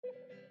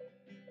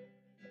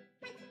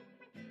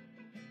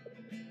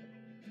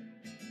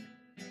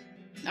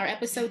Our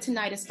episode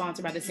tonight is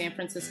sponsored by the San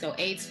Francisco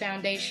AIDS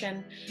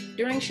Foundation.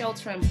 During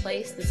shelter in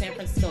place, the San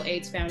Francisco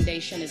AIDS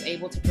Foundation is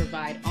able to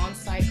provide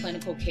on-site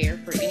clinical care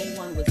for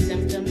anyone with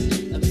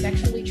symptoms of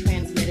sexually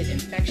transmitted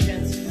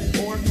infections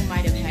or who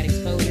might have had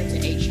exposure to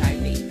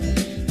HIV.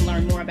 And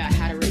learn more about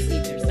how to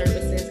receive their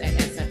services at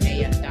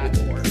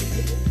sfaf.org.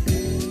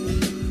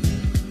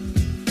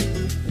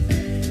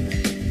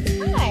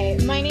 Hi,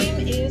 my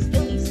name is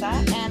Elisa,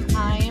 and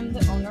I am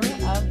the owner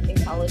of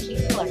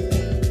Sexualtiy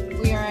Collective.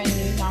 We are a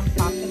new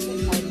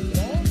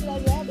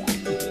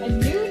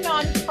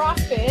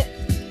nonprofit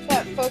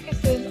that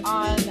focuses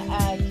on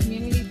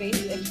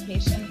community-based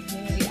education,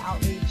 community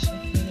outreach,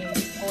 and community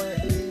support,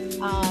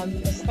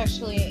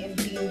 especially in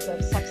themes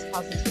of sex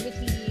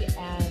positivity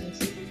and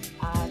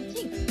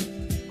kink.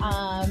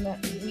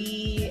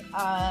 We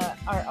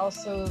are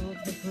also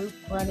the group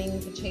running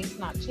the Chase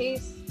Not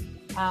Chase.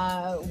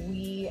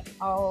 We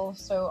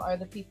also are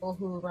the people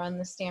who run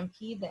the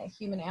Stampede, the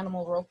human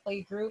animal role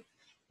play group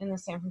in the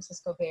San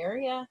Francisco Bay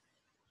Area.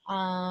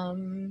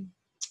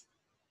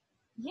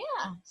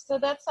 Yeah, so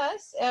that's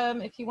us.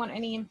 If you want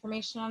any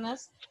information on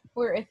us,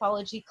 we're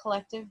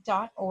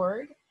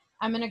ethologycollective.org.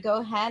 I'm going to go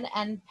ahead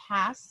and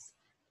pass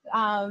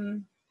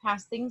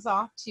things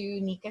off to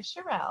Nika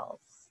Sherrills.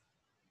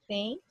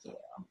 Thank you.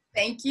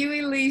 Thank you,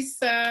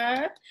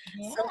 Elisa.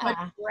 Yeah. So much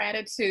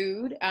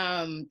gratitude.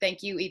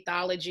 Thank you,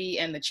 Ethology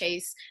and the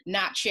Chase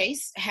Not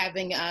Chase,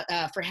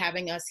 for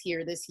having us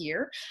here this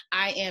year.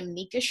 I am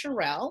Nika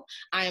Sherrill.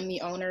 I am the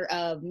owner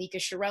of Nika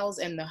Sherrills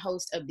and the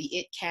host of the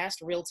It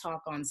Cast Real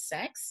Talk on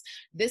Sex.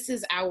 This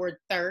is our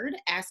third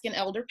Ask an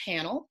Elder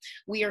panel.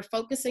 We are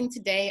focusing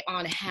today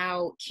on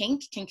how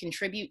kink can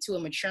contribute to a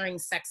maturing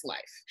sex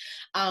life.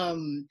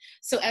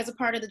 So as a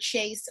part of the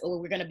Chase,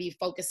 we're going to be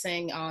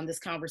focusing on this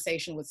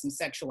conversation with some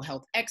sexual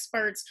health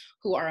experts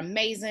who are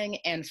amazing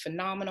and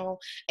phenomenal.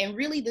 And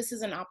really, this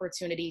is an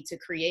opportunity to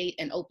create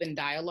an open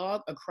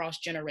dialogue across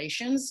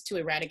generations to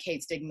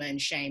eradicate stigma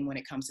and shame when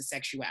it comes to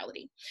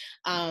sexuality.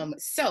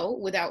 So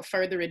without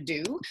further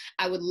ado,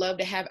 I would love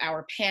to have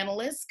our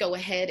panelists go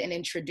ahead and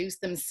introduce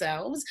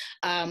themselves.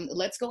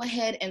 Let's go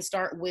ahead and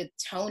start with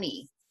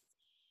Tony.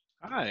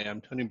 Hi, I'm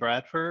Tony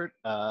Bradford.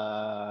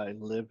 I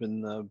live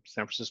in the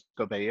San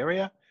Francisco Bay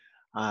Area.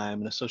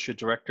 I'm an associate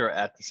director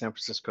at the San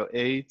Francisco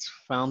AIDS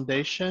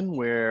Foundation,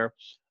 where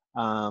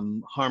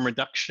harm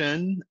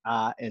reduction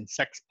and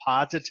sex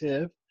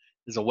positive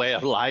is a way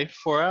of life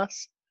for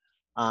us.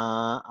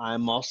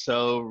 I'm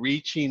also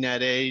reaching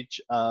that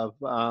age of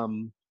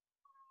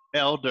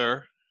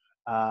elder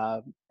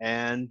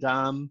and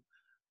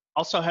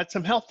also had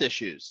some health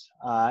issues,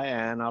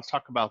 and I'll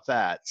talk about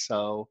that.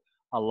 So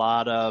a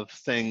lot of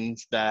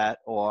things that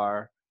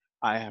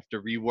I have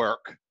to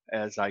rework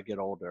as I get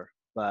older.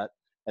 But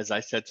as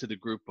I said to the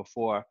group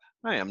before,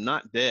 I am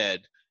not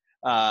dead.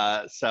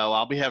 So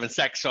I'll be having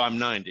sex till I'm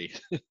 90.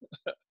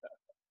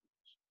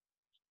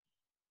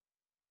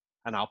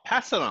 And I'll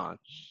pass it on.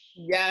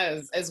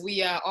 Yes, as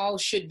we all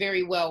should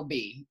very well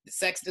be.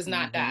 Sex does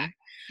not die.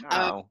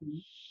 Oh.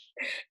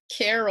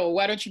 Carol,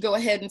 why don't you go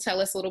ahead and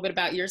tell us a little bit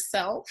about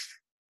yourself?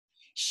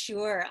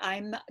 Sure.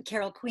 I'm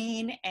Carol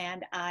Queen,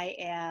 and I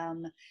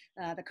am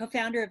the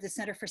co-founder of the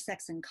Center for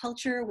Sex and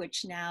Culture,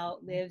 which now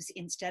lives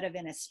instead of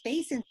in a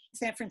space in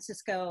San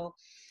Francisco,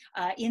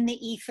 in the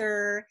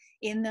ether,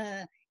 in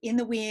the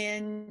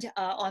wind,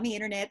 on the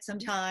internet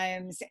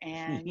sometimes.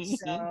 And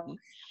so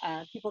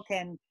people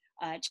can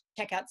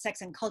check out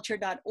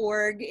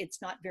sexandculture.org.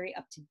 It's not very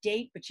up to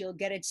date, but you'll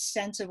get a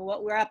sense of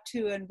what we're up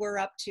to and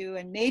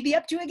maybe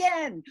up to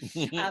again.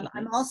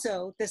 I'm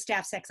also the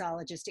staff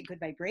sexologist at Good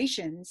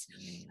Vibrations,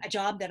 a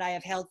job that I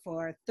have held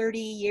for 30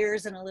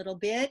 years and a little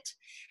bit.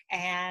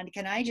 And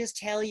can I just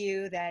tell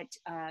you that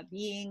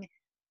being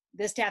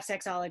the staff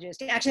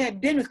sexologist, actually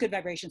I've been with Good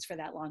Vibrations for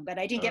that long, but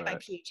I didn't get my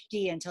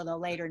PhD until the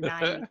later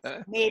 90s.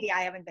 Maybe I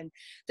haven't been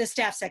the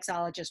staff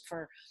sexologist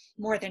for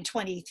more than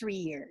 23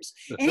 years.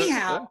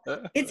 Anyhow,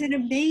 it's an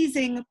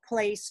amazing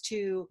place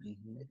to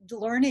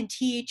learn and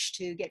teach,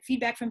 to get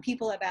feedback from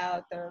people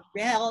about the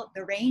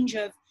range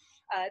of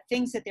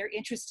things that they're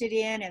interested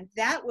in. And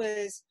that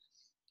was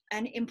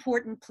an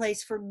important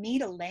place for me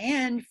to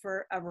land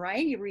for a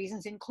variety of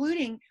reasons,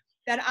 including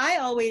that I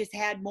always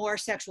had more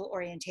sexual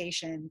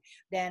orientation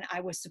than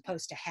I was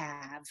supposed to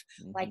have.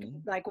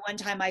 Like one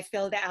time I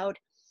filled out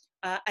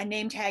a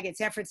name tag at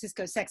San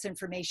Francisco Sex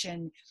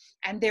Information,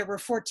 and there were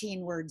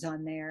 14 words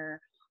on there.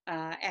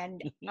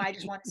 And I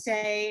just want to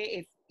say,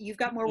 if you've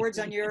got more words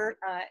on your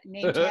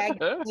name tag,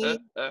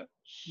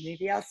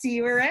 maybe I'll see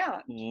you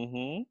around.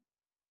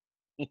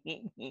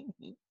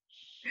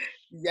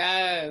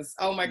 Yes.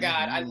 Oh my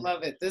God. I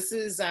love it. This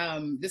is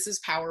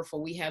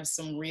powerful. We have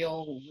some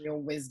real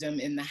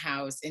wisdom in the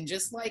house, and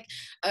just like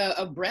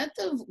a breadth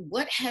of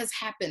what has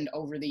happened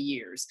over the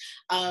years.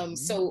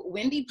 So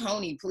Wendy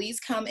Pony, please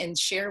come and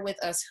share with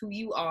us who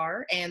you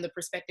are and the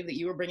perspective that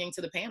you are bringing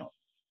to the panel.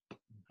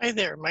 Hi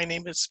there. My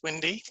name is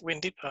Wendy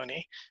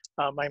Pony.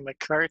 I'm a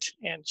cart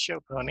and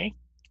show pony,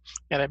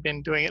 and I've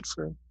been doing it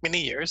for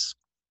many years.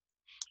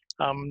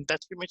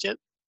 That's pretty much it.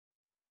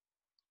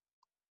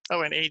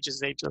 Oh, and age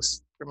is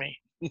ageless. for me.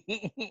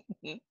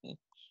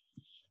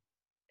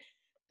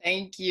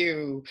 Thank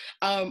you.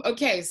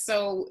 Okay,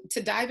 so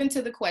to dive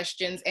into the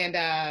questions,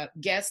 and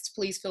guests,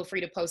 please feel free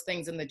to post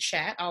things in the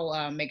chat.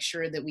 I'll make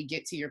sure that we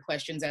get to your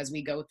questions as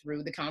we go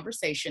through the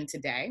conversation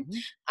today.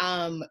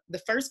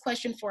 The first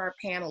question for our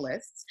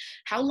panelists: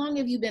 how long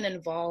have you been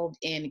involved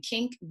in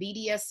kink,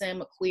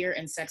 BDSM, queer,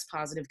 and sex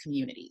positive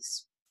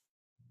communities?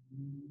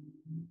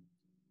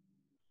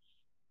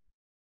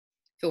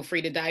 Feel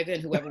free to dive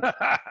in, whoever.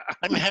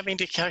 I'm having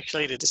to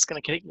calculate it. It's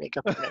going to take me a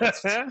couple of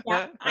minutes.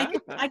 Yeah,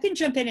 I can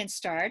jump in and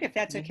start if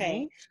that's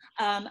okay.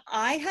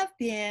 I have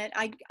been,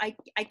 I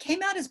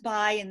came out as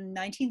bi in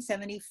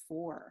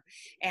 1974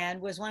 and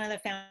was one of the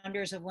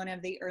founders of one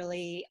of the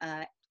early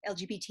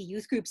LGBT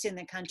youth groups in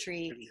the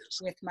country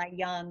with my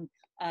young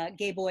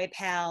gay boy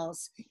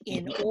pals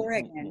in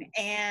Oregon.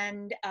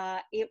 And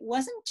it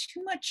wasn't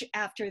too much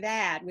after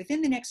that,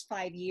 within the next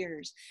 5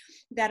 years,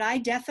 that I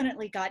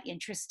definitely got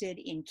interested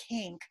in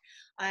kink.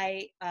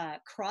 I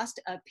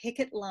crossed a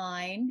picket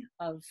line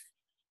of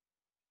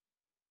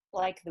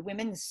like the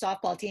women's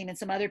softball team and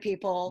some other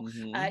people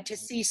to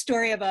see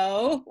Story of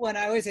O when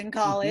I was in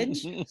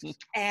college.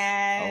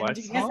 And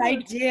yes, I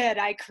did.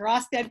 I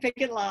crossed that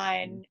picket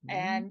line.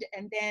 And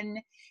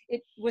then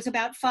it was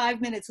about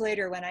 5 minutes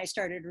later when I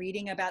started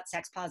reading about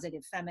sex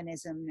positive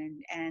feminism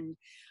and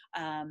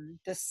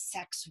the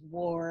sex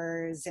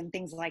wars and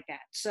things like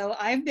that. So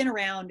I've been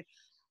around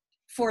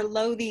for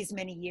these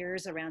many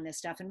years around this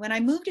stuff. And when I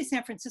moved to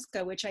San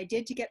Francisco, which I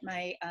did to get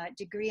my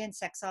degree in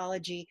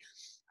sexology,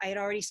 I had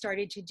already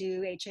started to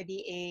do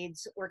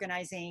HIV/AIDS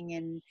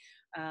organizing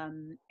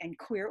and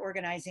queer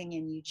organizing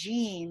in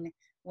Eugene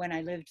when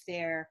I lived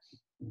there.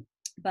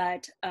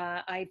 But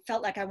I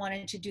felt like I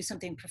wanted to do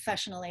something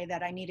professionally,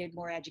 that I needed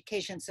more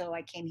education. So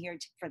I came here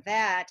for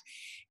that.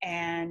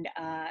 And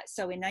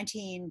so in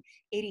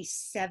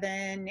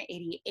 1987,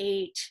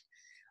 88,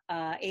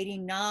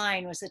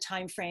 89 was the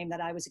time frame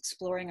that I was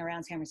exploring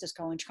around San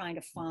Francisco and trying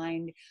to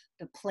find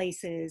the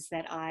places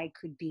that I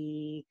could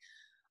be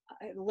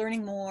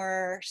learning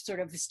more, sort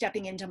of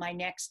stepping into my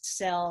next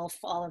self,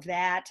 all of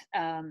that.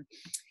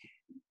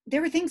 There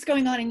were things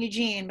going on in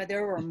Eugene, but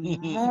there were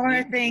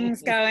more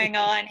things going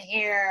on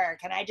here.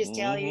 Can I just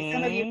tell you?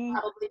 Some of you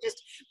probably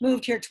just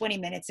moved here 20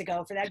 minutes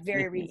ago for that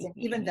very reason,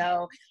 even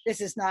though this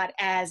is not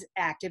as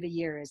active a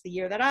year as the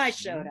year that I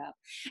showed up.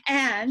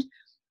 And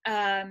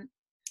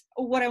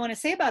what I want to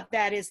say about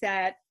that is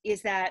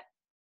that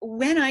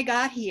when I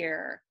got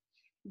here,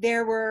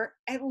 there were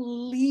at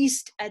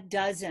least a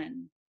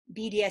dozen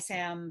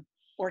BDSM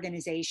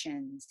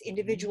organizations,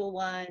 individual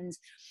ones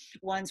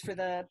for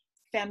the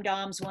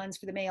femdoms, ones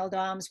for the male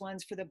doms,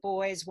 ones for the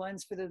boys, one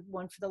for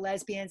the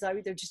lesbians. There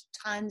are just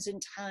tons and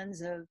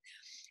tons of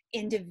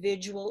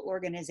individual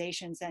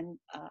organizations, and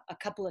a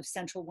couple of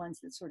central ones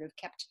that sort of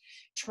kept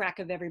track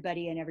of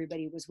everybody, and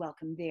everybody was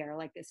welcome there,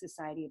 like the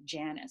Society of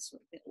Janus,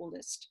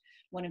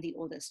 one of the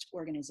oldest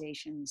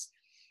organizations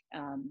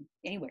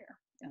anywhere,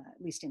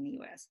 at least in the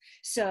US.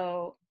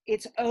 So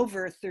it's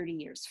over 30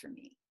 years for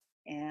me.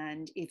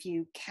 And if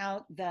you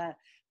count the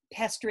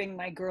pestering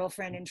my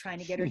girlfriend and trying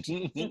to get her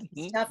to do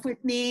stuff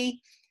with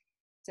me,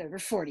 it's over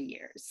 40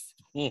 years.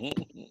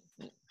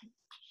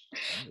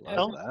 I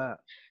love that.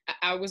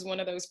 I was one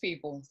of those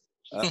people.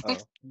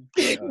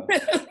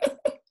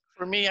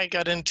 For me, I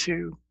got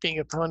into being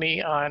a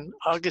pony on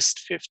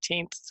August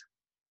 15th,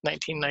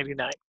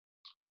 1999.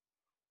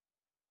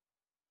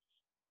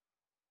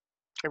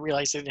 I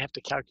realized I didn't have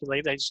to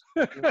calculate. I just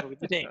remember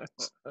the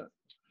dates.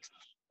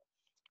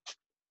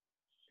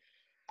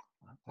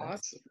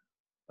 Awesome.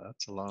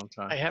 That's a long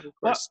time. I have, of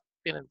course,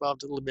 been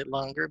involved a little bit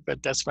longer,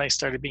 but that's when I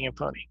started being a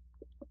pony.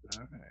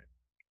 All right.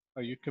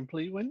 Are you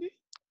complete, Wendy?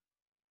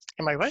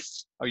 Am I what?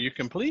 Are you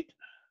complete?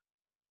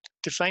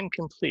 Define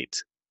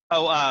complete.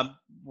 Oh,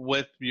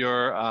 with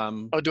your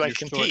Oh, do your I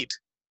compete?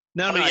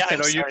 No, Oh, no, yeah, I said,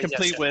 I'm are you sorry,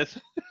 complete yes, with?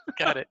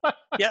 Got it.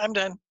 Yeah, I'm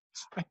done.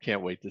 I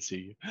can't wait to see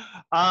you.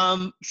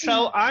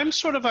 So I'm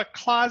sort of a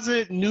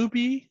closet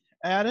newbie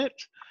at it.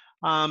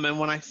 And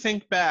when I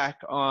think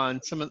back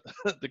on some of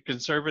the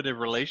conservative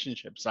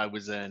relationships I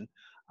was in,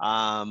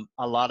 a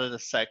lot of the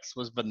sex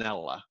was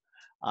vanilla.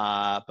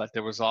 But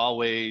there was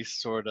always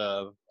sort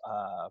of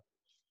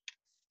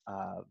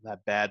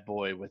that bad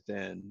boy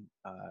within,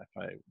 if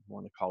I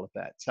want to call it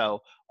that.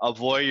 So a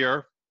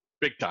voyeur,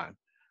 big time.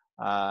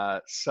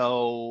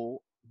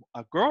 So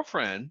a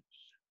girlfriend,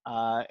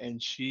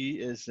 and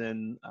she was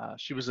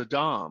a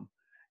dom,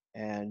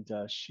 and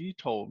she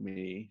told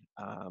me,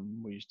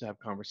 we used to have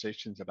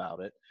conversations about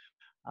it,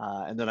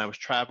 and then I was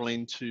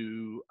traveling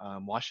to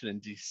Washington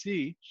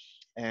D.C.,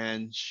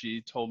 and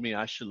she told me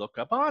I should look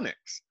up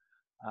Onyx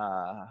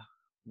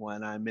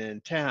when I'm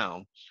in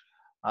town.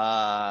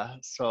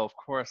 So of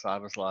course I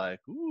was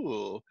like,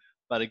 ooh,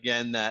 but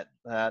again, that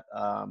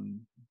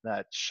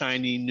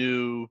shiny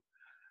new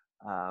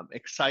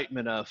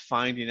excitement of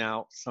finding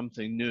out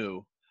something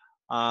new.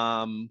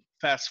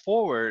 Fast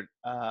forward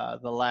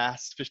the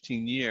last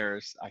 15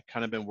 years, I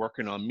kind of been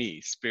working on me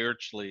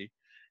spiritually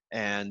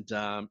and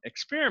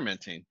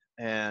experimenting.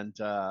 And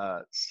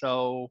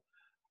so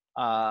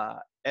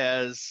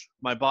as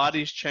my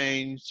body's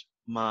changed,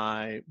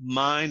 my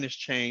mind has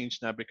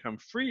changed, and I've become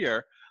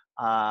freer,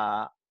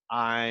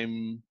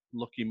 I'm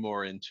looking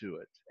more into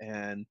it.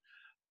 And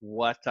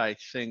what I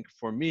think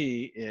for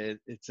me is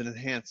it's an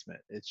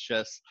enhancement. It's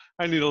just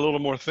I need a little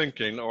more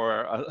thinking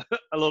or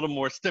a little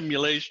more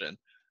stimulation.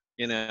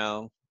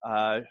 It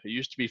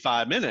used to be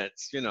 5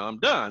 minutes. I'm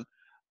done.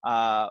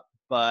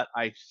 But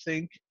I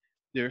think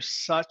there's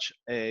such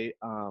a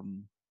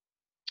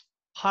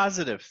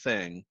positive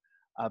thing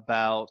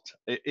about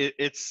it.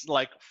 It's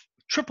like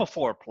triple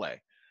foreplay,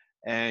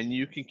 and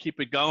you can keep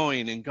it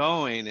going and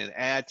going and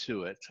add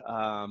to it.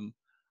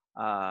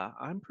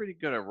 I'm pretty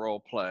good at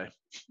role play.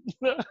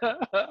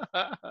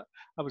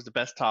 I was the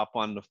best top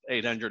on the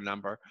 800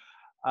 number.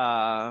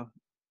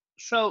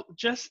 So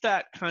just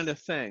that kind of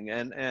thing.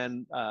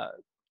 And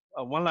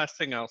one last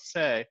thing I'll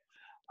say,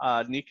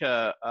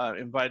 Nika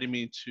invited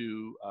me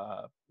to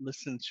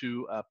listen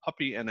to a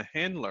Puppy and a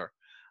Handler,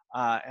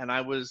 and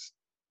I was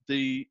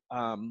the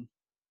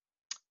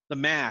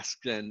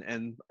mask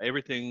and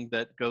everything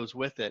that goes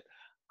with it.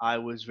 I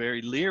was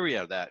very leery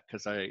of that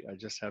because I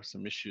just have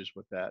some issues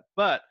with that.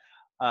 But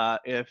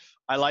if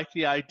I like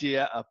the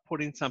idea of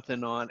putting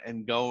something on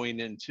and going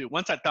into,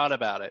 once I thought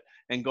about it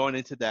and going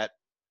into that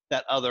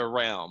other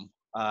realm,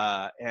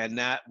 and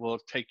that will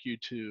take you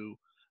to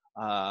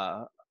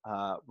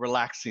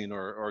relaxing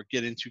or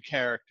get into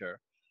character.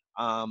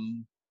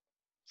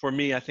 For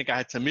me, I think I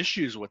had some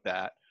issues with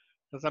that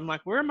because I'm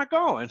like, where am I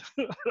going?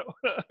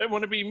 I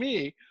want to be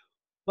me,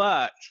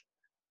 but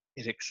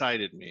it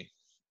excited me.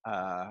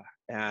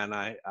 And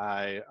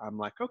I'm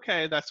like,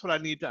 okay, that's what I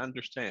need to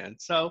understand.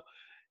 So,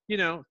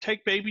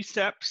 take baby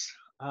steps,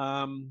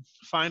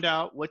 find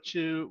out what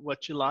you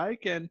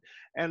like, and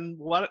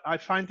what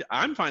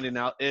I'm finding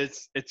out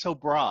is it's so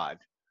broad.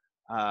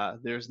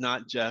 There's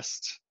not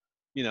just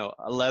a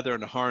leather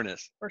and a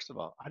harness. First of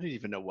all, I didn't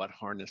even know what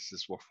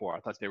harnesses were for. I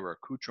thought they were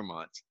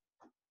accoutrements.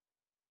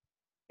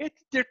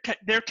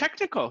 They're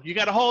technical. You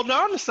got to hold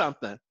on to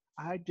something.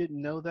 I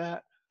didn't know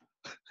that.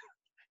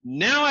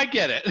 Now I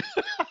get it.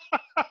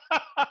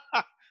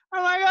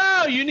 I'm like,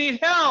 oh, you need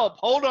help.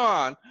 Hold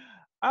on.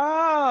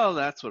 Oh,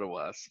 that's what it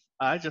was.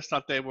 I just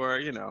thought they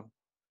were,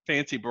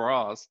 fancy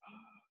bras.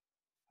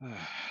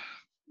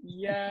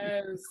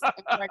 Yes. Oh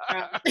my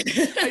God.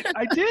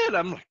 I did.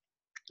 I'm like,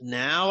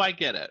 now I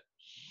get it.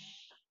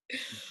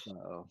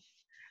 So.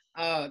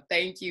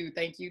 Thank you,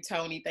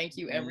 Tony. Thank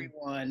you,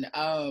 everyone.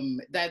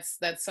 That's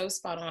so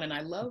spot on, and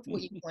I love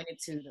what you pointed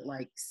to. That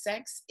like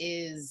sex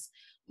is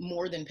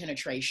more than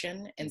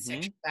penetration, and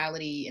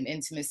sexuality and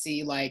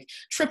intimacy, like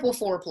triple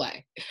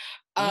foreplay.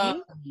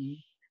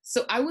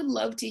 So I would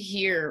love to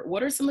hear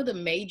what are some of the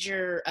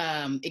major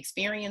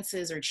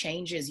experiences or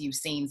changes you've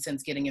seen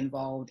since getting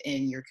involved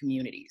in your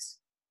communities.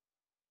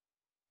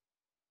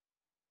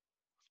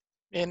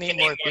 Many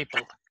more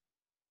people.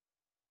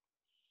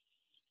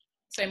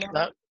 Say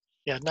more.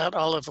 Not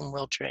all of them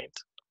well trained.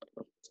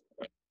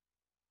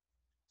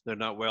 They're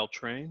not well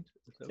trained?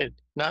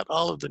 Not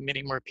all of the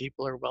many more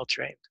people are well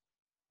trained.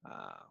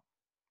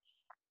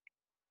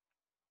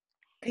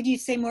 Could you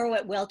say more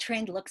what well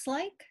trained looks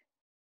like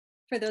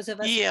for those of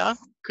us? Yeah,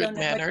 who good don't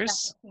know what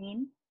manners. that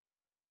means?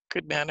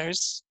 Good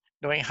manners,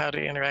 knowing how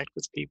to interact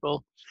with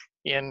people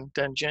in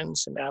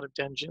dungeons and out of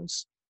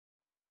dungeons.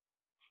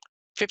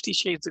 50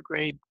 Shades of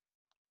Grey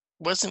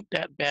wasn't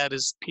that bad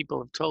as people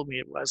have told me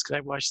it was because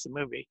I watched the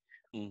movie.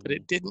 But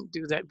it didn't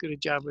do that good a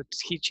job of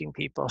teaching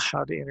people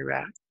how to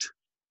interact.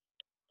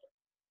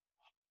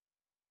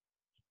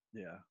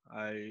 Yeah,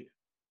 I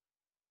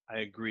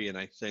agree, and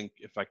I think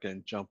if I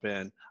can jump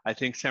in, I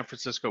think San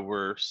Francisco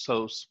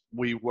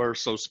we were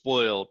so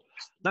spoiled,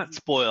 not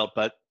spoiled,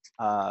 but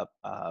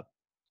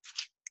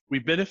we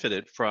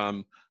benefited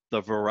from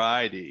the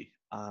variety.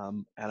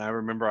 And I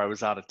remember I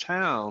was out of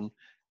town,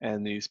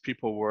 and these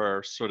people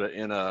were sort of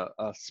in a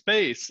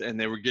space, and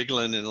they were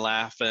giggling and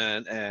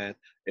laughing, and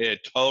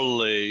it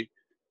totally,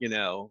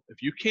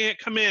 if you can't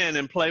come in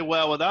and play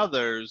well with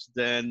others,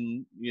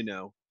 then,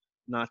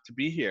 not to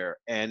be here.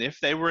 And if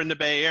they were in the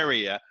Bay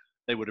Area,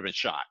 they would have been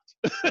shocked.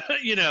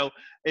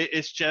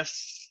 It's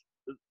just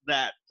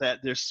that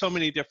there's so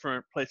many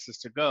different places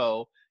to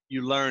go.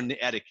 You learn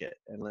the etiquette.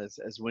 And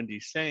as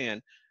Wendy's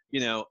saying,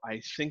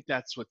 I think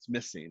that's what's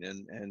missing.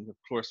 And of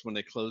course, when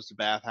they closed the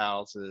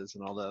bathhouses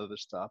and all the other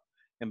stuff,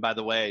 and by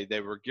the way,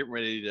 they were getting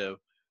ready to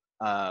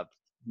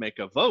make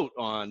a vote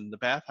on the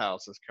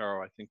bathhouses,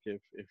 Carol, I think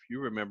if you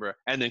remember,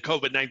 and then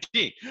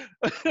COVID-19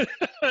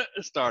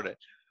 started.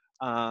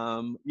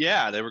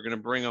 They were going to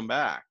bring them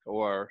back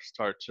or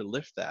start to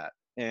lift that.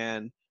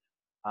 And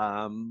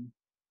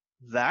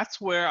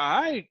that's where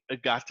I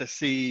got to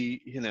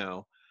see,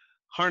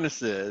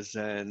 harnesses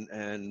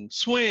and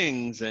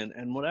swings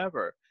and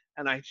whatever.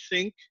 And I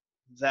think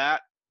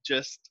that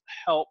just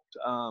helped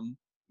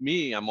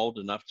me. I'm old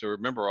enough to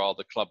remember all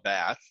the club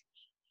baths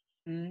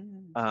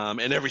in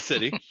every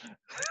city.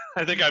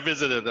 I think I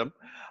visited them.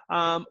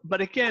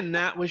 But again,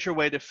 that was your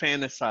way to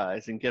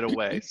fantasize and get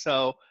away.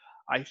 So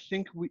I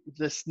think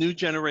this new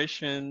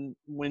generation,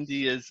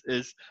 Wendy, is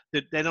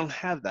that they don't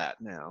have that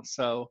now.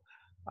 So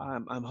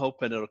I'm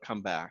hoping it'll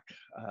come back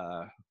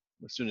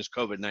as soon as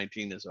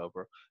COVID-19 is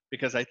over,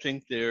 because I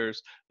think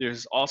there's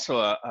also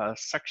a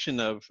section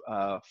of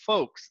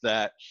folks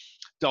that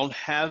don't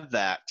have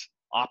that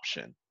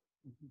option.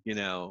 You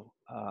know,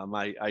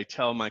 I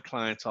tell my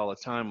clients all the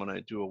time when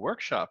I do a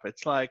workshop,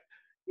 it's like,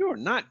 you are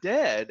not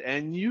dead,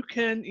 and you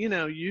can,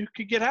 you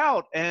could get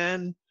out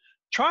and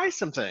try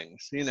some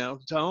things.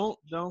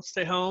 Don't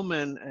stay home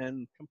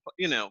and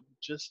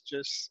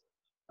just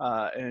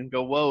and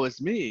go, woe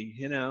is me.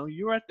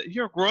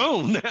 You're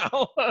grown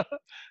now.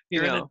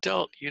 You're an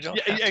adult. You don't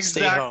Yeah, have to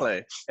stay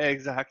home.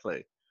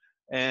 exactly.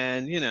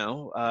 And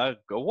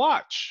go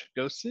watch,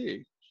 go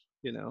see.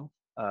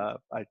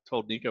 I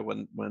told Nika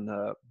when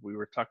we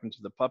were talking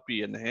to the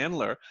puppy and the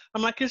handler,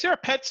 I'm like, is there a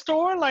pet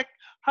store? Like,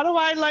 how do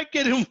I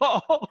get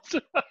involved?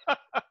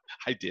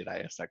 I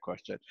asked that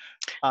question.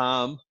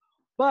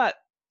 But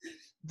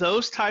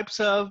those types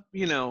of,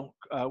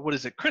 what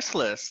is it,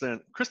 chrysalis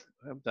and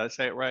did I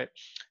say it right?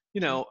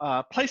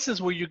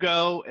 Places where you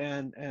go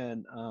and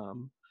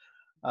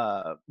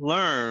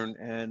learn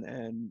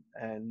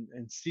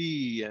and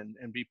see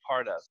and be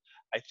part of.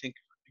 I think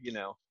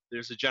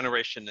there's a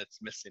generation that's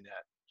missing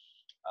that.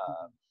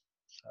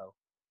 So,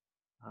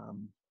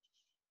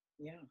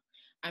 yeah,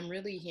 I'm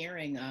really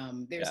hearing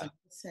there's a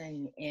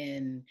missing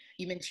in,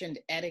 you mentioned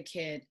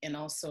etiquette and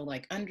also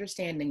like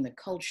understanding the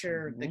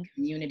culture, the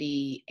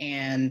community,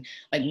 and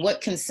like what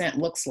consent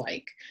looks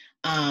like.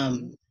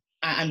 I'm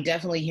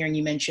definitely hearing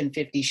you mention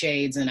 50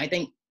 Shades, and I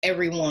think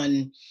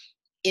everyone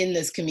in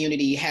this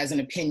community has an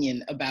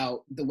opinion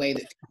about the way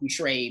that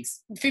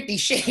 50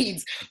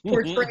 Shades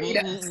portrayed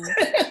us.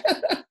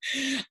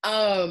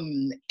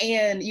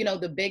 And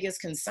the biggest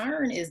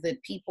concern is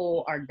that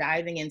people are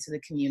diving into the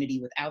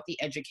community without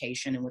the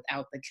education and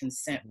without the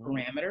consent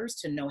parameters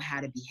to know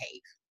how to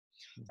behave.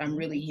 So I'm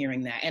really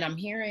hearing that. And I'm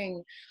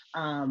hearing,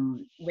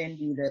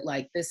 Wendy, that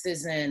like this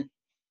isn't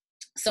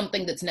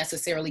something that's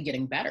necessarily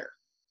getting better.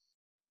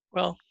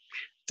 Well,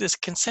 this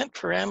consent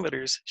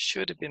parameters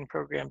should have been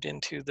programmed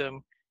into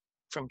them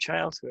from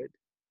childhood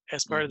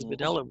as part of the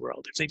vanilla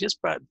world. If they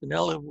just brought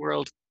vanilla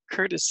world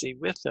courtesy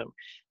with them,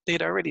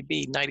 they'd already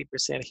be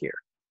 90% here.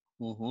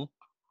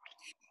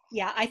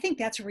 Yeah, I think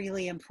that's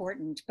really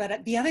important.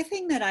 But the other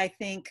thing that I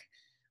think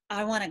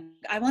I want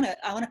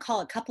to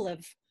call a couple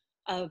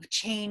of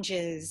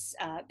changes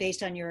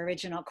based on your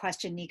original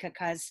question, Nika,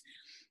 because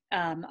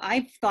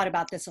I've thought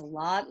about this a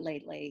lot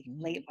lately.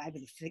 I've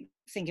been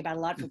thinking about it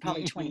a lot for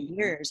probably 20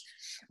 years.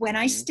 When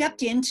I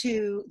stepped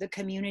into the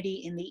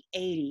community in the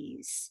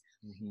 80s,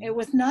 it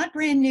was not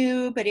brand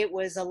new, but it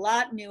was a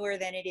lot newer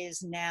than it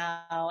is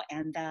now.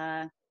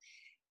 And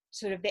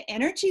sort of the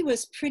energy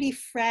was pretty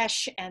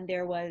fresh, and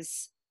there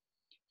was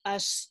a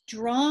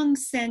strong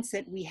sense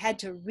that we had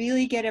to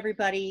really get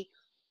everybody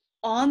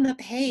on the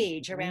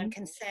page around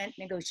consent,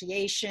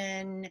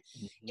 negotiation,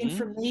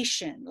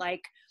 information.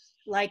 Like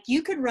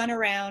you could run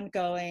around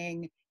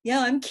going, yeah,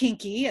 I'm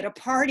kinky at a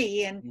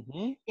party, and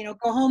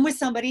go home with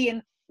somebody,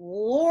 and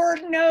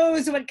Lord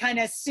knows what kind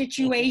of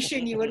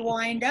situation you would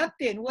wind up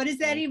in. What does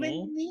that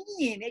even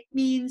mean? It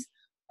means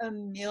a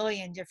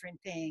million different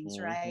things,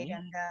 right?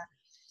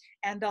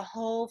 And the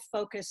whole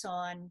focus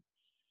on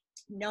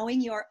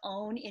knowing your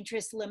own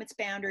interests, limits,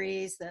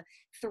 boundaries, the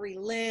 3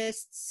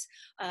 lists,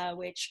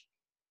 which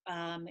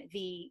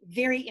the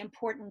very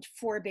important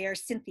forebear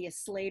Cynthia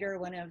Slater,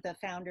 one of the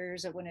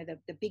founders of one of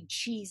the big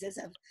cheeses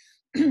of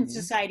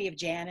Society of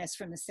Janus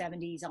from the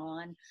 70s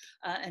on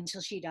until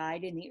she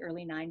died in the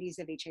early 90s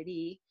of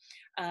HIV.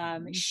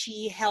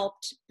 She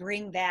helped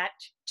bring that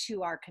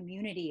to our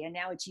community, and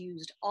now it's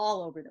used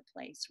all over the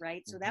place,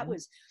 right? So that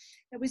was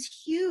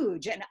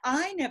huge. And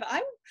I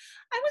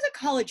was a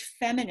college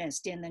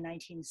feminist in the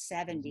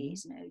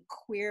 1970s, and a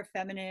queer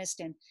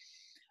feminist, and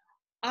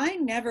I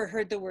never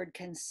heard the word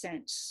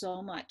consent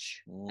so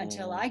much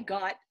until I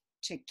got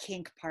to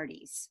kink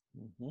parties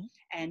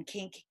and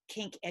kink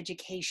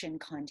education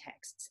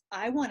contexts.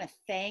 I want to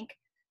thank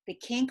the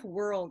kink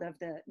world of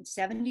the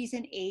 70s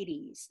and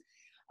 80s,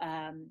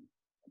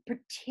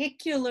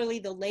 particularly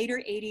the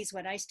later 80s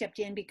when I stepped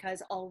in,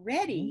 because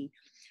already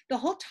the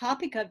whole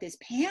topic of this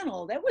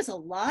panel, that was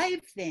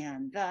alive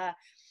then.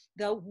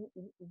 The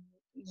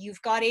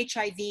you've got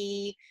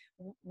HIV,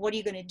 what are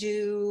you going to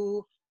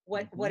do?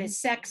 What is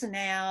sex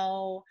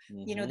now?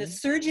 The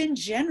Surgeon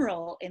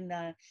General in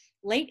the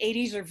late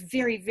 80s or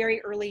very,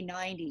 very early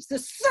 90s, the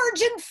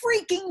Surgeon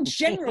freaking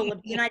General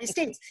of the United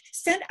States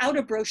sent out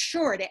a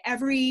brochure to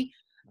every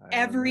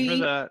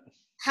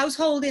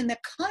household in the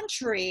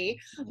country.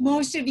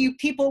 Most of you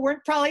people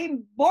weren't probably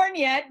born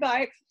yet,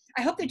 but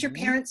I hope that your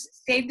parents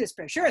saved this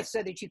brochure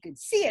so that you could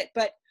see it,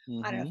 but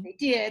I don't know if they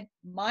did.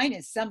 Mine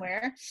is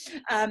somewhere.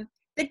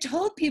 That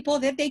told people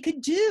that they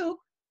could do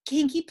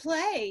kinky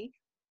play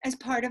as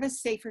part of a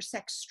safer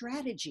sex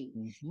strategy.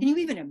 Can you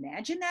even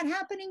imagine that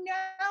happening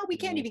now? We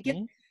can't even get,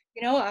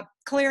 a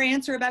clear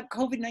answer about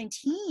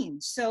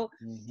COVID-19. So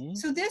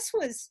this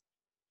was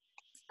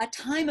a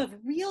time of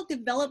real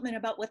development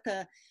about what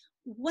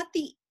what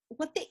the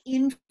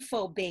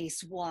info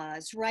base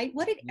was, right?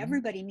 What did Mhm.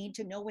 everybody need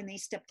to know when they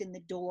stepped in the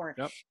door?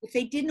 Yep. If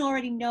they didn't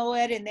already know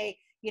it, and they,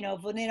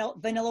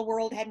 vanilla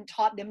world hadn't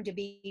taught them to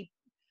be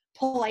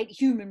polite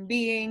human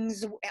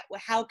beings,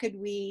 how could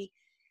we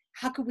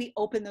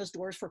open those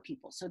doors for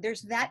people? So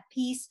there's that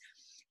piece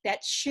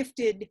that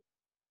shifted,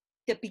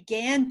 that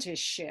began to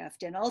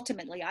shift, and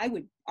ultimately I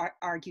would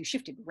argue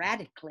shifted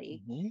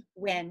radically Mhm.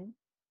 when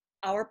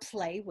our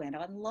play went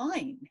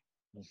online,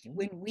 Mhm.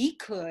 when we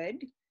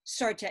could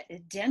start to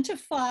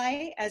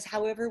identify as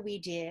however we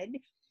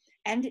did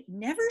and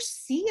never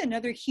see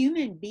another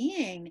human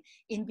being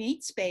in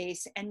meet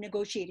space and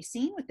negotiate a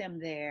scene with them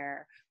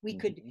there. We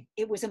could, Mhm.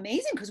 it was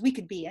amazing because we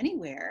could be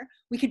anywhere,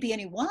 we could be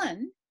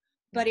anyone,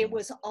 but it Mhm.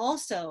 was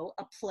also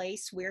a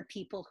place where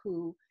people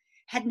who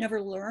had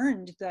never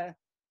learned the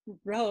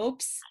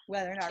ropes,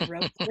 whether or not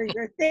ropes were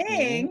your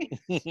thing,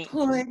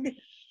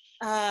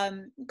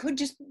 could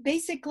just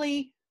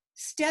basically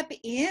step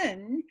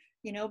in,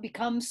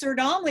 become Sir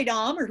Domly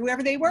Dom or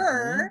whoever they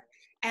were. Mhm.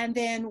 And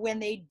then when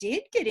they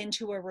did get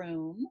into a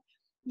room,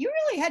 you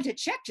really had to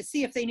check to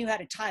see if they knew how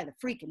to tie the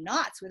freaking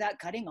knots without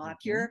cutting off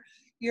Mhm.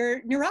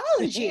 your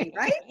neurology,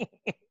 right?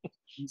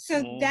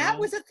 So that Mhm.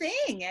 was a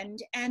thing.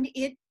 And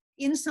it,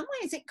 in some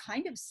ways, it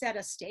kind of set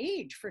a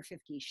stage for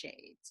 50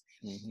 Shades.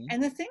 Mhm.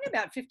 And the thing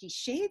about 50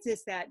 Shades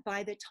is that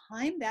by the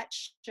time that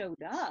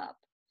showed up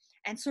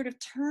and sort of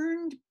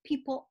turned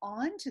people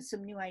on to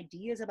some new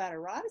ideas about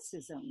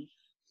eroticism,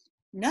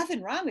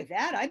 nothing wrong with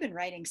that. I've been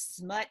writing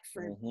smut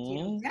for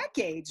Mhm.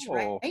 decades,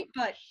 right?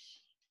 Oh,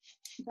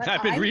 But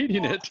I've been I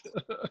reading want, it.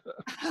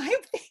 I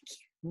think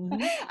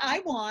Mhm. I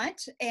want,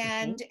 Mhm.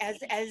 and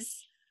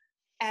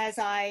as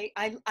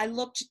I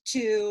looked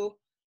to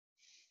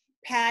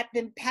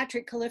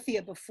Patrick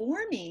Califia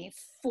before me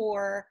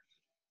for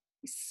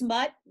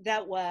smut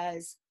that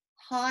was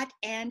hot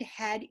and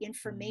had Mhm.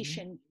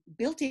 information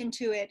built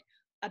into it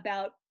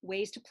about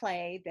ways to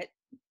play that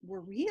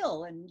were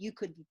real and you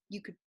could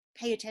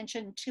pay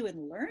attention to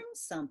and learn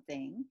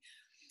something,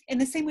 in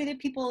the same way that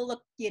people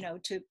look,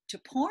 to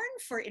porn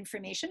for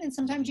information, and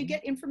sometimes you Mhm.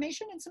 get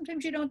information and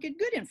sometimes you don't get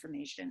good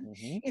information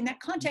Mhm. in that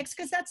context,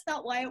 because that's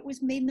not why it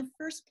was made in the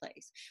first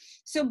place.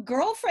 So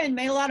girlfriend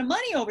made a lot of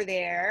money over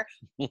there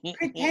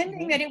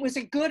pretending that it was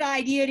a good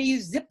idea to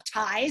use zip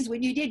ties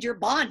when you did your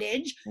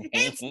bondage.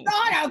 It's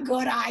not a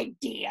good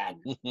idea,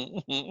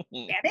 damn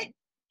it.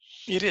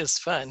 It is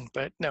fun,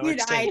 but no,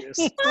 it's It's dangerous.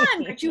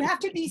 fun, but you have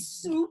to be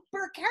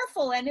super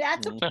careful, and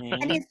and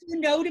Mhm. if you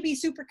know to be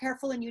super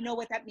careful and you know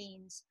what that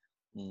means,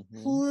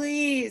 Mhm.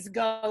 please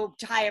go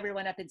tie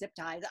everyone up in zip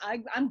ties.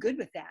 I'm good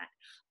with that.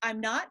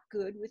 I'm not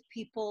good with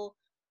people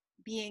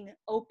being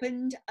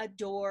opened a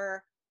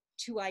door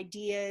to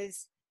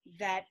ideas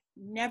that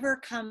never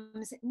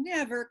comes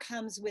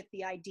with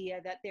the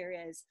idea that there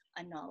is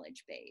a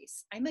knowledge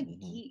base. I'm a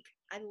Mhm. geek.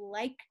 I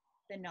like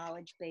the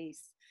knowledge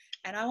base,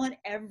 and I want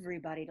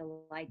everybody to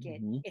like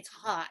it. Mhm. It's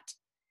hot.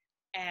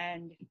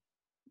 And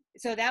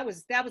so that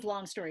was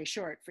long story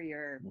short for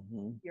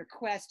Mhm. your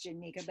question,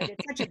 Nika, but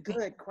it's such a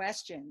good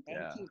question. Thank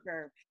Yeah. you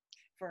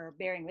for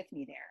bearing with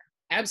me there.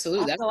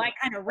 Absolutely. Also, I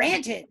kind of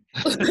ranted.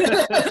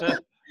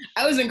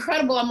 I was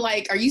incredible. I'm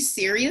like, are you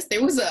serious?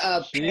 There was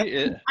a She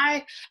is.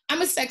 pamphlet.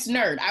 I'm a sex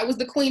nerd. I was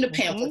the queen of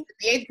pamphlets. Mhm. In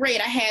the 8th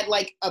grade, I had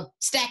like a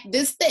stack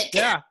this thick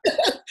Yeah.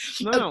 of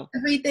No.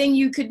 everything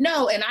you could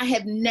know, and I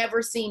have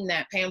never seen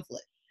that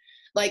pamphlet.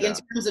 Like in Yeah.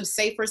 terms of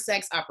safer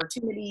sex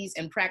opportunities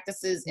and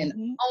practices and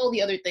Mhm. all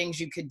the other things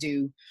you could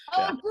do.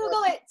 Yeah. Oh,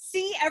 Google it.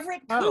 C.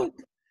 Everett Oh.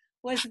 Koop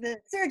was the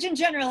Surgeon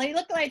General. He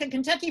looked like the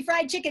Kentucky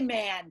Fried Chicken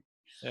Man.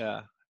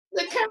 Yeah.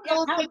 The Yeah,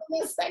 Carol's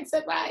giving us sex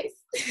advice.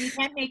 you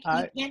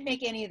I can't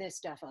make any of this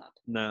stuff up.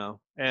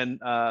 No. And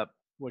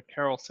what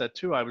Carol said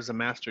too, I was a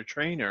master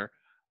trainer,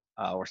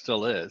 or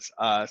still is.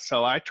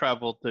 So I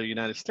traveled the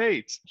United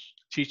States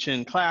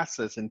teaching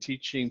classes and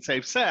teaching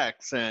safe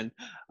sex and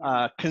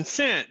Yeah.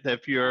 consent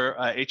if you're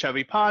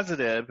HIV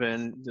positive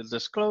and the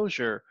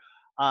disclosure.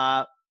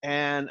 Uh,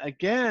 and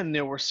again,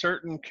 there were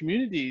certain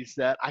communities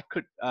that I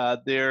could,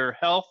 their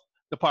health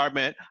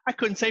department, I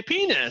couldn't say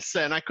penis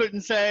and I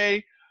couldn't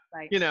say,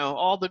 Right.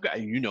 all the,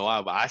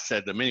 I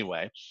said them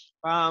anyway.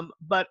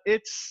 But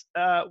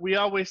we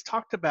always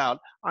talked about,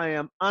 I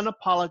am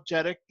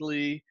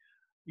unapologetically,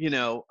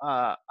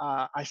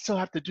 I still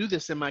have to do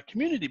this in my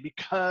community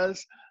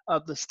because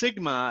of the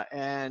stigma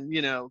and,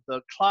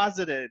 the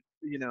closeted,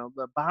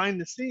 the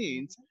behind the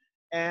scenes.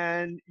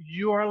 And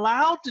you are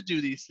allowed to do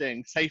these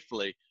things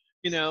safely,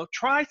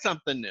 try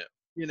something new,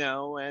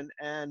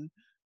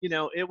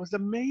 it was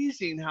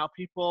amazing how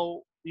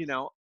people,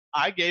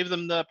 I gave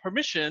them the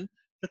permission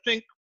to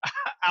think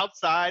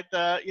outside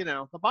the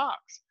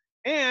box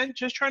and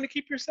just trying to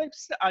keep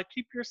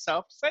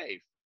yourself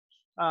safe.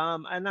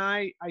 And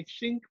I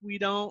think we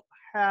don't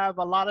have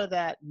a lot of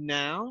that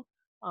now.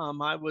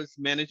 I was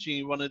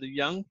managing one of the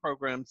young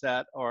programs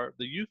or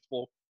the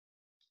youthful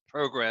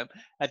program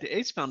at the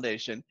AIDS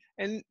Foundation.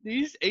 And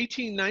these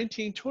 18,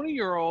 19,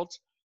 20-year-olds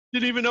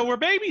didn't even know where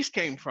babies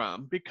came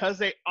from because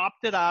they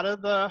opted out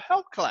of the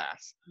health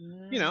class.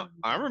 You know,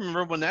 I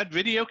remember when that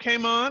video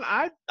came on,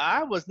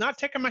 I was not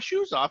taking my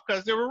shoes off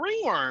because there were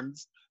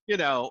ringworms, you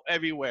know,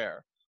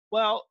 everywhere.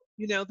 Well,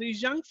 you know,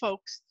 these young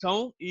folks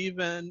don't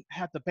even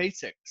have the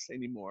basics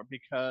anymore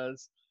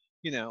because,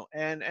 you know,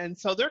 and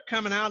so they're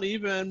coming out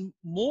even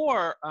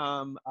more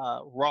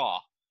raw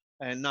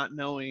and not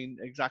knowing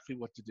exactly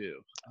what to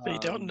do. But you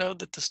don't know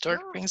that the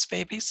stork brings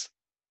babies?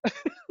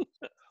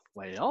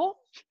 Well,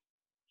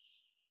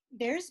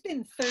 there's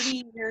been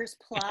 30 years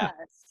plus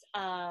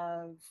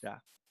of yeah.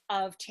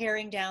 of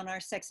tearing down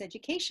our sex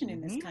education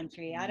in this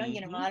country. I don't,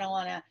 you know, I don't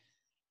want to.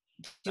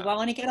 Do Yeah. I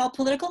want to get all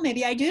political?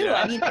 Maybe I do. Yeah.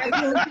 I mean, I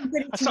really think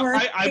that it's So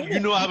worth. you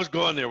know, I was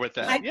going there with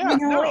that. Yeah, you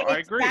know, no, I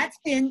agree.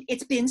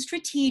 It's been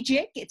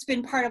strategic. It's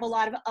been part of a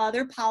lot of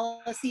other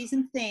policies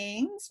and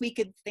things. We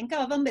could think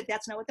of them, but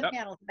that's not what the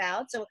panel's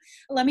about. So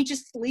let me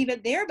just leave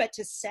it there. But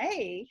to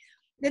say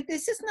that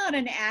this is not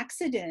an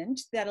accident,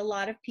 that a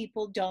lot of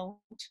people don't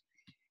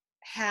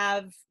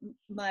have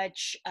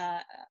much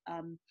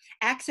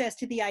access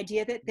to the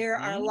idea that there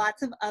are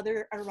lots of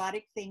other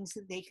erotic things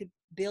that they could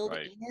build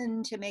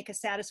in to make a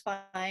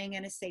satisfying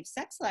and a safe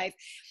sex life.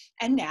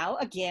 And now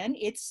again,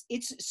 it's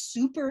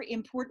super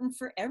important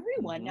for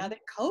everyone now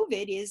that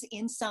COVID is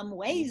in some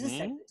ways a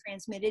sexually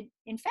transmitted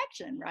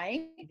infection,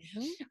 right?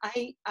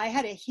 I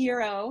had a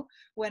hero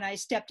when I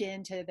stepped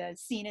into the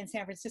scene in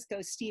San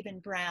Francisco, Stephen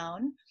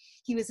Brown.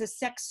 He was a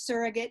sex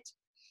surrogate,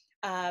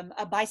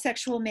 a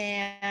bisexual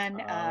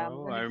man.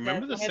 I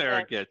remember the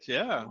surrogates.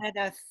 Yeah.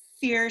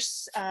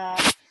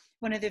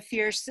 One of the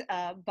fierce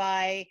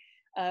bi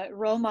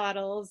role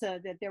models.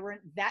 That there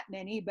weren't that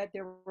many, but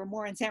there were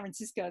more in San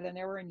Francisco than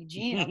there were in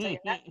Eugene. I'll tell you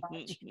that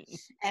much.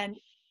 And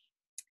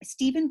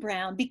Stephen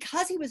Brown,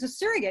 because he was a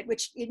surrogate,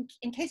 which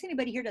in case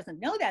anybody here doesn't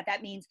know that,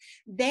 that means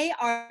they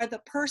are the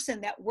person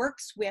that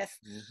works with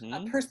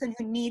a person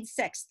who needs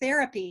sex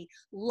therapy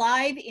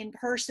live in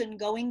person,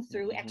 going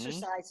through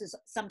exercises,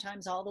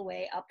 sometimes all the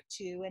way up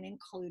to and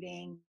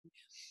including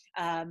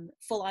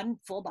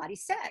full body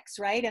sex,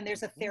 right? And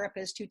there's a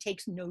therapist who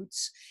takes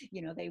notes,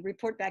 you know, they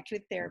report back to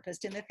a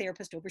therapist and the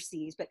therapist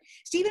oversees. But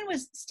Stephen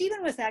was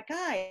that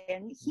guy.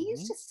 And he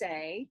used to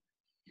say,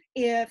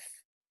 if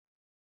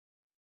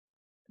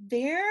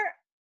there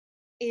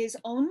is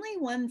only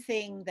one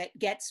thing that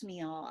gets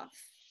me off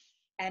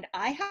and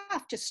I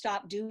have to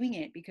stop doing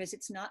it because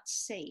it's not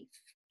safe,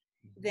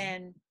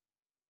 then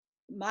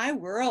my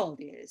world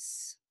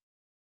is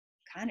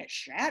kind of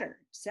shattered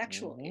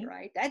sexually,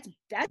 right? That's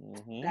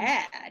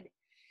bad.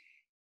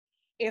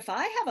 If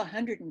I have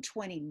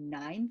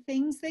 129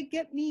 things that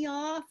get me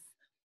off,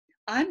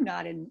 I'm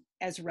not in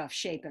as rough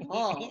shape at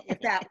all if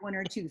that one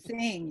or two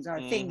things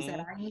are things that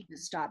I need to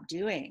stop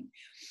doing.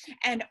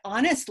 And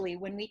honestly,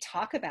 when we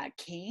talk about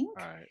kink,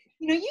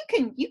 you know,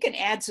 you can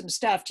add some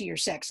stuff to your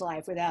sex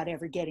life without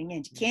ever getting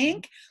into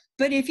kink.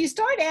 But if you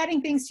start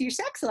adding things to your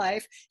sex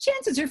life,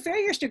 chances are fair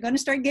you're going to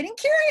start getting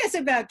curious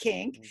about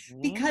kink,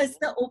 because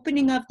the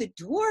opening of the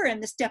door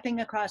and the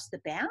stepping across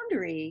the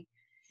boundary,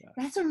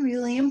 that's a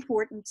really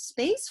important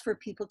space for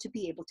people to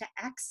be able to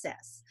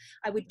access.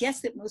 I would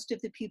guess that most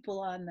of the people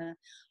on the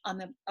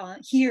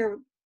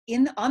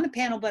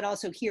panel, but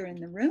also here in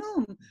the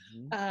room,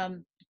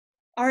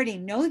 already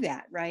know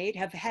that, right?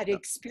 Have had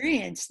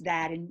experienced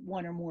that in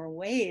one or more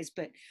ways.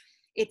 But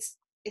it's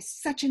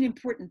such an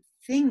important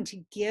thing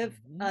to give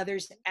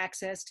others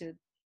access to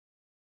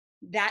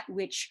that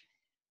which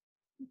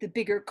the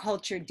bigger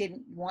culture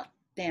didn't want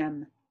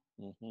them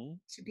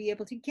to be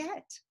able to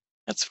get.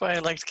 That's why I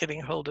liked getting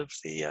hold of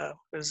the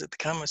the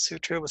Kama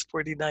Sutra with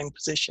 49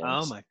 positions.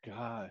 Oh my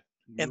God.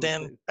 And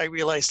then I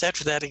realized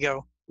after that, I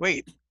go,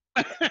 wait,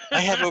 I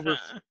have over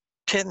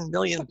 10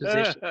 million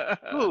positions.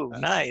 Ooh,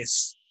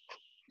 nice.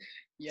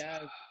 Yeah.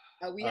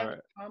 We have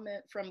a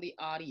comment from the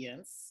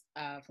audience,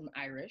 from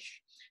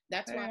Irish.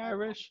 That's why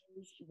Irish.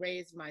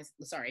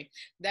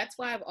 That's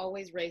why I've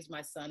always raised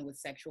my son with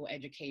sexual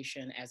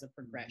education as a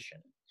progression.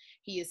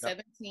 He is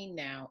 17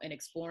 now and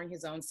exploring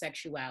his own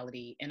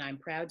sexuality, and I'm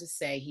proud to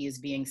say he is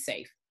being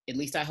safe. At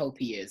least I hope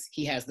he is.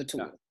 He has the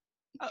tool.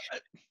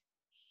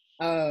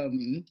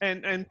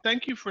 And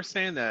thank you for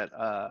saying that,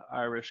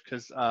 Irish,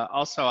 because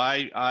also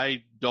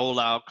I dole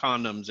out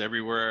condoms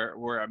everywhere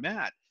where I'm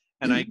at,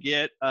 and I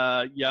get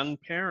young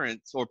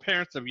parents or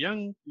parents of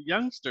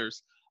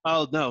youngsters.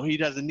 Oh no, he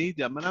doesn't need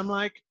them, and I'm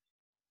like,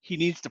 he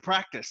needs to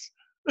practice.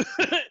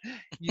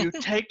 You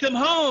take them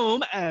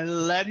home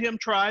and let him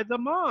try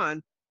them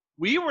on.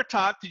 We were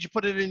taught, did you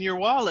put it in your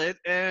wallet,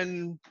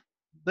 and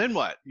then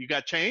what? You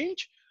got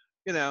change?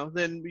 You know,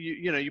 then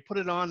you put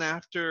it on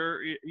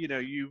after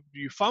you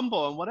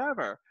fumble and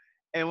whatever.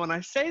 And when I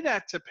say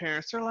that to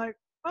parents, they're like,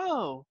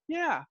 oh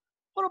yeah,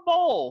 put a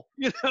bowl,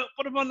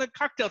 put them on the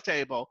cocktail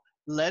table.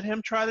 Let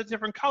him try the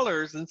different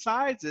colors and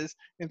sizes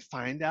and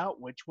find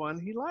out which one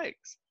he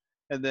likes.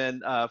 And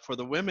then for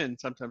the women,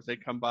 sometimes they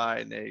come by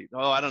and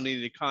I don't need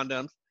any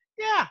condoms.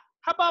 Yeah,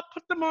 how about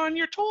put them on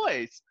your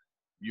toys?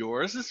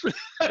 Yours is,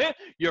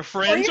 your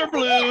friends are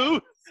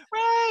blue.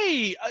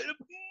 Right.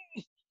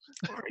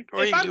 Or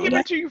If you can I'm do giving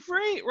it. it to you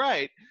free,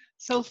 right?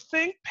 So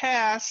think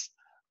past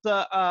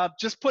the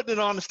just putting it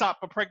on to stop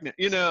a pregnant,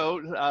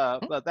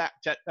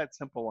 that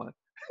simple one.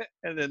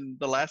 And then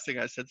the last thing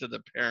I said to the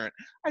parent,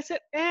 I said,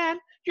 "And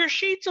your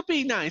sheets will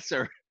be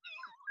nicer."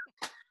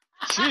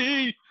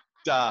 She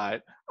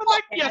died. I'm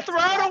like, "You That's throw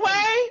it right.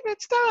 away,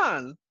 it's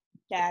done."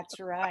 That's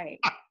right.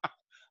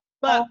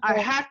 But I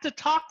Oh, have to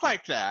talk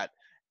like that.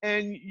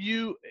 And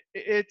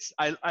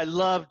I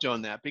love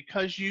doing that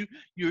because you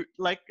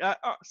like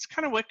it's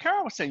kind of what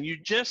Carol was saying. You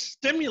just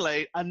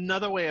stimulate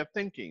another way of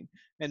thinking,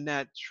 and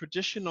that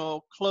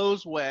traditional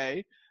closed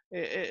way.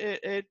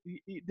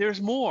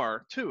 There's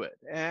more to it,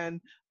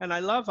 and I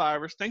love,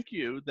 Iris. Thank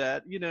you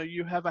that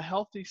you have a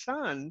healthy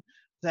son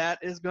that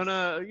is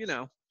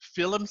gonna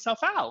fill himself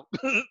out,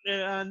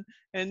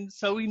 and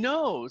so he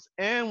knows.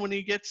 And when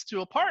he gets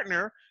to a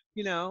partner,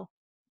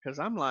 because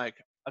I'm like,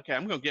 okay,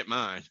 I'm gonna get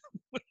mine.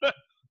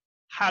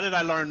 How did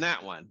I learn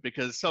that one?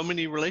 Because so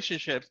many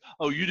relationships,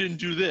 oh, you didn't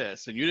do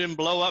this, and you didn't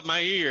blow up my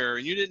ear,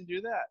 and you didn't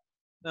do that.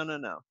 No, no,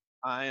 no.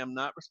 I am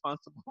not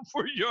responsible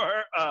for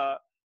your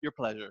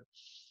pleasure.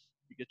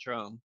 You get your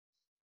own,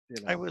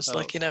 I was So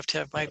lucky enough to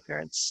have my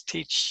parents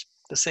teach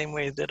the same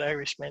way that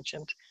Irish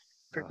mentioned,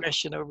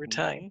 progression over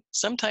time. mhm,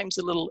 Sometimes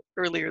a little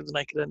earlier than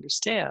I could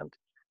understand,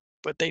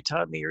 but they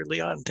taught me early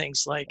on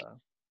things like uh,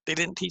 they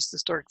didn't teach the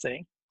stork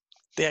thing.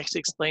 They actually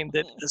explained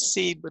that a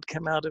seed would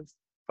come out of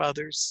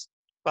father's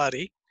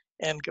body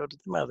and go to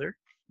the mother,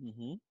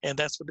 mhm. and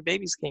that's where the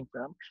babies came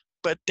from.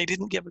 But they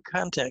didn't give a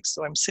context.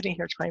 So I'm sitting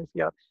here trying to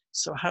figure out,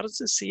 so how does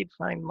the seed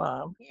find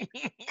mom?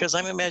 Because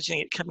I'm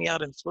imagining it coming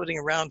out and floating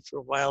around for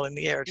a while in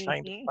the air,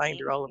 trying to find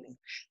her all alone.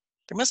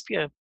 There must be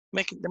a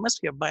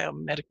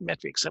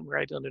biometric somewhere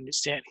I don't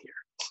understand here.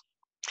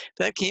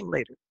 That came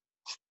later.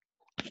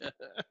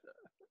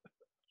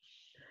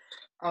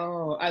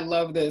 Oh, I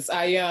love this.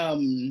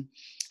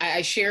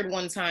 I shared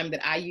one time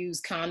that I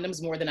use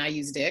condoms more than I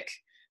use dick.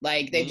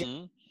 Like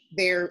Mhm.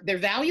 they're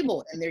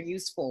valuable and they're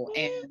useful,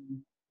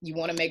 and you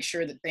want to make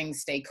sure that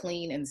things stay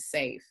clean and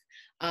safe.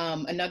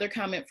 Another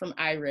comment from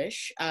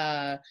Irish.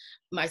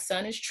 My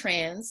son is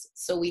trans,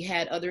 so we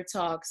had other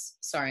talks.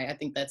 Sorry, I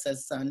think that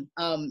says son.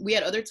 We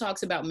had other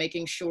talks about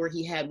making sure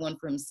he had one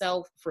for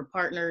himself, for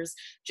partners,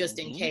 just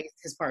in Mhm. case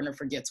his partner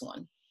forgets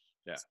one.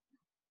 Yeah.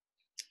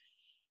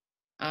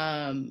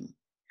 Um,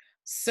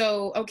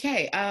 So,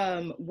 okay,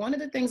 one of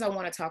the things I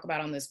want to talk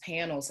about on this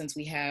panel, since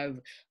we have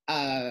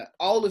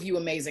all of you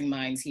amazing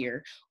minds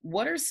here,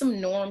 what are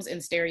some norms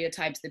and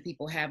stereotypes that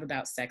people have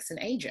about sex and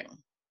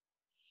aging?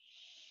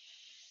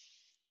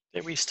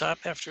 Did we stop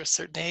after a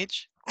certain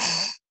age?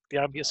 The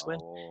obvious one?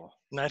 Oh,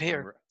 Not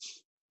here.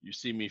 you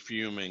see me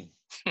fuming.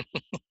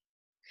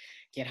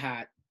 Get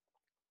hot.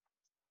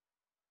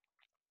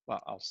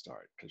 Well, I'll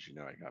start because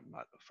I got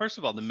my. First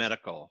of all, the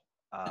medical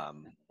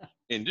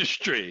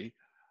industry.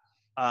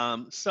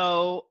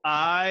 So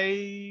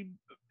I,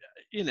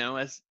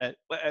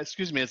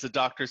 excuse me, as the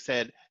doctor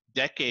said,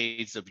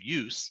 decades of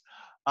use.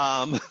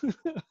 Um,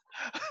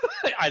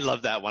 I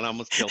love that one. I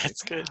almost killed me.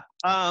 That's good.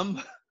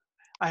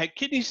 I had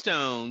kidney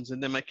stones,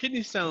 and then my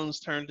kidney stones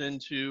turned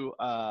into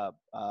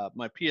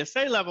my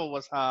PSA level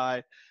was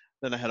high.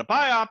 Then I had a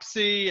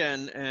biopsy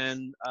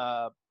and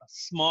a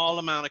small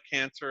amount of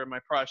cancer in my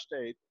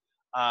prostate.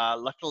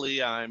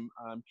 Luckily, I'm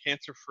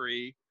cancer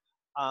free.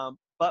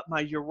 But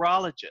my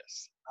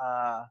urologist,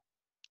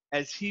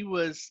 as he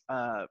was,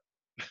 and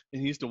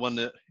he's the one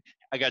that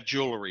I got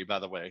jewelry, by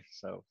the way.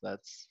 So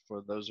that's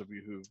for those of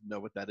you who know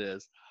what that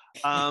is.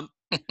 Um,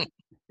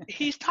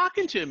 he's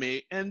talking to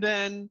me, and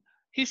then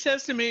he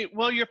says to me,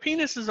 "Well, your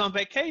penis is on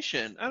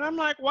vacation," and I'm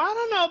like, "Well, I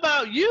don't know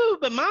about you,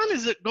 but mine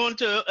is going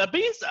to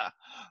Ibiza,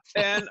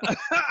 and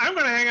I'm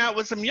going to hang out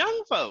with some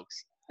young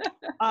folks."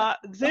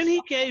 Then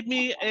he gave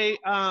me a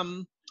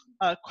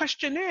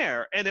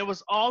questionnaire, and it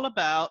was all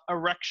about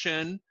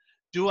erection.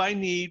 Do I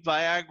need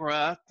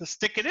Viagra to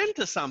stick it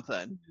into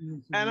something?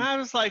 And Mhm. I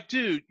was like,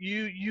 dude,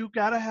 you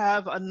got to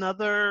have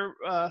another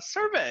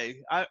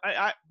survey.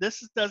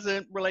 This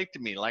doesn't relate to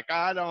me. Like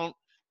I don't,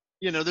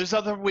 there's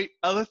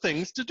other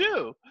things to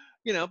do,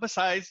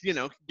 besides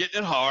getting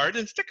it hard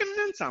and sticking it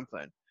in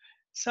something.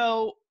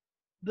 So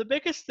the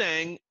biggest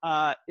thing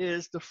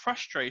is the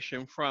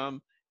frustration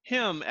from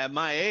him at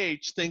my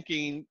age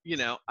thinking,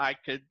 I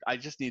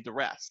just need to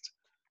rest.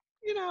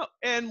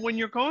 And when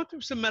you're going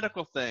through some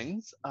medical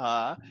things,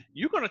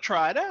 you're going to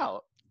try it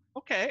out.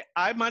 Okay,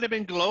 I might have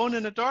been glowing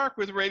in the dark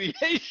with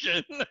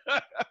radiation,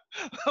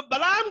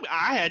 but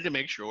I had to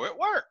make sure it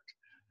worked.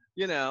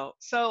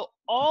 So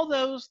all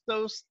those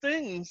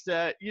things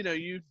that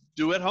you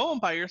do at home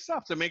by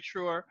yourself to make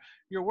sure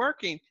you're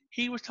working,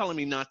 he was telling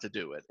me not to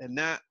do it, and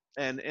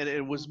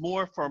it was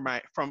more from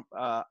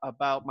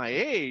about my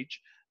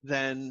age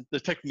than the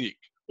technique,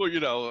 well,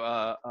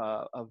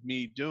 of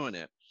me doing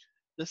it.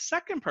 The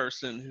second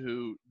person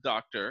who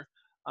doctor,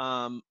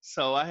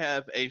 so I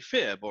have a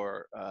fib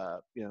or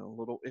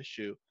little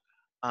issue,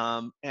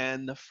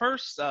 and the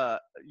first uh,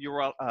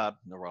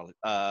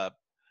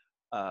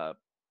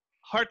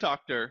 heart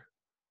doctor,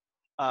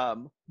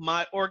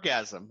 my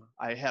orgasm.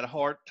 I had a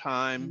hard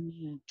time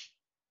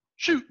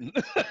shooting.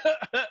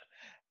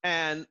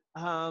 And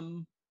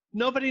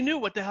nobody knew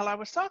what the hell I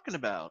was talking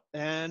about.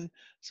 And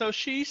so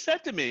she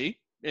said to me,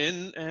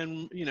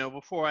 and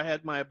before I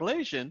had my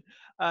ablation,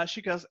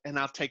 she goes, and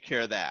I'll take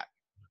care of that.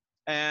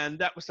 And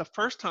that was the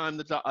first time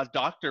that a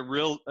doctor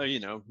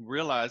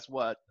realized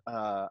what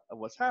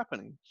was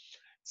happening.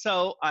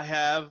 So I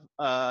have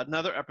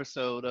another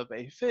episode of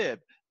AFib.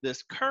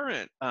 This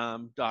current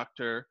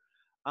doctor,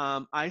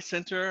 I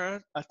sent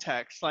her a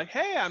text like,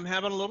 hey, I'm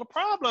having a little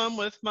problem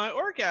with my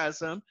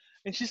orgasm.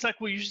 And she's like,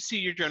 well, you should see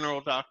your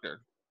general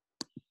doctor.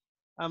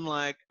 I'm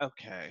like,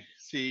 okay,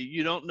 see,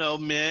 you don't know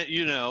men,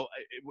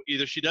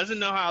 either she doesn't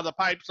know how the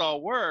pipes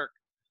all work,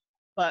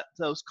 but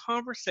those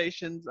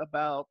conversations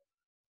about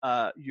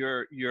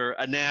your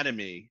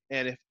anatomy,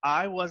 and if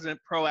I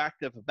wasn't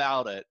proactive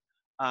about it,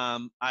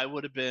 I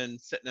would have been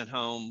sitting at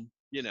home,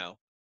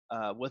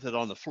 with it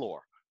on the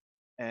floor.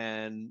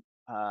 And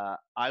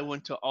I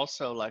went to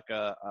also like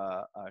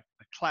a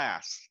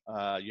class.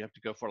 You have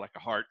to go for like a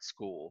heart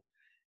school.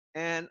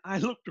 And I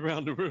looked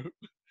around the room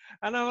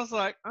and I was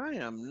like, I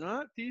am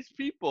not these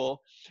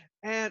people.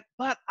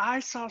 But I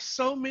saw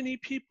so many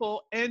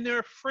people and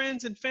their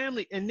friends and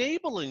family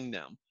enabling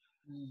them.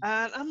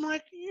 And I'm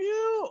like,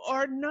 you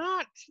are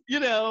not,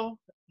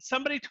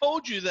 somebody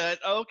told you that,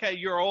 okay,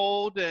 you're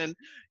old and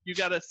you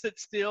got to sit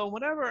still,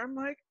 whatever. I'm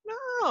like,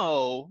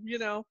 no,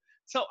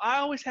 So I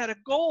always had a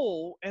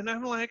goal, and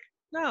I'm like,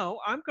 no,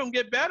 I'm going to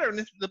get better,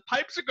 and the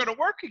pipes are going to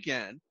work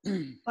again.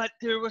 But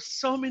there was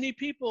so many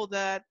people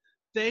that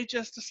they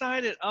just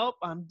decided, oh,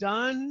 I'm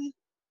done.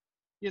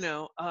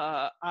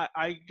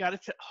 I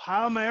got to,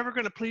 how am I ever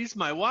going to please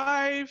my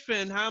wife?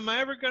 And how am I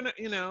ever going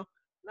to,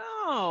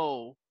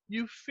 no,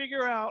 you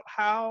figure out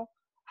how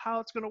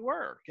it's going to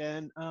work.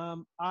 And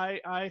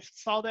I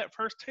saw that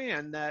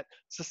firsthand, that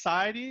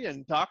society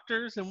and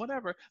doctors and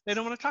whatever, they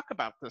don't want to talk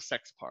about the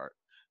sex part.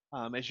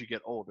 As you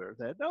get older,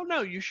 that, oh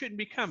no, you shouldn't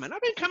be coming.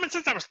 I've been coming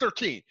since I was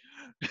 13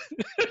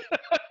 and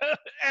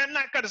I'm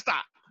not going to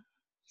stop.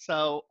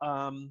 So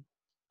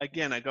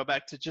again, I go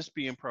back to just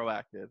being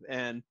proactive,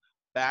 and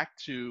back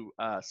to,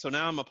 so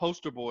now I'm a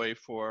poster boy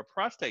for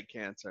prostate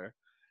cancer.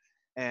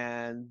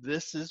 And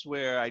this is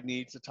where I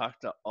need to talk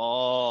to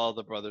all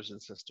the brothers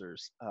and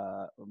sisters,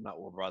 not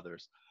all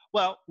brothers.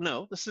 Well,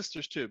 no, the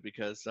sisters too,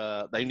 because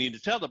they need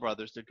to tell the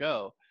brothers to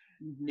go.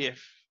 Mm-hmm.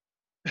 If,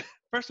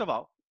 first of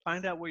all,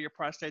 find out where your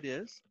prostate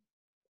is.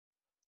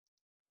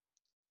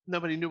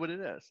 Nobody knew what it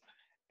is.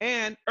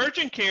 And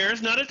urgent care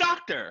is not a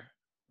doctor.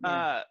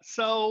 Yeah.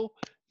 So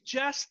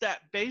just that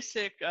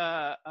basic,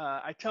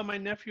 I tell my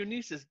nephew and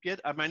nieces, get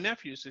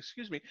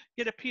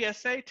a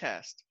PSA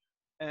test.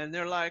 And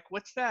they're like,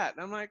 what's that?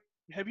 And I'm like,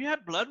 have you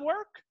had blood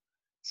work?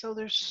 So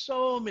there's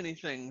so many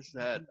things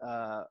that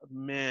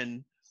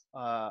men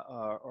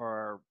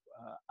are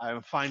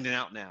I'm finding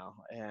out now,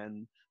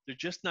 and they're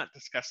just not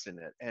discussing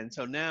it. And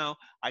so now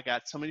I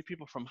got so many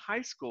people from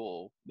high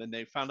school, when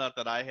they found out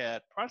that I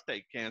had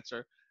prostate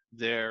cancer,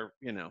 they're,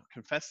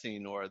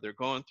 confessing, or they're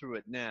going through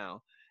it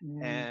now.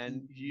 Mm-hmm.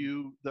 And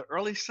the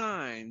early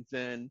signs,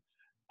 and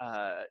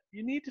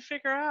you need to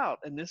figure out,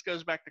 and this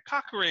goes back to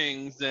cock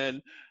rings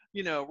and,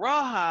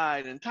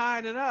 rawhide and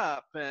tying it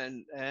up.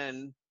 And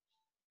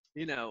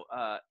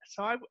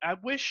so I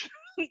wish,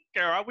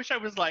 Carol, I wish I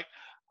was like,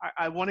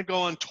 I want to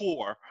go on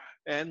tour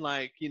and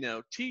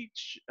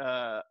teach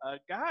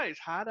guys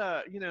how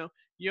to,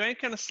 you ain't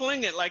going to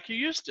sling it like you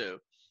used to,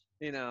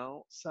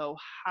 so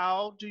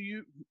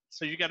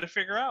so you got to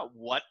figure out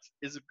what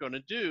is it going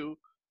to do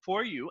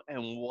for you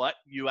and what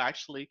you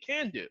actually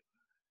can do.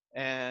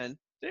 And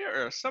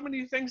there are so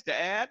many things to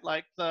add,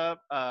 like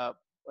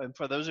and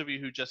for those of you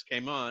who just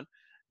came on,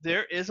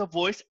 there is a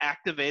voice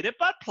activated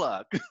butt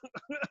plug.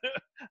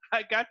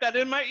 I got that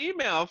in my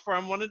email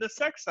from one of the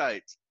sex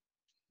sites.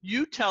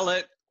 You tell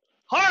it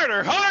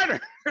harder,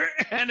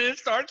 and it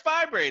starts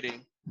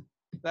vibrating.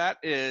 That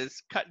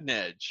is cutting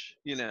edge,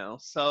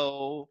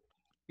 so,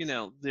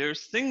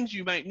 there's things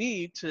you might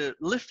need to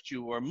lift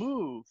you or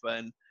move.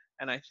 And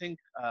I think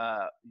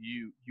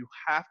you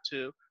have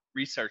to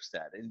research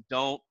that, and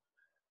don't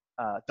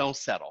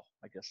settle,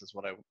 I guess is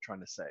what I'm trying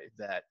to say.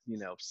 That,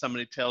 if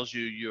somebody tells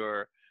you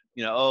you're,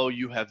 oh,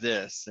 you have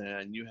this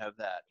and you have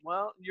that,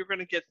 well, you're going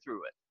to get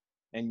through it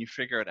and you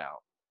figure it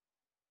out.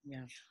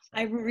 Yeah.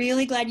 I'm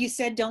really glad you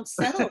said don't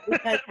settle,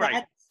 because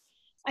right.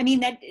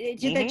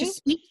 That just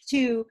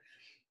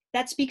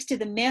speaks to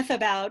the myth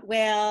about,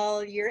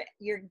 well, you're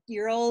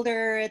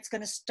older, it's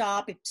going to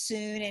stop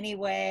soon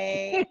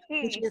anyway,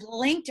 which is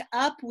linked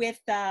up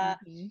with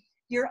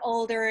you're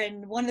older,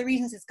 and one of the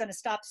reasons it's going to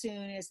stop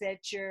soon is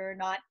that you're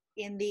not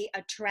in the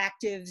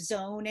attractive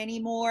zone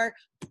anymore.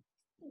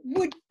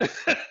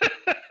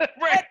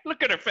 Right,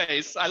 look at her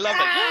face. I love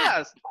it.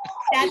 Yes,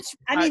 that's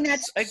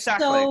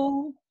exactly.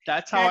 So,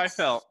 that's how I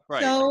felt.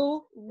 Right.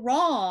 So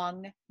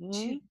wrong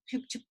to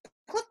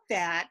put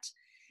that.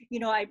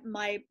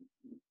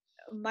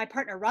 My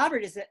partner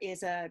Robert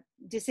is a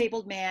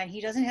disabled man.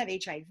 He doesn't have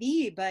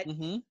HIV, but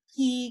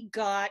he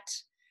got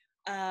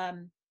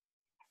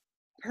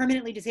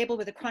permanently disabled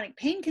with a chronic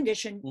pain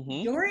condition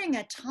during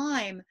a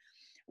time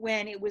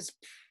when it was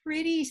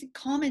pretty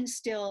common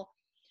still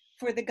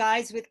for the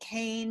guys with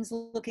canes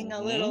looking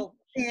a little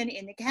thin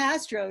in the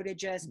Castro to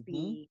just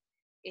be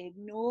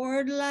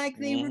ignored like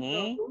they were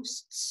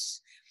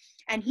ghosts.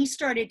 And he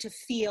started to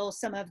feel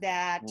some of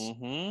that,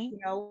 you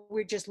know,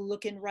 we're just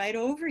looking right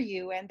over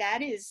you. And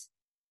that is,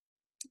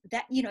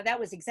 that, you know, that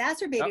was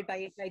exacerbated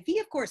by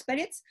HIV, of course, but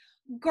it's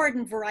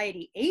garden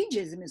variety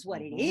ageism is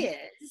what it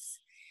is.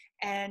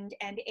 And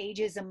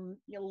ageism,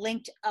 you know,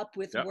 linked up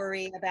with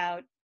worry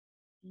about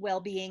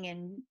well-being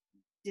and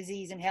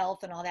disease and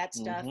health and all that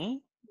stuff,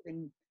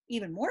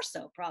 even more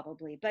so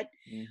probably. But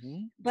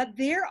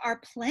there are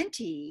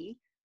plenty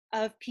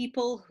of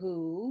people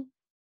who,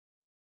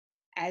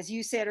 as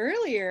you said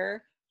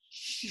earlier,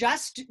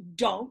 just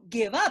don't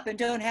give up and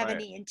don't have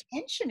any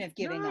intention of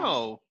giving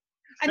up.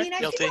 I mean, I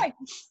feel like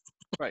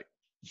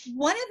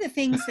one of the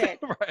things that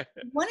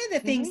one of the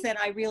things that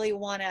I really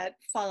want to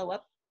follow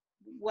up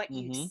what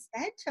you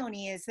said,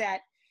 Tony, is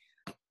that,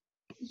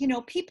 you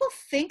know, people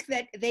think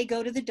that they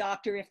go to the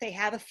doctor if they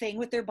have a thing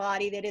with their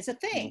body that is a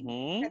thing,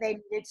 or they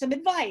need some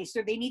advice,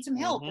 or they need some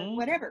help, or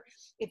whatever.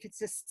 If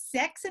it's a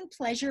sex and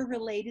pleasure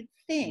related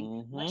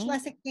thing, much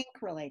less a kink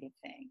related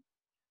thing,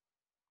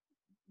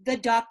 the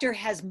doctor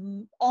has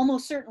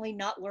almost certainly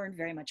not learned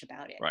very much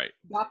about it.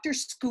 Doctor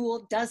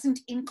school doesn't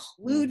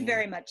include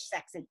very much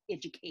sex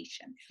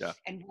education.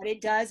 And what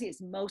it does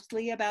is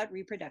mostly about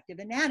reproductive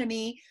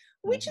anatomy,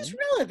 which is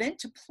relevant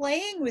to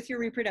playing with your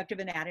reproductive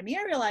anatomy.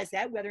 I realize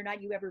that, whether or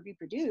not you ever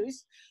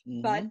reproduce,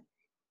 but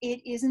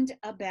it isn't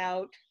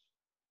about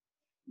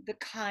the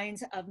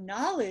kinds of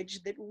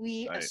knowledge that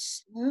we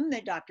assume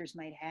that doctors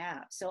might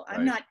have. So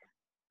I'm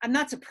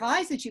not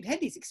surprised that you've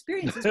had these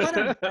experiences, but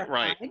I'm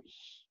terrified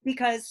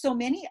because so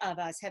many of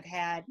us have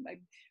had,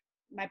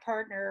 my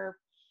partner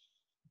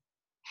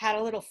had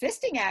a little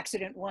fisting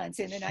accident once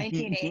in the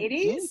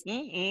 1980s.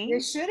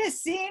 You should have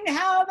seen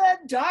how the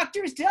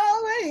doctors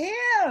dealt with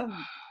him.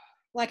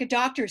 Like a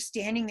doctor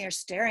standing there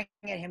staring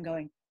at him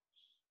going,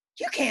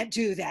 you can't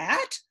do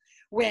that.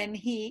 When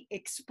he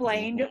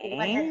explained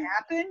what had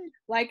happened,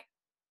 like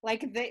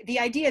the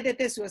idea that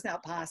this was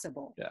not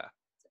possible.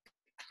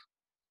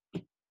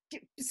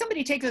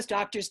 Somebody take those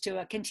doctors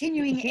to a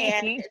continuing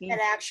ed that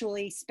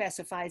actually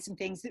specifies some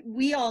things that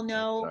we all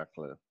know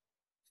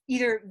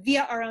either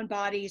via our own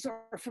bodies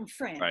or from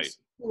friends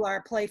who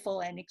are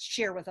playful and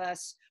share with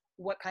us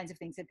what kinds of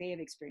things that they have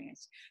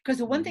experienced. Because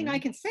the one thing I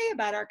can say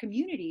about our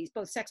communities,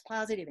 both sex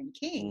positive and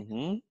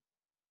kink,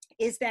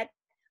 is that,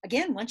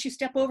 again, once you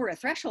step over a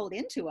threshold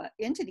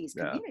into these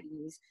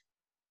communities,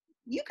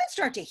 you can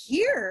start to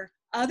hear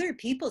other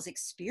people's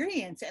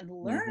experience and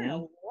learn a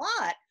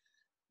lot,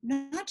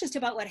 not just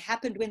about what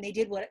happened when they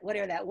did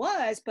whatever that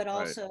was, but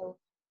also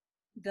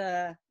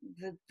the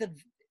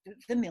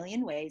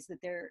million ways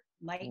that there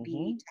might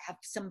be to have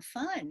some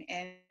fun.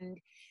 And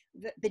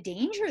the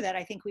danger that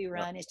I think we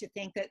run is to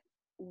think that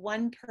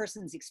one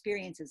person's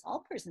experience is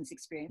all person's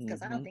experience,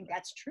 because I don't think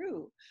that's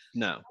true.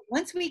 No.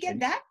 Once we get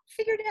that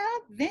figured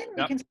out, then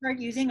we can start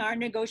using our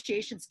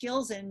negotiation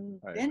skills,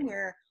 and then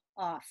we're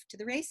off to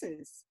the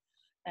races.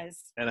 And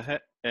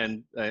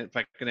if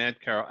I can add,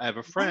 Carol, I have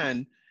a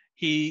friend.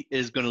 He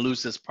is going to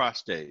lose his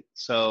prostate,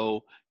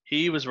 so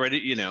he was ready.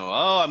 You know,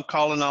 I'm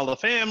calling all the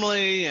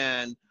family,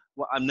 and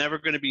I'm never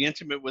going to be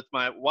intimate with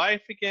my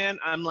wife again.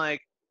 I'm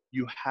like,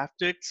 you have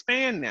to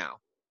expand now.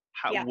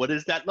 What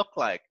does that look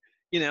like?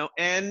 You know,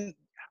 and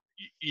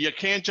you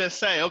can't just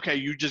say, okay,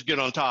 you just get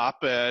on top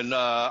and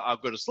I'll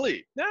go to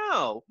sleep.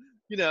 No,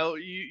 you know,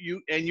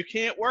 you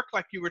can't work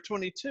like you were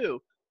 22.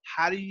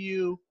 How do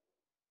you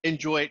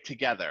enjoy it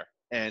together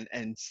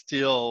and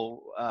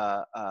still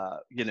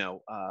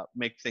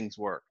make things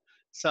work?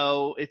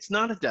 So it's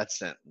not a death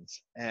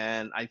sentence.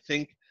 And I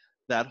think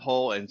that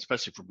whole, and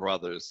especially for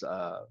brothers,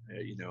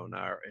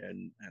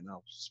 and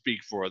I'll speak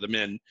for the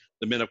men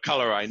of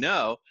color I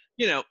know,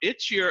 you know,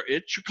 it's your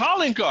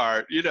calling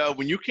card, you know,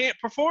 when you can't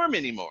perform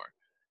anymore.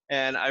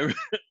 And I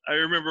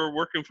remember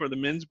working for the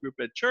men's group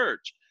at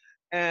church,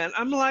 and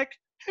I'm like,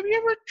 have you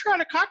ever tried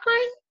a cock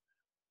ring?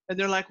 And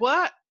they're like,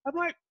 what? I'm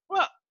like,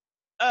 well,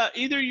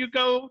 either you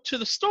go to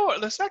the store,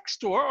 the sex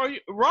store, or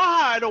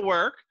rawhide will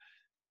work.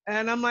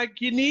 And I'm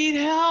like, you need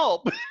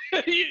help.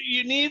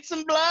 you need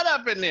some blood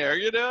up in there,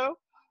 you know?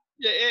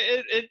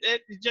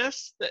 It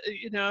just,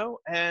 you know,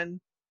 and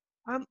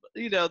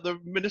the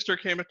minister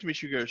came up to me,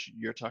 she goes,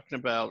 you're talking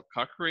about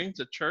cock rings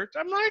at church?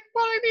 I'm like,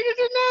 well, I needed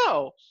to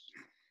know.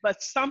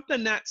 But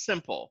something that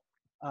simple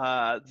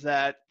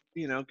that,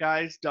 you know,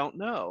 guys don't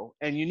know.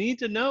 And you need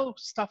to know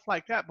stuff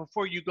like that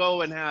before you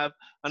go and have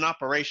an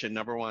operation,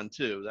 number one,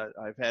 too. That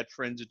I've had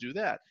friends who do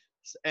that.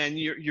 And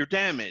you're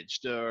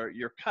damaged or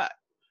you're cut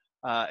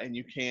and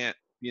you can't,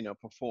 you know,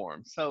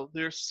 perform. So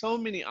there's so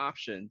many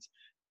options.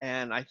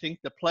 And I think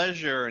the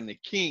pleasure and the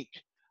kink,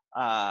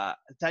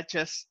 that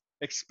just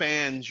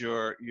expands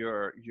your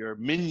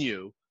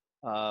menu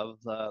of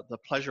the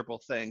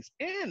pleasurable things.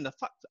 And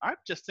I'm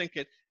just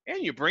thinking,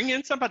 and you bring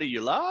in somebody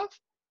you love.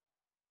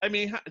 I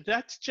mean,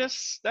 that's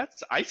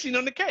icing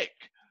on the cake.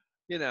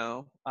 You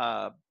know,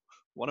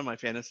 one of my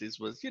fantasies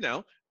was, you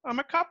know, I'm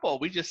a couple.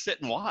 We just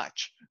sit and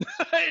watch.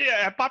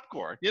 Yeah,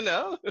 popcorn, you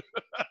know?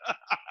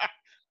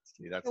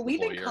 See, that's So the we've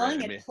been voyeur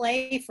calling in it me.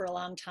 play for a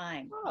long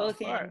time, Oh,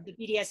 both all right. in the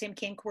BDSM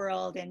kink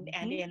world and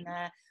in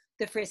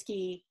the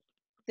frisky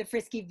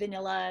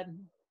vanilla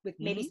with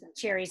maybe some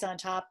cherries on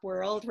top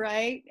world,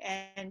 right?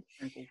 And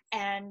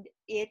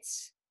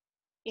it's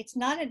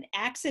not an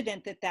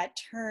accident that that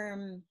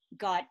term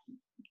got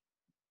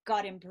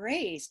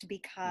embraced,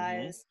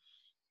 because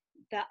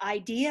the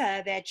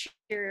idea that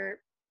you're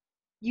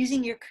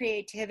using your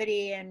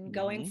creativity and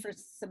going for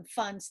some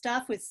fun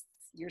stuff with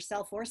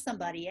yourself or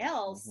somebody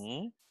else,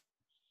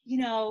 you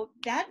know,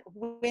 that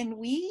when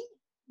we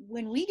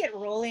get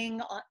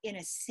rolling in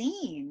a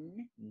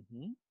scene,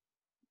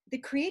 the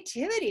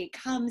creativity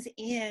comes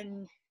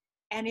in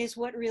and is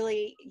what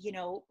really, you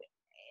know,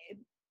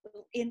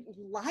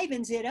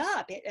 enlivens it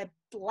up. It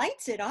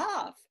lights it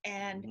off.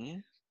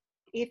 And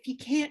if you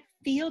can't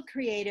feel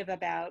creative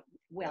about,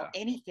 well,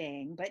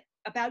 anything, but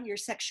about your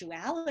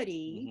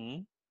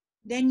sexuality,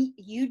 then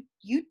you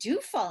do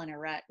fall in a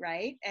rut,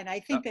 right? And I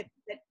think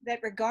that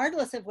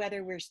regardless of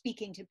whether we're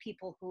speaking to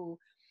people who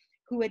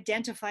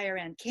identify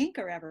around kink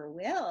or ever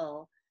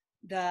will,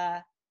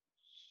 the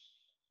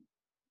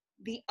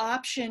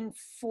option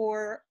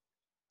for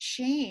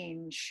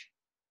change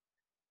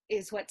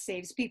is what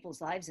saves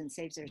people's lives and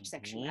saves their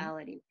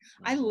sexuality.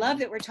 I love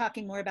that we're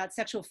talking more about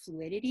sexual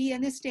fluidity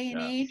in this day and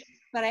age,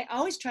 but I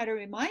always try to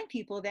remind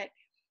people that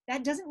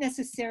that doesn't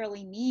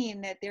necessarily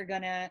mean that they're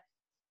gonna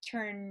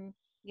turn,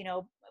 you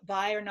know,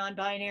 bi or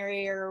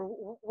non-binary or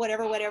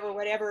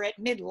whatever at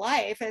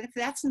midlife.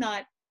 That's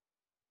not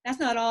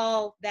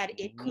all that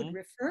it could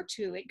refer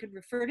to. It could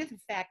refer to the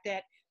fact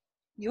that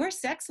your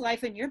sex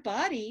life and your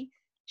body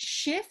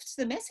shifts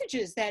the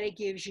messages that it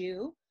gives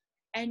you,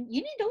 and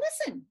you need to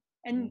listen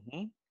and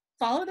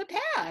follow the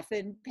path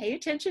and pay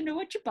attention to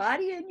what your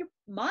body and your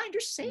mind are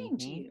saying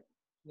to you.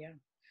 Yeah,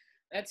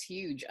 that's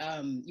huge.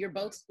 You're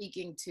both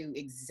speaking to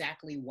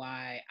exactly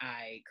why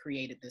I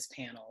created this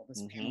panel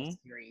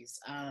series.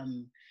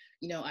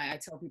 You know, I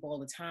tell people all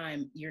the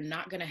time, you're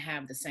not going to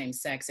have the same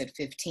sex at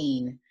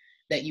 15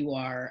 that you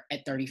are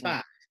at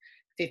 35,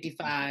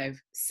 55,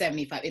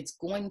 75. It's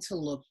going to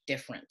look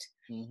different.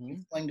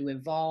 It's going to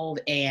evolve,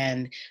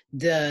 and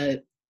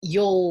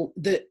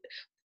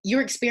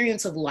your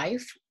experience of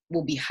life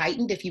will be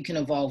heightened if you can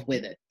evolve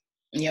with it.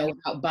 You know,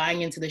 without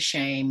buying into the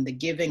shame, the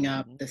giving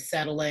up, the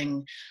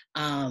settling.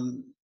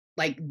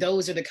 Like,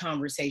 those are the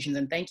conversations.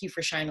 And thank you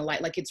for shining a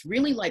light. Like, it's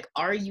really like,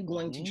 are you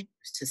going to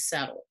choose to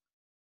settle?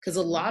 Because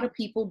a lot of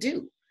people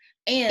do.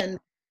 And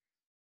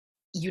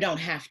you don't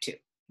have to.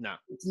 No.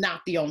 It's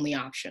not the only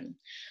option.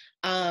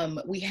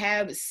 We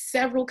have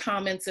several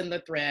comments in the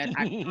thread.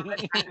 I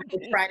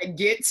will try to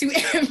get to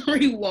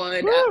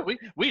everyone. Woo,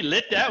 we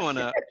lit that one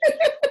up.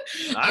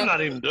 I'm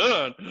not even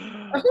done.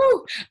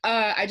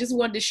 I just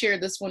wanted to share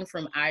this one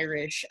from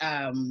Irish.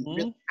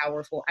 Really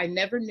powerful. I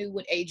never knew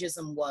what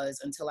ageism was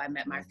until I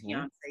met my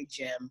fiance,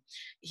 Jim.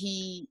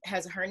 He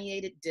has a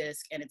herniated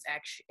disc and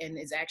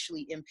is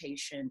actually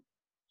inpatient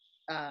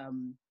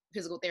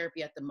physical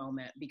therapy at the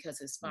moment because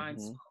his spine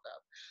swelled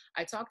up.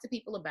 I talk to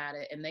people about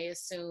it and they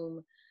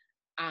assume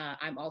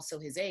I'm also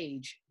his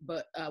age,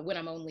 but when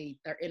I'm only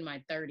in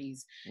my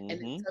 30s, and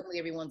then suddenly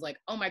everyone's like,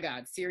 "Oh my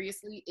God,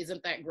 seriously?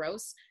 Isn't that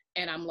gross?"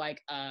 And I'm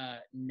like,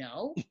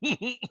 no.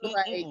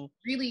 Like,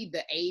 really,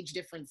 the age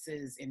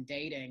differences in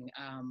dating,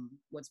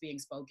 what's being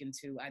spoken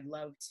to. I'd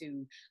love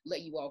to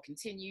let you all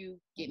continue.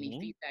 Get me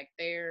feedback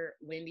there.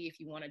 Wendy, if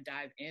you want to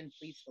dive in,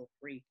 please feel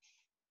free.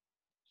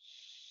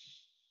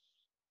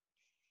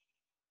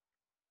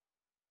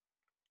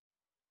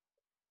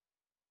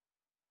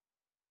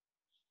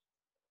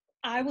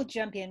 I will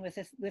jump in with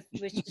just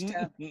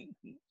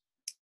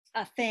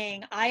a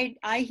thing.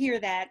 I hear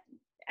that,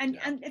 and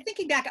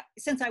thinking back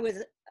since I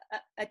was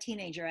a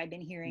teenager, I've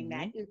been hearing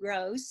that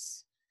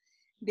gross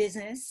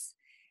business,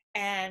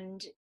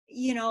 and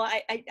you know,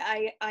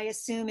 I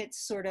assume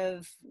it's sort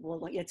of,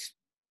 well, it's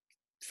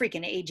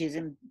freaking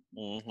ageism,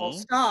 full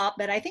stop.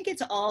 But I think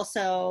it's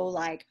also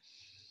like,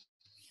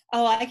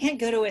 oh, I can't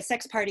go to a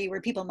sex party where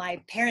people my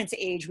parents'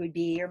 age would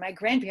be or my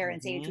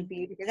grandparents' age would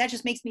be, because that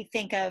just makes me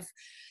think of,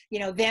 you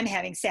know, them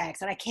having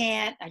sex, and I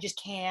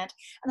just can't.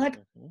 And like,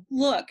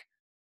 look,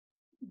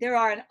 there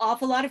are an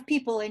awful lot of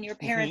people in your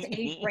parents'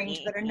 age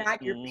range that are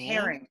not your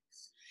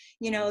parents.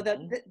 You know,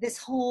 this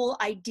whole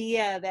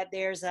idea that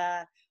there's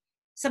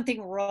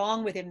something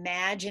wrong with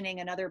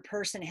imagining another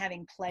person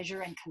having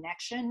pleasure and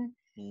connection.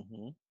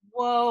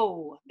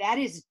 Whoa, that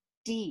is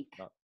deep.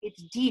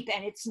 It's deep,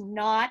 and it's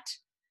not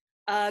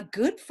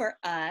good for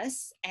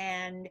us,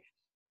 and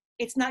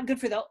it's not good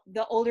for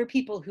the older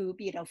people who,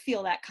 you know,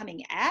 feel that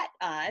coming at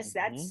us.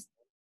 That's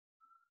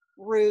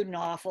rude and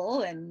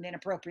awful and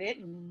inappropriate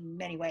in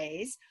many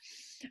ways.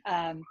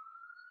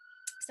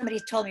 Somebody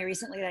told me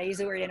recently that I used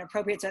the word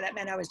inappropriate, so that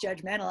meant I was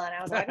judgmental, and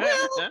I was like,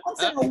 well,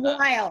 once in a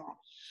while.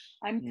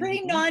 I'm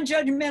pretty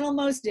non-judgmental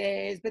most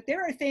days, but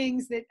there are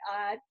things that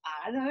I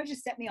don't know,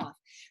 just set me off.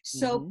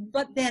 So,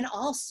 but then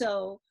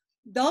also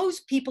those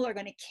people are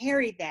going to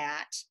carry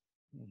that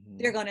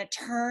they're going to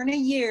turn a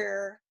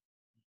year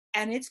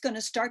and it's going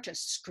to start to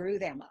screw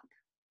them up.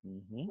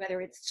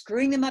 Whether it's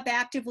screwing them up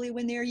actively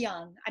when they're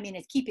young, I mean,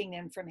 it's keeping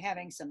them from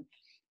having some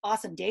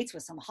awesome dates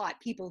with some hot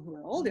people who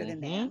are older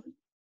than them,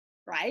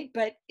 right?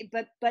 But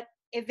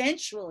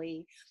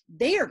eventually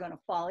they are going to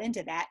fall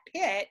into that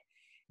pit,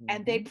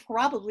 and they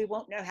probably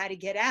won't know how to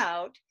get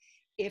out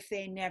if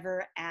they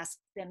never ask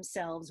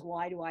themselves,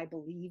 why do I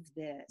believe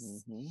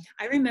this?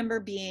 I remember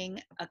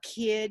being a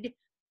kid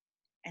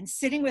and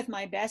sitting with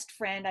my best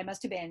friend. I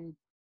must have been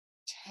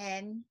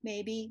 10,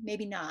 maybe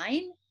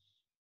 9,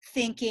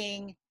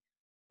 thinking,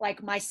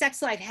 like, my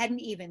sex life hadn't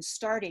even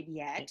started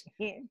yet.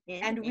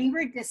 And we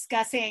were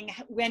discussing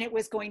when it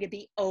was going to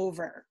be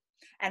over.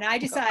 And I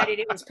decided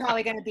it was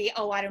probably going to be,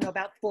 I don't know,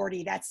 about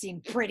 40. That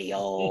seemed pretty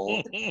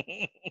old.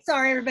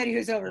 Sorry, everybody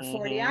who's over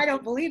 40. I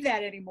don't believe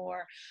that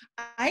anymore.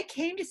 I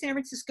came to San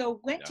Francisco,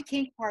 went to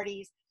kink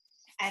parties,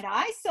 and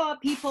I saw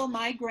people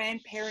my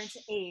grandparents'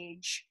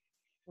 age,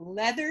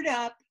 leathered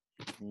up,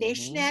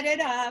 fishnetted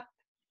up,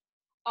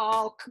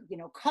 all,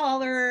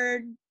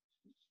 collared,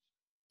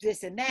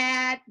 this and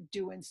that,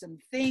 doing some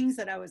things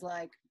that I was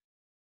like,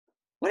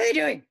 what are they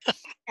doing?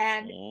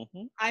 And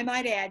I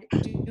might add,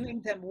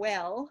 doing them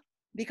well,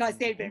 because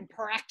they'd been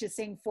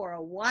practicing for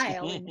a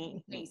while in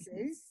many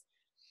cases.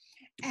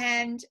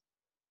 And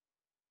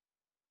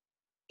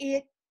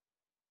it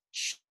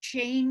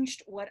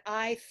changed what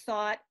I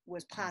thought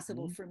was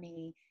possible for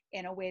me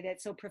in a way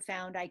that's so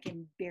profound I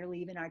can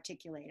barely even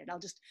articulate it. I'll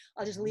just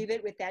leave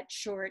it with that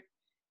short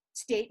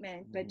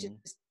statement, but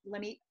just let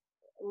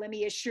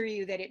me assure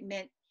you that it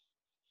meant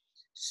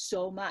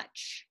so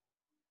much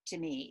to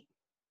me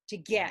to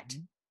get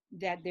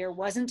that there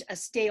wasn't a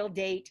stale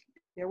date,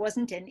 there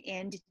wasn't an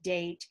end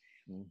date.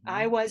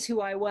 I was who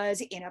I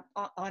was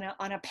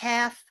on a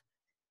path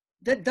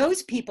that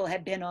those people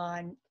had been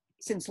on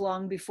since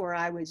long before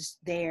I was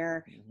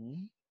there,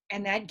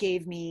 and that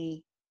gave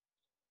me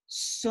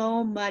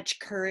so much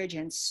courage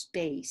and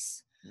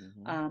space.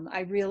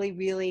 I really,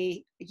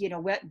 really,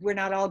 we're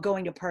not all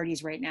going to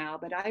parties right now,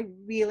 but I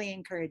really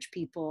encourage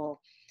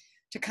people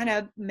to kind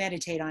of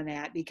meditate on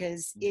that,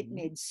 because it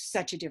made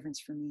such a difference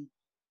for me.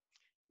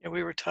 Yeah,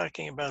 we were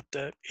talking about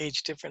the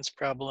age difference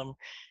problem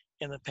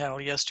in the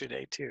panel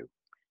yesterday too.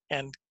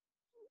 And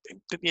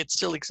it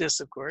still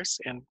exists, of course,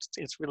 and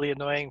it's really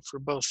annoying for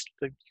both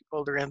the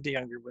older and the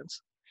younger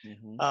ones.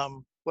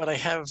 What I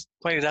have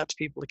pointed out to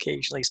people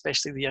occasionally,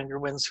 especially the younger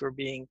ones who are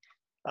being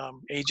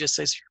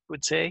ageist, I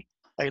would say,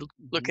 I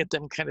look at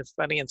them kind of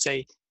funny and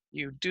say,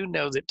 you do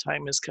know that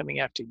time is coming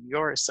after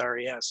your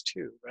sorry ass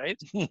too, right?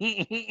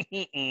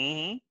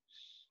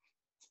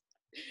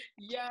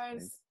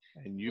 Yes.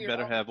 And you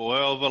better have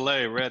oil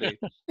valet ready.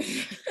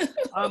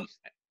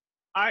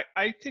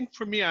 I think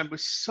for me, I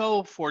was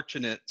so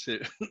fortunate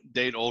to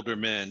date older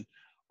men,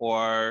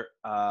 or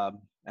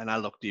and I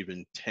looked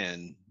even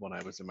 10 when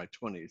I was in my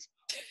 20s.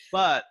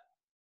 But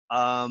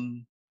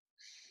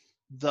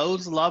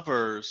those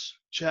lovers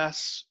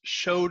just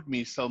showed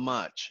me so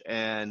much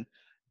and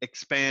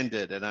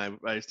expanded. And I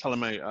was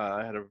telling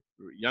I had a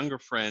younger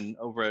friend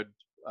over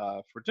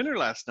for dinner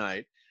last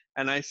night,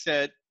 and I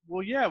said,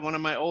 well, yeah, one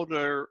of my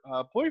older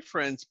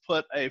boyfriends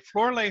put a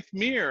floor-length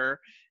mirror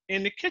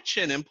in the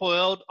kitchen and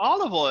poured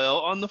olive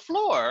oil on the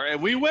floor,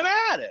 and we went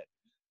at it.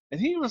 And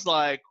he was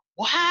like,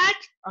 what?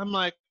 I'm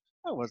like,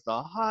 that was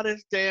the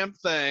hottest damn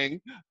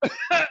thing.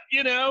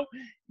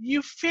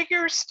 You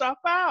figure stuff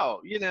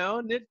out,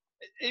 and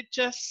it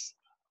just,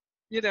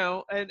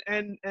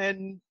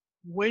 and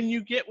when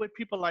you get with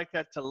people like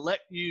that to let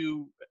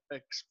you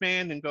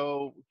expand and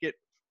go get,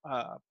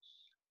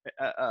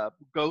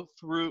 go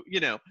through,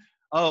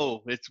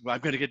 I'm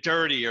going to get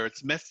dirty, or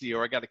it's messy,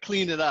 or I got to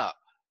clean it up,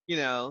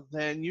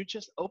 then you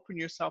just open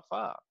yourself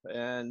up.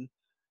 And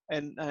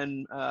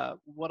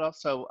what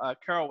also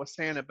Carol was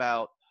saying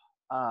about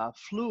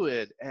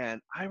fluid.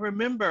 And I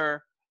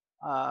remember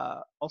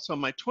also in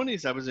my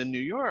 20s, I was in New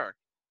York.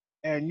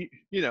 And,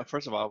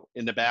 first of all,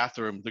 in the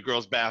bathroom, the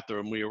girls'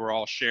 bathroom, we were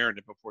all sharing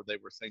it before they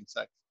were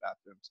same-sex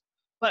bathrooms.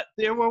 But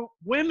there were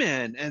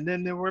women, and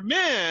then there were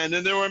men,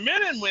 and there were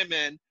men and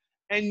women,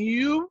 and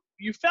you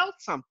felt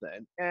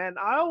something. And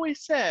I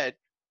always said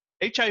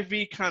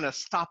HIV kind of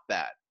stopped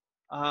that.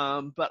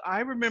 But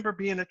I remember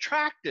being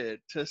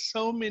attracted to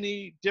so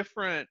many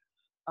different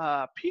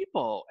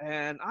people,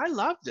 and I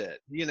loved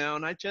it,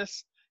 and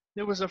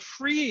there was a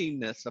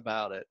freeingness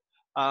about it.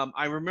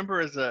 I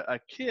remember as a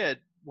kid,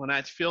 when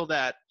I'd feel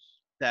that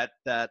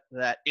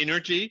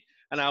energy,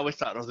 and I always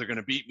thought, they're going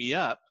to beat me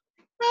up.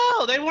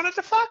 No, they wanted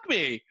to fuck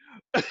me.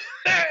 And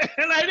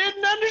I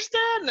didn't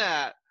understand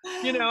that.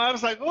 I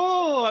was like,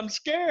 I'm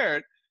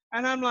scared.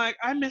 And I'm like,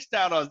 I missed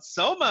out on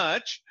so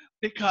much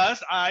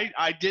because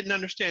I didn't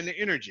understand the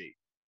energy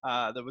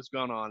that was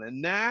going on.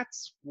 And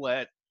that's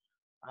what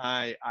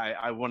I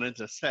wanted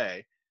to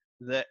say.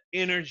 The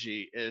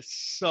energy is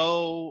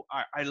so,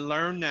 I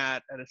learned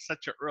that at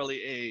such an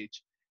early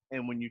age.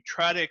 And when you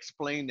try to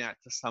explain that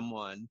to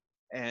someone,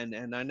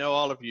 and I know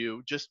all of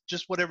you, just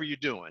whatever you're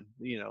doing,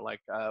 like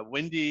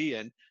Wendy,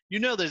 and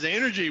there's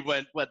energy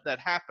when that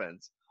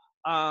happens.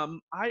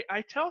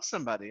 I tell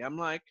somebody, I'm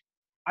like,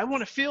 I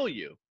want to feel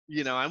you.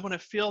 I want to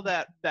feel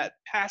that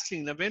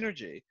passing of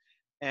energy.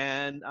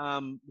 And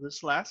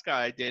this last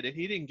guy I dated,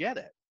 he didn't get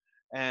it.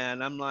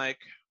 And I'm like,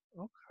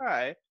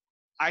 okay,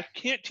 I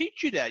can't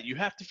teach you that. You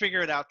have to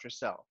figure it out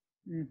yourself.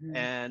 Mm-hmm.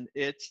 And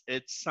it's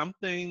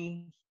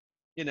something,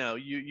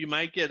 you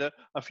might get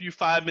a few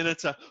 5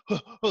 minutes of,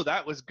 oh,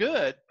 that was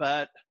good,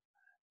 but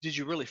did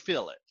you really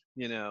feel it?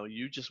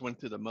 You just went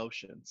through the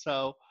motion.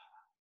 So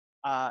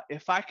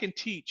if I can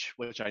teach,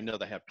 which I know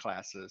they have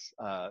classes,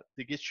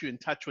 to get you in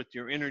touch with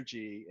your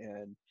energy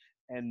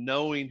and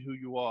knowing who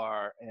you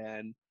are,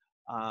 and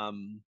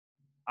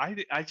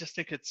I just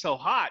think it's so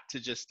hot to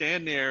just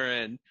stand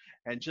there and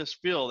just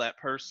feel that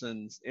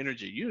person's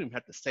energy. You don't even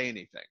have to say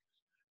anything,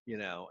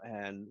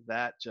 and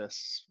that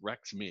just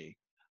wrecks me.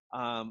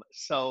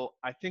 So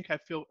I think I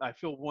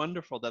feel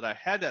wonderful that I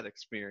had that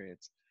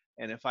experience,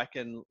 and if I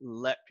can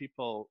let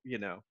people,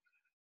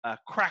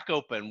 crack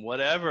open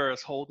whatever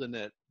is holding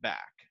it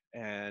back.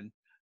 And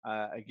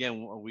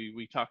again,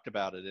 we talked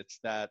about it. It's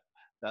that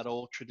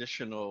old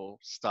traditional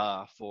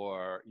stuff,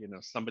 or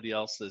somebody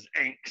else's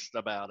angst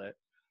about it.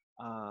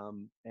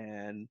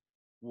 And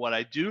what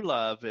I do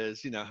love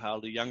is how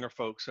the younger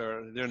folks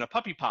they're in a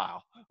puppy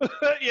pile,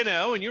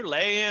 and you're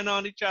laying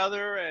on each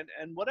other and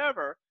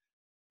whatever.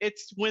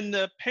 It's when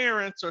the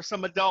parents or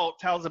some adult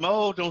tells them,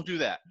 "Oh, don't do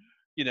that."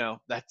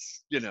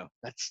 That's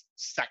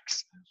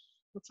sex.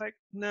 It's like,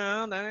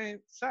 no, that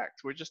ain't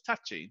sex. We're just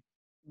touching.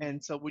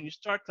 And so when you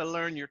start to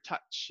learn your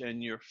touch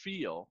and your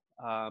feel,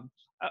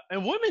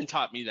 and women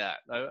taught me that,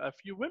 a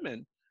few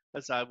women,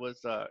 as I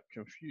was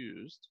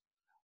confused,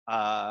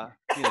 uh,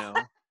 you know,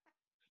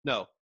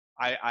 no,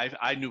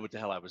 I knew what the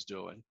hell I was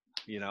doing.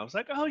 I was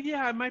like, oh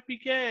yeah, I might be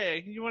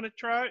gay. You want to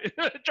try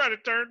try to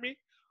turn me?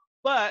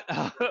 But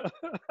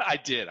I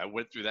did. I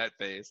went through that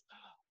phase.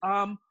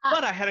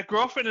 But I had a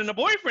girlfriend and a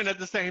boyfriend at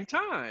the same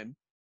time.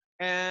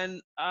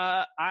 And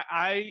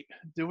I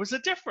there was a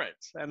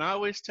difference. And I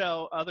always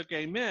tell other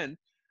gay men,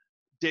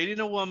 dating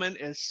a woman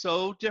is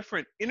so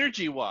different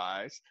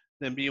energy-wise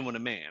than being with a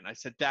man. I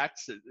said,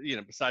 that's,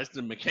 besides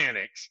the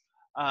mechanics,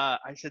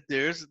 I said,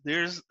 there's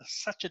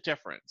such a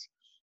difference.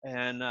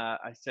 And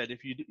I said, if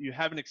you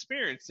haven't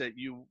experienced it,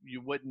 you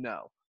wouldn't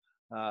know.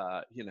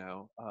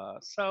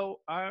 So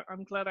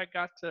I'm glad I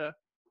got to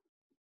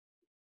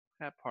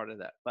have part of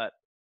that. But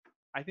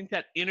I think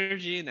that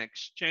energy and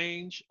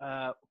exchange,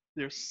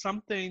 there's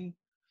something,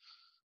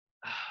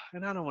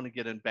 and I don't want to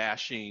get in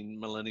bashing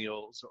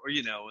millennials or,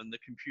 in the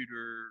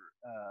computer,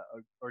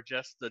 or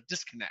just the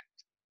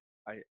disconnect,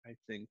 I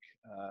think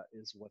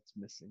is what's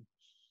missing.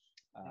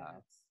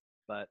 Yes.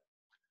 But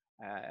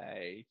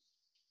I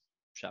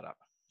shut up.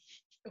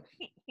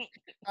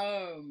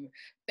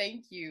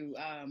 Thank you.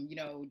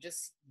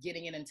 Just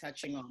getting in and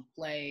touching on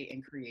play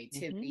and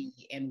creativity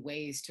and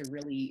ways to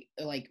really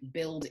like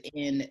build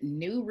in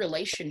new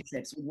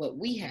relationships with what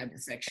we have in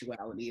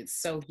sexuality.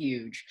 It's so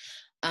huge.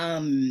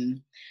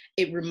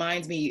 It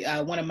reminds me,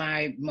 one of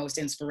my most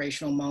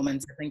inspirational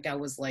moments, I think I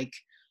was like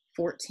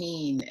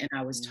 14 and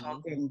I was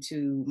talking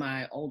to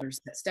my older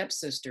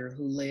stepsister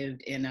who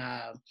lived in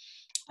a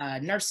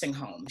nursing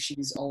home.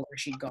 She's older,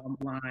 she'd gone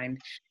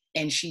blind.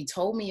 And she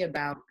told me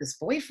about this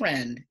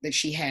boyfriend that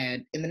she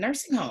had in the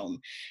nursing home.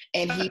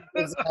 And he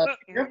was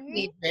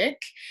paraplegic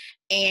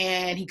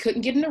and he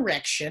couldn't get an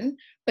erection,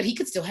 but he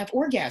could still have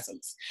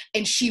orgasms.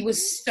 And she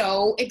was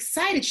so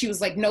excited. She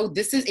was like, no,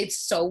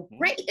 it's so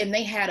great. And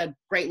they had a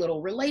great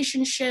little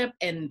relationship.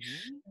 And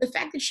the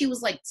fact that she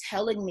was like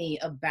telling me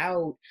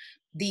about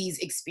these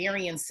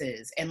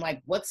experiences and like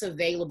what's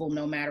available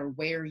no matter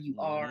where you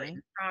are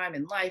in time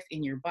in life,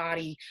 in your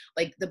body,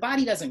 like the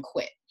body doesn't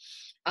quit.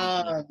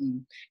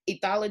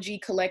 Ethology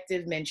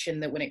Collective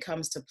mentioned that when it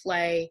comes to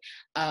play,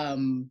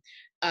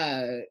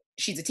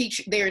 she's a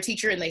teacher, they're a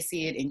teacher and they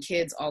see it in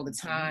kids all the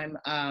time.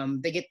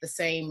 They get the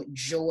same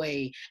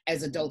joy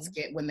as adults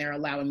get when they're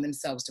allowing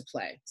themselves to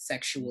play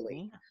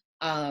sexually.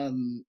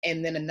 And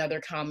then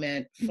another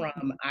comment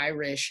from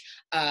Irish,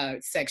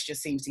 sex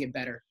just seems to get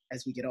better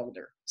as we get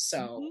older.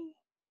 So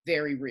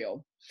very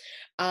real.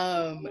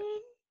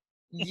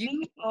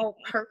 You all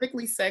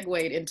perfectly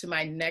segued into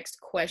my next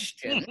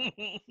question,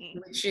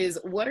 which is,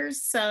 what are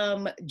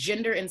some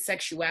gender and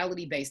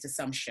sexuality based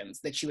assumptions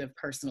that you have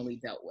personally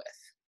dealt with?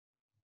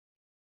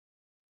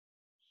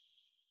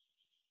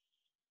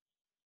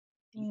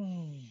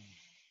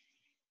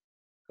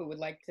 Who would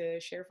like to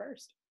share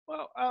first?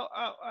 Well,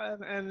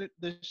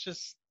 there's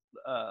just,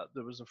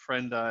 there was a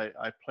friend I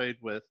played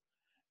with.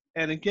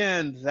 And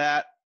again,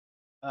 that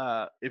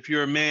if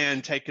you're a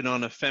man taking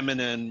on a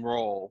feminine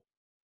role,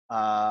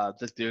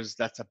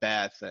 that's a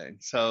bad thing.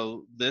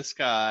 So this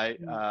guy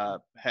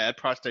had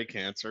prostate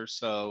cancer,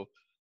 so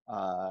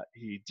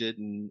he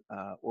didn't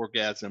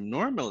orgasm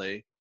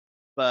normally.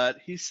 But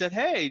he said,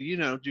 "Hey, do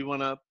you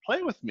want to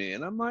play with me?"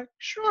 And I'm like,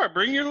 "Sure,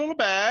 bring your little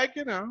bag.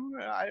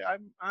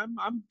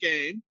 I'm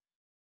game."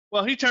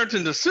 Well, he turns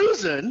into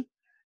Susan,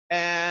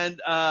 and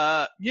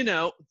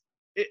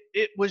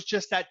it was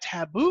just that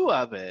taboo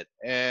of it.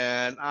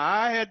 And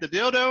I had the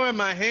dildo in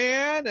my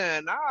hand,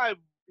 and I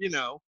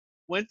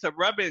went to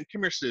rub in,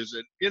 come here,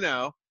 Susan,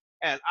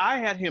 and I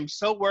had him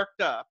so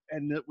worked up,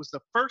 and it was the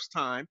first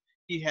time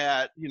he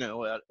had,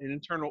 an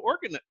internal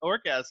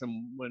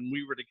orgasm when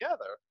we were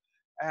together.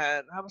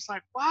 And I was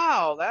like,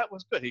 wow, that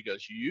was good. He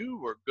goes, you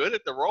were good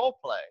at the role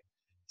play.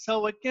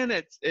 So again,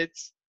 it,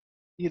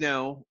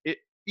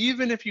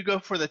 even if you go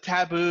for the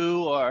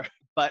taboo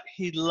but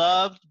he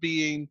loved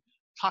being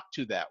talked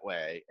to that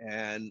way.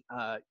 And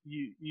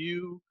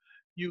you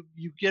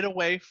get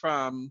away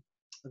from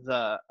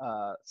the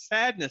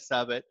sadness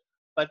of it.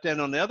 But then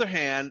on the other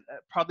hand,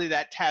 probably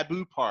that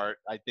taboo part,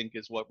 I think,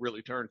 is what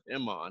really turned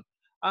him on.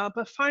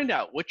 But find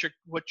out what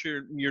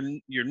your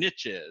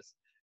niche is,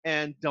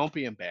 and don't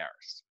be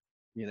embarrassed.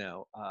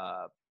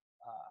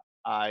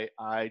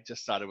 I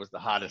just thought it was the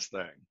hottest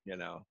thing.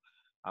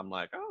 I'm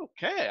like,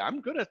 okay, I'm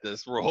good at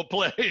this role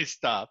play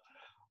stuff.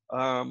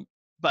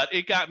 But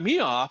it got me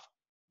off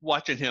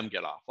watching him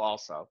get off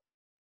also.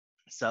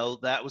 So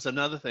that was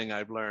another thing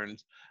I've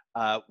learned.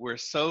 We're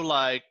so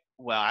like,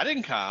 well, I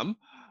didn't come,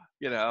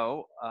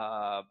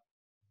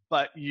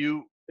 but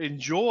you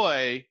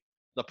enjoy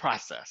the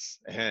process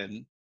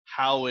and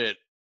how it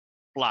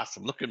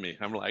blossomed. Look at me.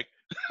 I'm like,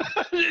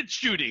 it's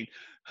shooting.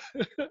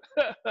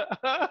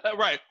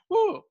 Right.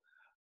 Woo.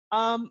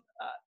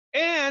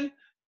 And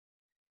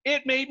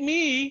it made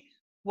me,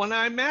 when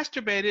I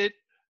masturbated,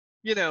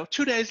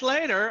 2 days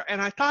later,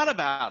 and I thought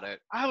about it,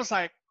 I was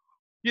like,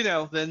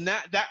 then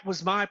that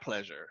was my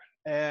pleasure.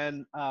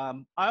 And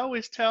I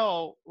always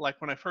tell, like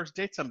when I first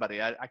date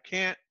somebody, I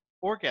can't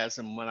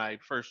orgasm when I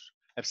first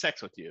have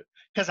sex with you,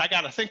 because I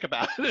got to think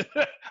about it.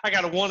 I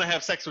got to want to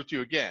have sex with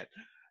you again.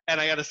 And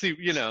I got to see,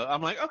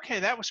 I'm like, okay,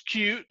 that was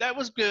cute. That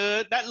was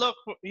good. That looked,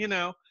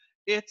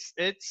 it's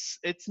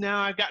now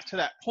I got to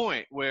that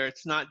point where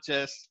it's not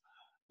just,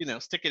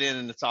 stick it in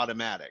and it's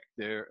automatic.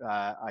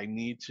 I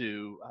need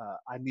to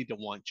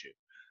want you,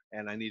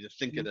 and I need to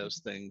think of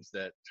those things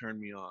that turn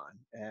me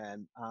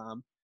on.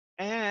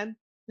 And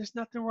there's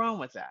nothing wrong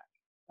with that.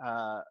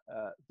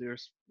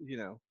 There's,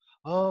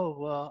 oh,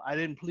 well, I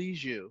didn't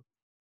please you.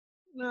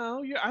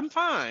 No, I'm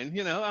fine.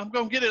 I'm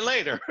going to get it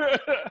later.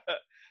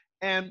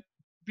 And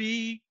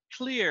be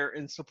clear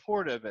and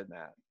supportive in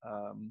that.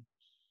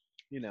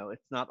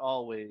 It's not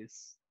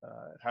always,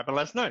 it happened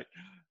last night,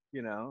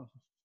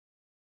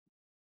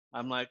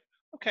 I'm like,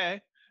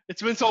 okay,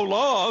 it's been so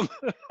long.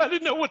 I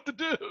didn't know what to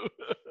do.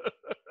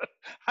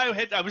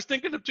 I was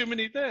thinking of too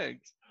many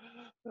things.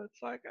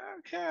 It's like,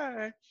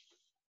 okay.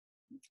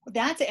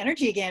 That's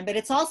energy again, but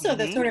it's also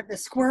the sort of the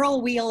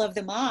squirrel wheel of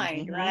the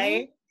mind,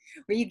 right?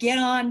 Where you get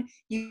on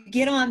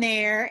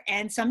there,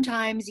 and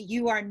sometimes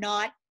you are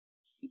not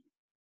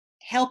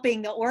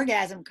helping the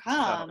orgasm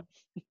come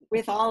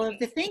with all of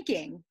the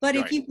thinking. But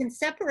if you can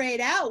separate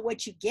out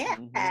what you get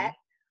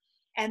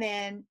and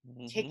then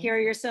take care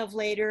of yourself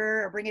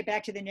later, or bring it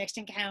back to the next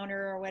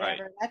encounter or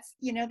whatever, that's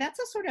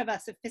a sort of a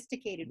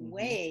sophisticated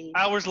way.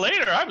 Hours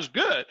later, I was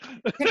good.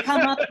 To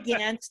come up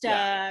against,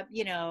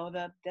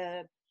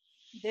 the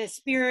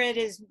spirit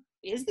is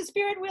the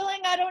spirit willing?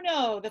 I don't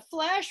know. The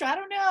flesh, I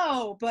don't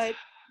know. But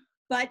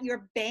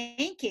you're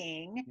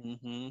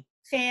banking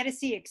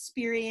fantasy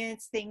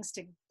experience, things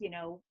to,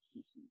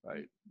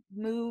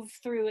 move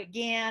through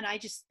again. I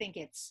just think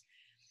it's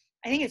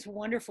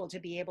wonderful to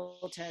be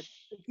able to,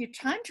 you're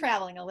time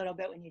traveling a little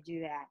bit when you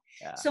do that.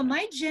 Yeah. So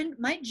my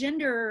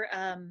gender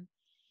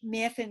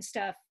myth and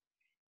stuff.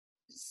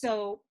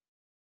 So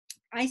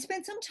I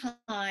spent some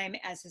time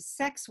as a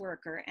sex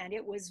worker, and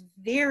it was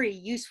very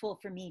useful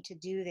for me to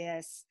do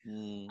this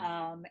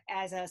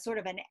as a sort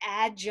of an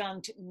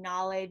adjunct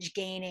knowledge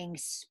gaining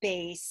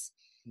space.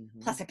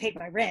 Plus I paid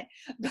my rent,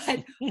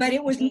 but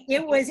it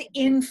was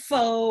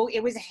info.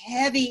 It was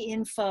heavy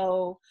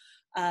info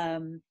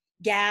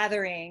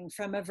gathering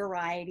from a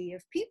variety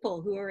of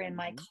people who are in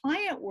my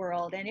client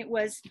world. And it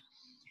was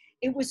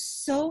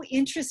so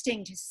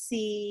interesting to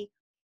see.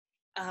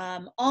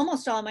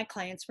 Almost all my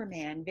clients were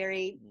men,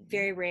 very,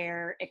 very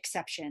rare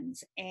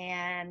exceptions.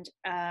 And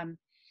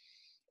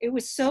it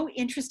was so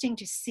interesting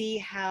to see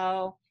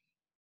how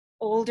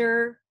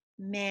older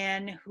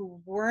men who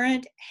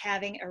weren't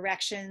having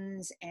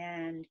erections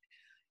and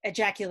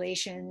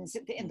ejaculations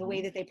in the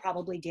way that they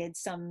probably did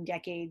some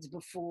decades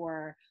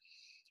before,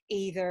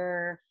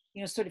 either,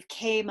 sort of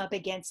came up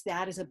against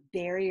that as a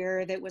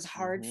barrier that was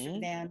hard for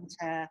them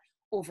to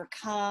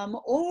overcome,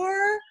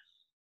 or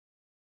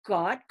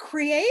got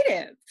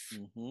creative.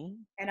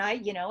 And I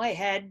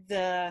had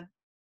the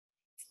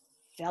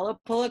fellow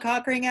pull a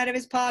cock ring out of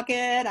his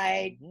pocket.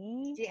 I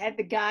had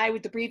the guy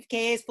with the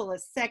briefcase full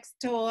of sex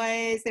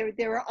toys.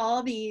 There were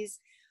all these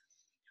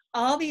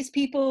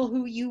people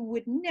who you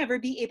would never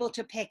be able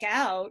to pick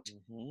out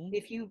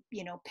if you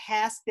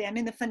passed them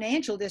in the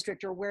financial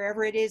district or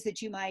wherever it is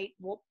that you might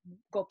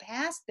go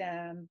past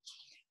them,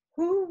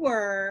 who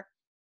were,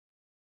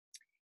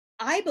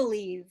 I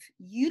believe,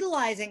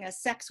 utilizing a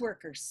sex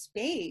worker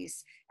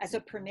space as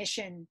a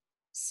permission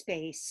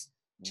space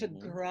to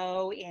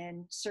grow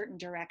in certain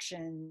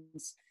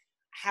directions,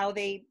 how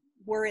they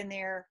were in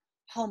their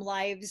home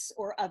lives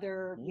or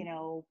other,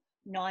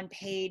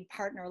 non-paid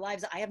partner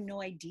lives. I have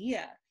no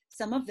idea.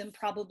 Some of them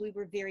probably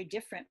were very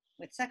different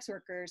with sex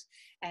workers,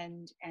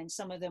 and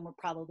some of them were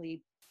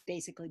probably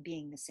basically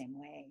being the same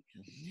way.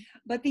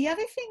 But the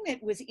other thing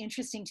that was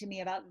interesting to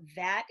me about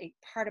that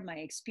part of my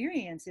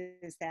experience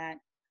is that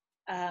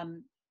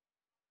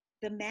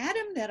the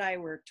madam that I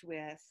worked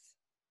with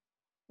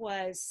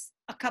was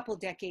a couple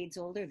decades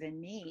older than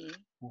me,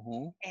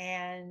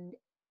 and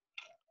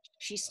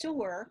she still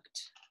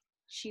worked.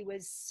 She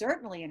was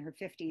certainly in her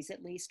 50s,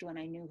 at least when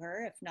I knew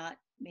her, if not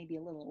maybe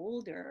a little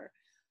older.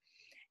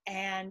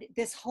 And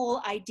this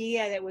whole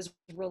idea that was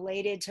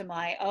related to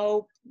my,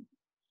 oh,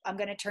 I'm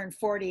going to turn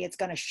 40, it's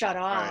going to shut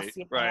off, Right,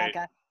 you know, right.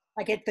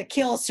 like the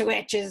kill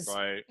switch is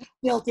Right.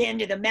 built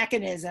into the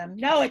mechanism.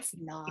 No, it's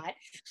not.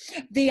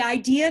 The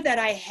idea that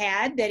I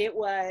had that it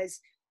was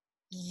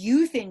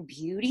youth and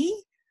beauty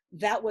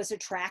that was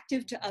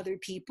attractive to other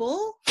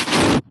people.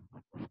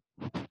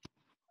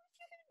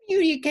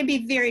 Beauty can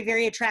be very,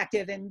 very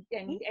attractive and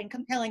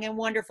compelling and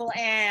wonderful.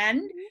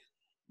 And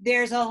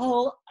there's a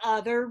whole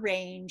other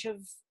range of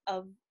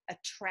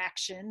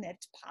attraction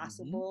that's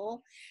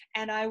possible.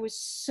 And I was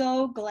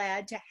so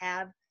glad to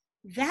have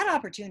that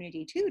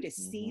opportunity too, to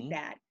see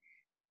that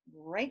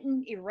right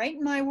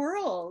in my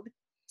world.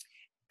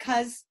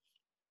 Because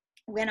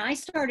when I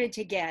started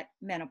to get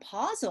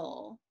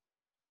menopausal,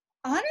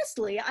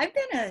 honestly, I've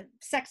been a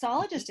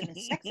sexologist and a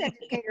sex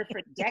educator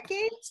for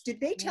decades. Did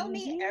they tell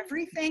me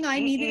everything I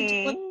needed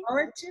to look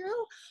forward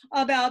to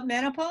about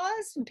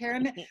menopause and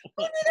perimenopause?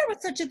 Who knew there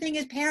was such a thing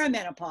as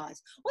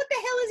perimenopause? What the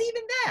hell is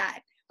even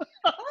that?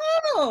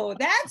 Oh,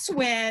 that's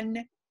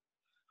when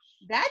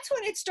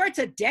it starts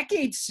a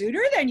decade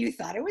sooner than you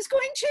thought it was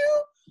going to.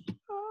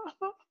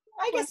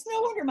 I guess no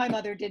wonder my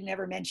mother didn't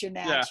ever mention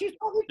that. Yeah. She was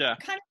probably Yeah.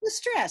 kind of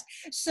distressed.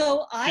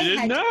 So She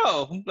didn't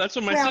know. That's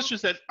what my sister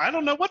said. I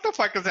don't know what the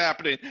fuck is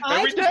happening.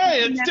 Every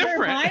day it's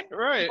different.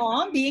 Right.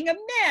 Mom being a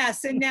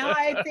mess. And now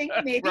I think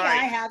maybe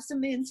Right. I have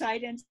some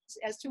insight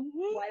as to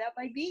why that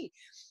might be.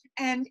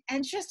 And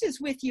just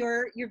as with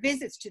your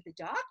visits to the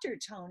doctor,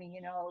 Tony,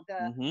 you know,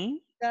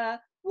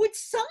 the would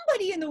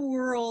somebody in the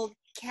world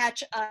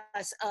catch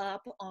us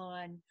up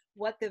on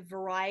what the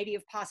variety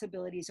of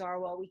possibilities are,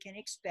 what we can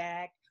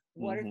expect,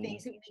 what are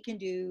things that we can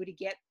do to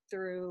get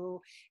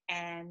through,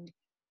 and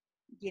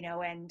you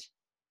know, and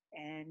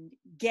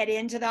get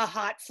into the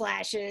hot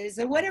flashes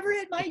or whatever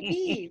it might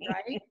be,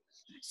 right?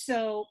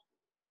 So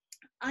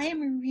I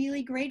am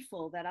really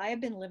grateful that I have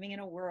been living in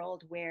a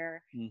world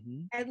where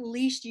at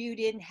least you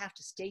didn't have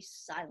to stay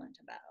silent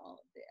about all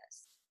of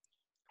this.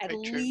 At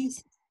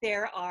least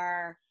there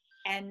are,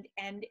 and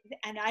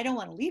I don't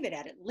want to leave it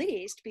at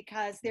least,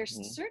 because there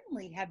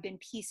certainly have been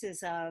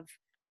pieces of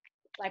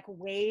like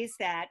ways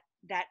that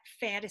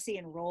fantasy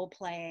and role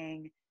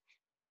playing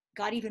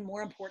got even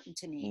more important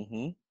to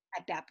me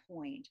at that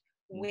point.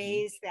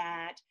 Ways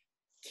that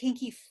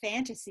kinky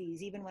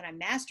fantasies, even when I'm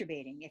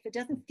masturbating, if it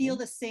doesn't feel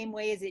the same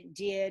way as it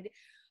did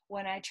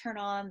when I turn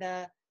on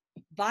the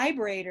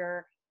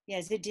vibrator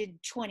as it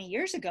did 20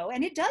 years ago,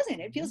 and it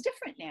doesn't, it feels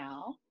different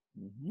now.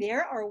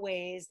 There are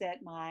ways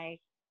that my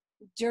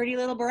dirty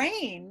little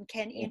brain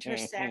can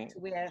intersect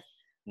with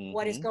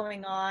what is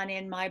going on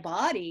in my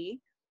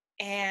body.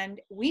 And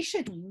we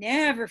should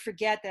never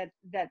forget that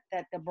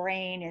the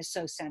brain is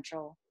so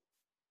central.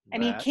 I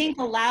mean, kink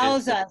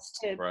allows us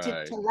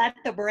to let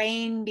the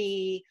brain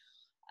be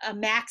a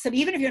maximum,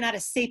 even if you're not a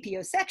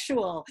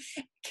sapiosexual,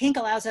 kink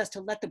allows us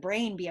to let the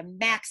brain be a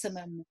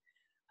maximum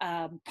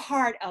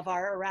part of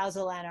our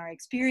arousal and our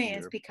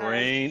experience. Because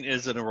brain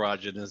is an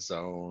erogenous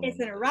zone. It's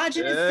an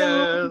erogenous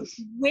zone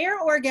where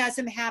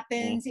orgasm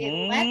happens.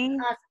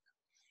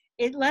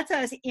 It lets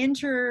us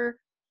interleave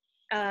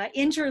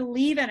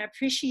and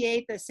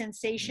appreciate the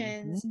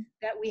sensations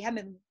that we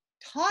haven't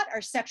taught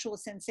our sexual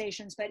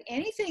sensations, but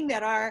anything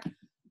that our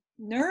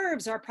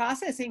nerves are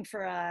processing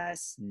for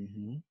us,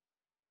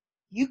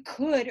 you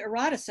could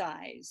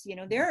eroticize. You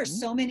know, there are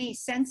so many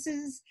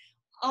senses.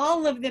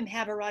 All of them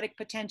have erotic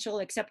potential,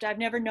 except I've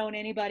never known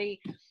anybody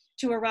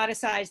to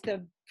eroticize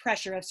the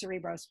pressure of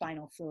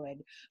cerebrospinal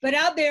fluid. But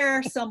out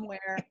there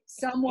somewhere,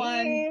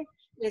 someone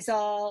is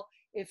all,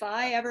 if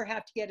I ever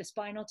have to get a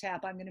spinal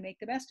tap, I'm going to make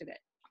the best of it.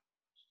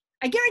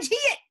 I guarantee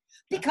it,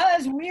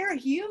 because we're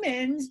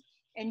humans,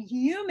 and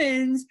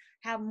humans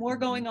have more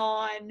going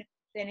on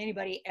than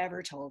anybody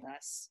ever told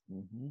us.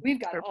 We've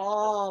got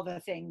all the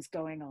things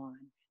going on.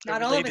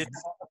 Not all of us have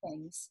all the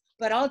things,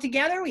 but all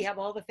together we have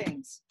all the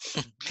things.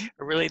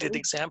 A related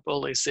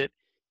example is that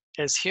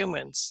as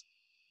humans,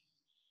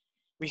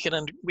 we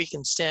can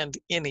stand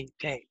any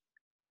pain.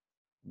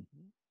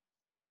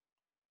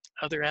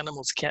 Other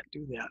animals can't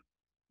do that.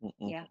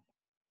 Yeah.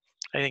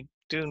 I think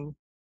the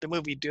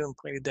movie Dune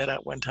pointed that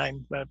out one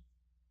time.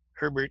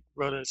 Herbert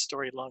wrote a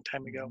story a long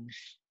time ago,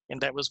 and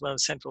that was one of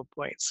the central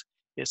points,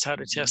 is how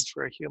to test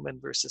for a human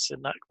versus a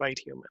not quite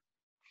human.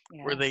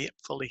 Yeah. Were they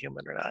fully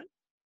human or not?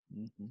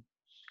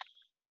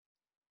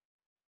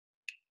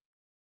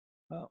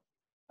 Well,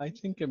 I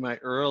think in my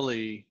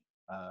early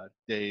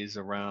days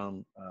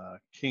around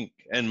kink,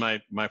 and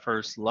my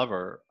first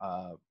lover,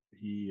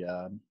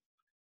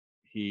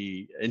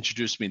 he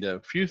introduced me to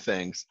a few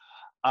things.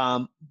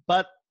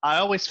 But I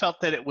always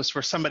felt that it was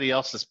for somebody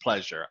else's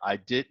pleasure. I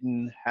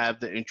didn't have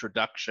the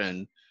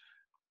introduction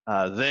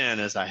then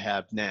as I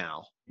have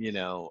now, and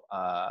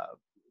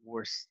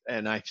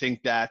I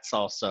think that's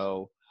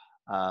also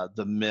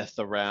the myth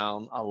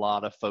around a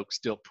lot of folks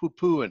still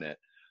poo-pooing it.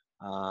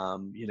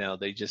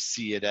 They just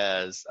see it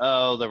as,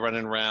 oh, they're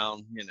running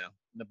around, in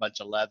a bunch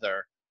of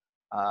leather.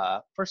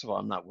 First of all,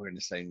 I'm not wearing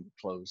the same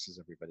clothes as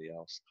everybody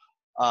else.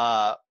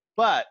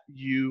 But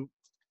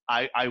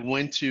I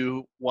went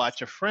to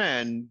watch a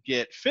friend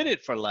get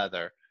fitted for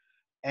leather,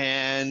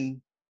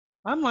 and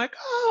I'm like,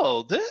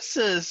 oh, this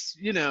is,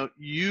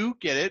 you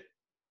get it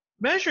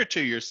measured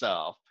to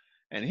yourself.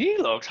 And he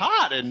looks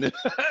hot in,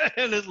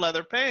 in his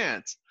leather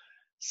pants.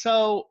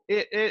 So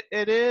it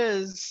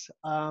is,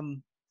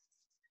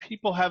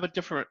 people have a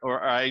different,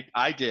 or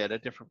I did a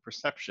different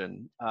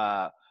perception.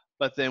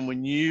 But then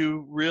when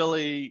you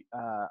really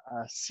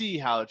see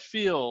how it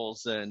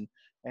feels and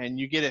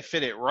you get it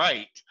fitted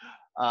right,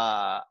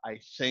 I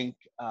think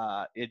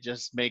it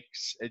just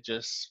makes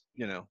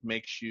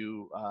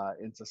you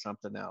into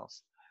something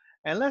else.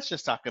 And let's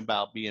just talk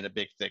about being a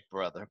big thick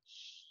brother.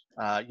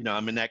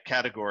 I'm in that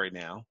category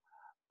now.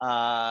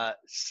 What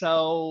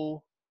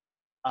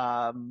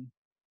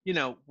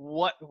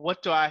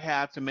do I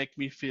have to make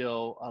me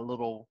feel a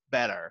little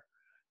better?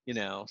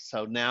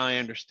 So now I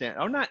understand,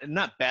 or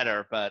not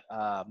better, but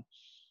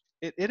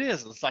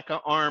it's like an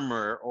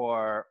armor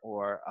or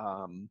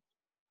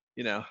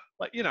I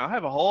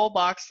have a whole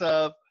box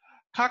of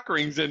cock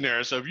rings in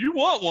there. So if you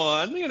want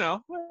one,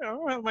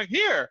 I'm like,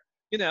 here,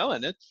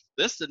 and it's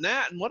this and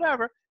that and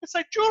whatever. It's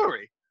like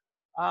jewelry.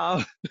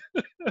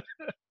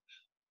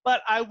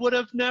 But I would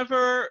have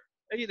never,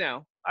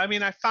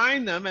 I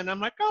find them and I'm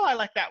like, oh, I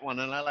like that one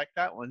and I like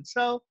that one.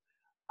 So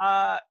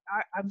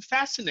I'm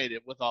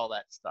fascinated with all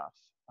that stuff.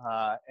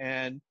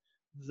 And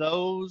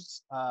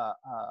those,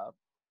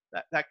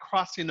 that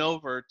crossing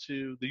over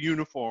to the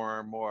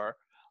uniform or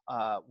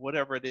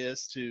whatever it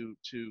is to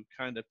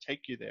kind of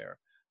take you there.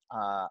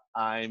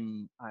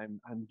 I'm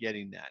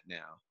getting that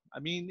now. I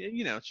mean,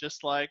 it's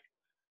just like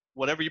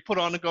whatever you put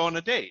on to go on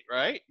a date,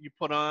 right? You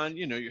put on,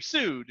 your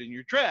suit and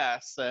your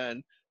dress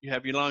and you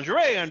have your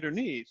lingerie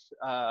underneath.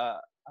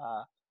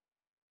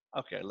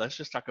 Okay, let's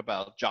just talk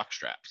about jock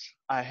straps.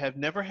 I have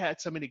never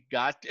had so many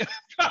goddamn,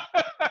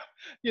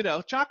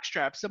 jock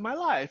straps in my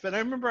life. And I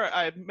remember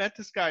I met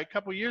this guy a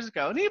couple years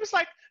ago and he was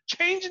like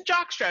changing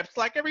jock straps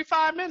like every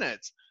 5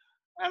 minutes.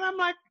 And I'm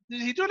like,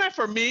 is he doing that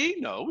for me?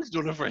 No, he's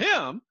doing it for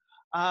him.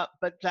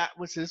 But that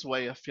was his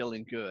way of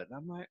feeling good.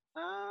 I'm like,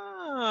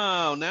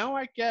 oh, now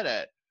I get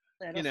it.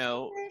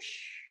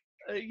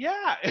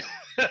 Yeah,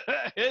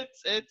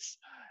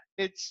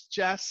 it's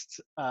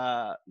just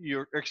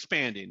you're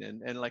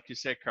expanding, and like you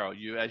said, Carl,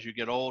 as you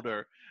get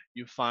older,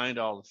 you find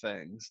all the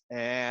things,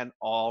 and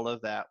all of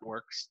that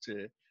works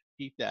to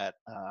keep that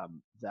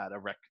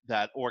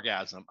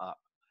orgasm up.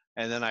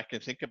 And then I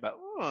can think about,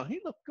 oh,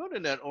 he looked good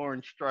in that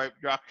orange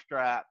striped jock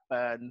strap,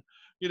 and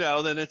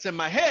then it's in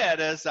my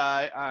head as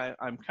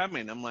I'm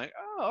coming. I'm like,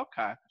 oh,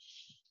 okay.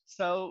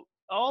 So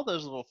all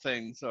those little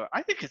things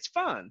I think it's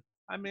fun.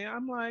 I mean,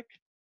 I'm like,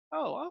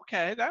 oh,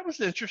 okay, that was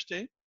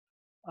interesting.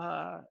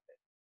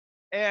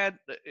 And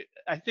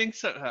I think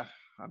so.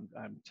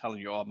 I'm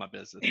telling you all my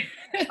business.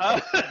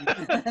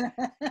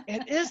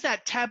 It is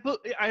that taboo.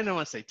 I don't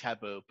want to say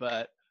taboo,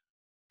 but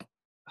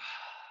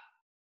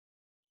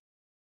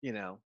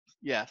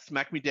yeah,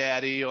 smack me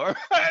daddy or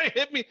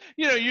hit me.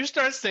 You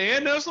start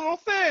saying those little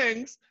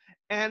things.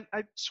 And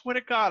I swear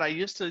to God, I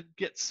used to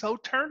get so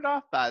turned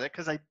off by that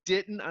because I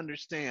didn't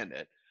understand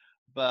it.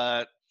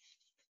 But,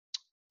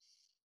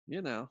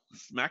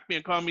 smack me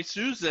and call me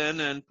Susan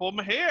and pull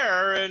my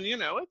hair and,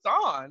 it's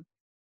on.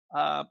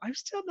 I'm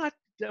still not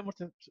done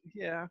with it.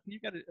 Yeah, you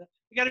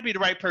gotta be the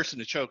right person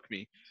to choke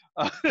me.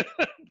 But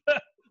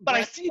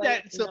I see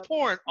that in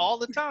porn all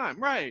the time,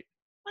 right?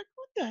 Like,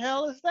 what the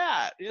hell is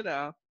that?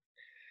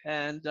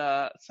 And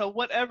so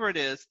whatever it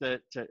is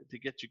that to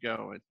get you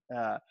going.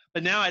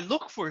 But now I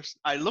look for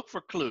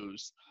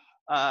clues.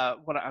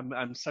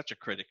 I'm such a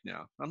critic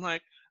now. I'm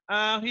like,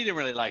 oh, he didn't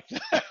really like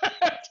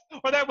that,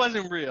 or that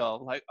wasn't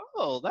real. Like,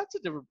 oh, that's a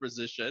different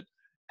position.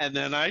 And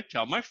then I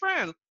tell my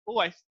friend, oh,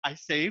 I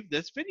saved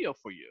this video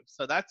for you.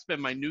 So that's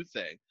been my new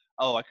thing.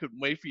 Oh, I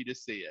couldn't wait for you to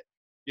see it,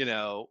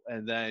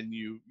 and then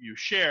you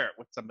share it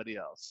with somebody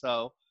else.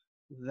 So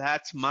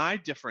that's my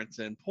difference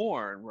in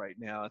porn right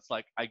now. It's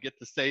like I get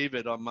to save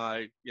it on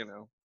my,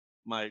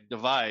 my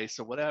device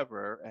or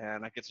whatever,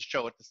 and I get to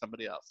show it to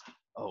somebody else.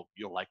 Oh,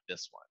 you'll like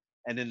this one.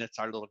 And then it's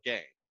our little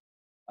game.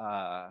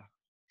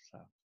 So.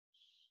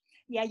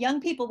 Yeah, young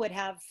people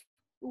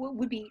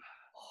would be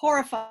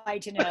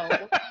horrified to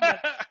know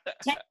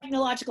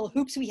technological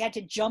hoops we had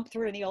to jump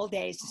through in the old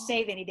days to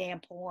save any damn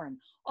porn.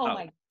 Oh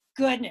my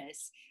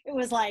goodness. It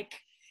was like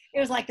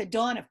the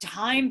dawn of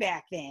time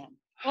back then.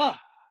 Oh.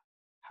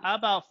 How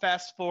about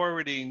fast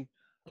forwarding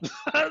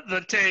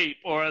the tape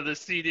or the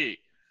CD?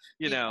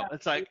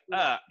 It's like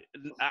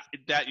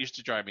that used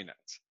to drive me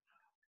nuts.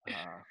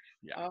 Yeah.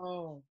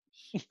 Oh,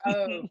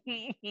 Um,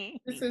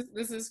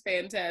 this is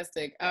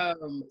fantastic.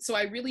 So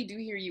I really do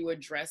hear you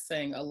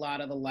addressing a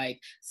lot of the like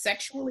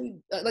sexually,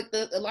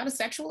 a lot of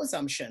sexual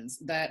assumptions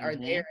that are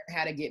there and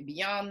how to get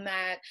beyond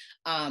that.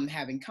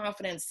 Having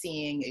confidence,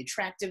 seeing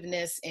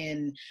attractiveness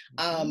in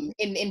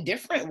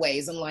different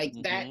ways, and like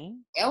that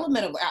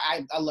element of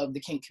I love the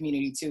kink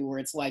community too, where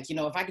it's like, you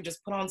know, if I could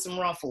just put on some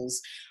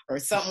ruffles or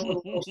something with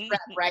a little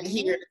strap right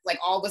here, it's like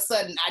all of a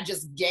sudden I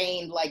just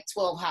gained like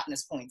 12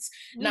 hotness points.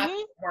 Not that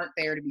they weren't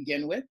there to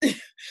begin with.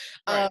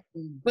 Right.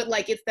 But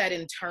like it's that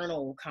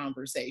internal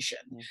conversation.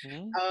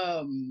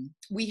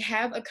 We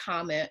have a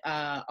comment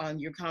on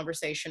your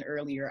conversation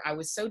earlier. I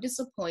was so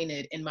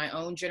disappointed in my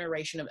own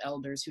generation of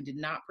elders who did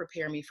not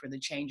prepare me for the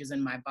changes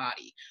in my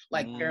body,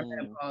 like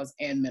perimenopause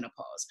and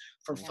menopause,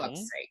 for fuck's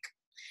sake.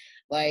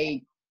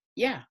 Like,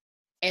 yeah.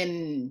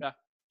 And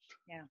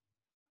yeah.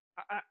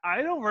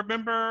 I don't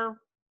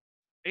remember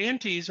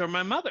aunties or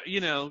my mother, you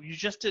know, you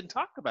just didn't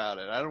talk about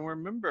it. I don't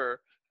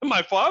remember.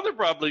 My father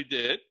probably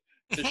did,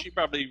 because she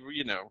probably,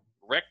 you know,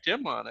 wrecked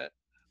him on it.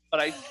 But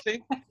I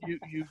think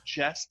you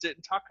just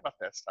didn't talk about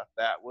that stuff.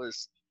 That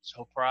was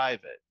so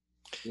private,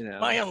 you know.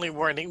 My only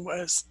warning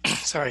was,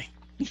 sorry,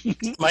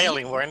 my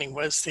only warning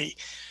was the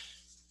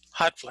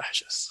hot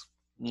flashes.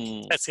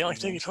 That's the only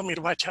thing you told me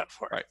to watch out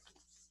for. Right.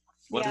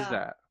 What is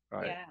that?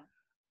 Right. Yeah.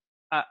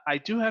 I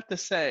do have to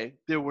say,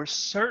 there were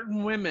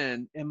certain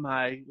women in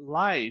my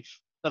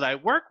life that I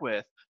work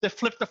with that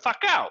flipped the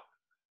fuck out.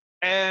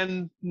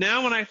 And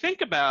now when I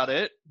think about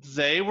it,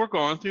 they were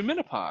going through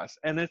menopause.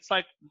 And it's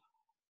like,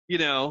 you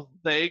know,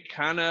 they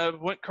kind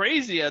of went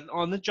crazy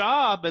on the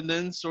job and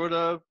then sort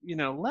of, you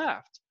know,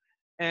 left.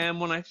 And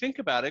when I think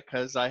about it,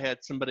 because I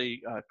had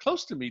somebody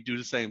close to me do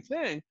the same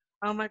thing,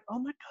 I'm like, oh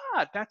my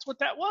God, that's what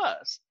that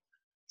was.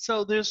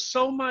 So there's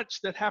so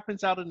much that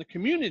happens out in the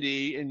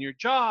community, in your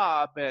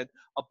job, and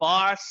a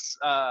boss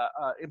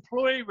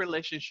employee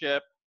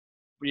relationship,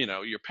 you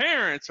know, your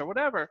parents or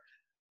whatever.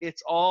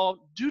 It's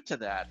all due to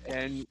that,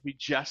 and we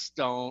just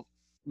don't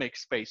make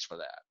space for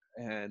that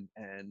and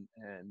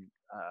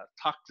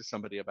talk to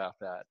somebody about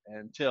that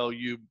until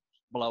you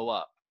blow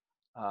up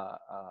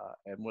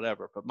and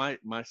whatever. But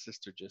my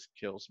sister just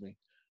kills me.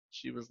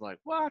 She was like,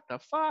 what the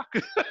fuck?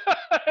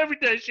 Every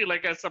day she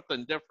like has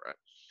something different.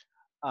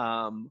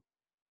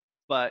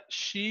 But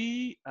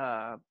she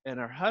and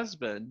her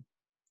husband,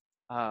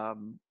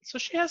 so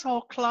she has a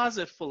whole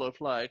closet full of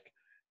like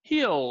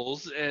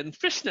heels and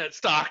fishnet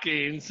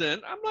stockings,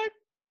 and I'm like,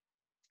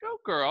 go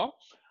girl.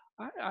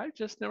 I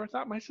just never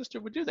thought my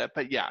sister would do that,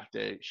 but yeah,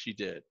 she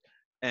did.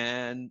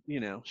 And you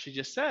know, she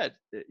just said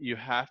you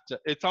have to.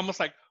 It's almost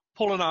like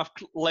pulling off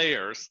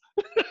layers.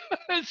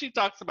 And she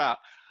talks about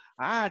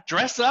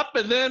dress up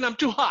and then I'm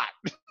too hot.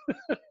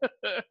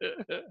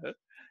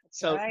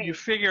 So you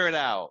figure it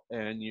out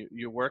and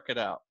you work it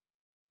out.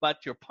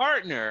 But your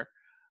partner,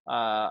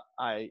 I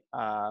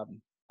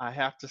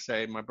have to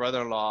say, my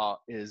brother-in-law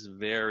is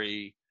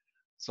very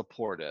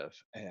supportive,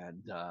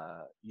 and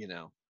you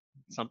know,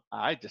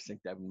 I just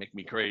think that would make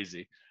me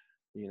crazy,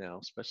 you know,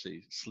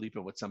 especially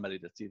sleeping with somebody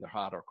that's either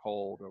hot or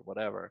cold or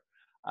whatever.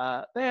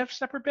 They have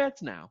separate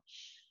beds now,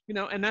 you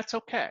know, and that's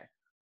okay.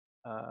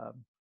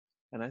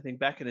 And I think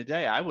back in the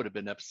day, I would have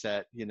been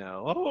upset, you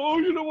know, oh,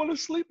 you don't want to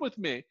sleep with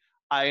me.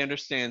 I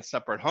understand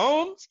separate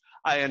homes.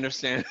 I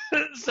understand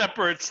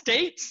separate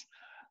states.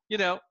 You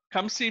know,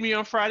 come see me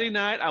on Friday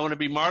night. I want to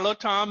be Marlo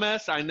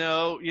Thomas. I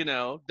know, you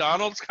know,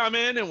 Donald's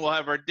coming and we'll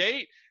have our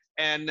date,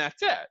 and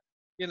that's it.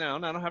 You know,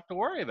 and I don't have to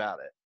worry about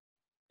it.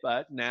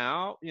 But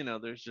now, you know,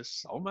 there's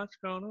just so much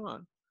going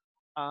on.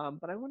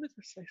 But I wanted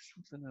to say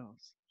something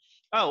else.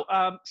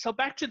 Oh, so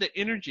back to the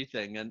energy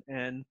thing,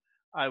 and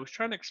I was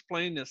trying to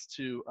explain this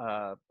to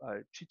I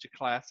teach a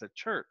class at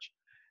church,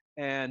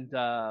 and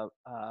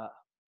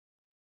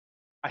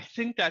I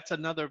think that's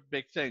another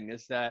big thing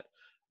is that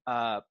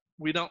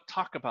we don't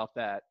talk about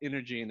that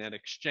energy and that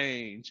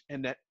exchange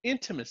and that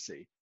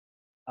intimacy,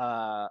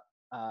 and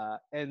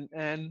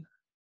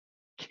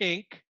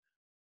kink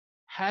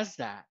has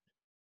that,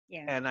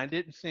 and I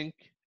didn't think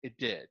it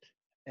did,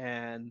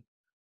 and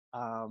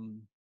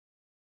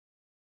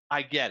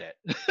I get it.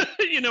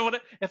 You know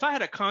what? If I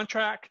had a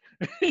contract,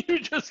 you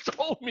just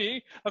told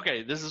me,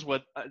 okay, this is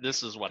what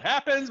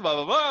happens, blah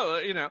blah blah.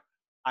 You know,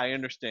 I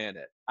understand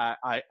it.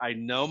 I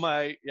know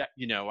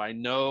you know, I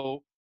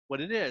know what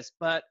it is,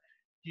 but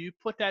you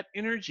put that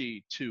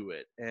energy to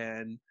it,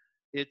 and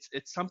it's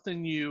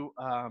something you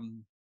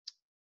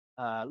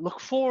look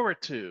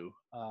forward to,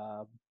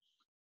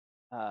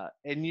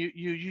 and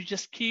you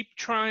just keep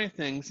trying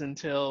things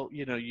until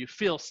you know you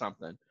feel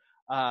something.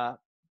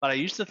 But I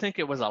used to think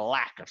it was a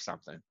lack of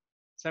something.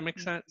 Does that make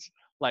sense?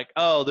 Like,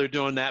 oh, they're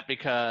doing that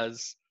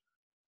because,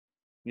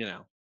 you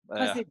know,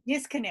 because they're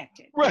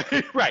disconnected.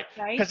 Right.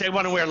 Because they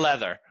want to wear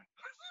leather.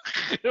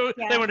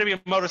 They want to be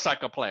a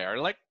motorcycle player.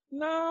 Like,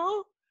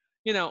 no,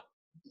 you know.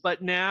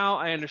 But now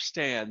I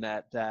understand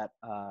that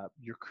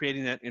you're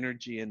creating that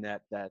energy and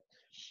that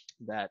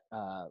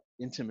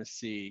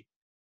intimacy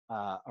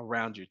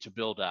around you to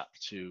build up,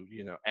 to,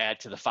 you know, add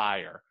to the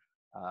fire.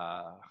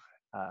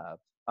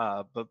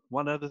 But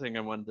one other thing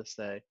I wanted to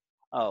say.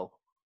 Oh,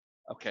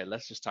 okay.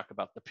 Let's just talk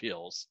about the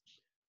pills.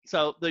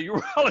 So the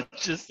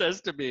urologist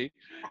says to me,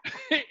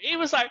 he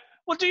was like,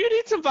 "Well, do you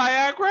need some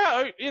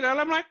Viagra?" Or, and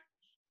I'm like,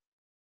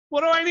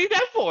 "What do I need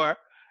that for?"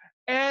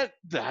 And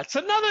that's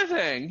another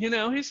thing,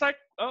 He's like,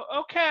 "Oh,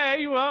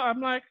 okay." Well,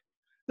 I'm like,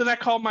 then I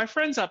called my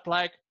friends up,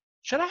 like,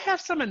 "Should I have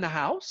some in the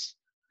house?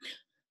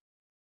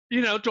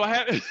 Do I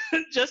have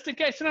just in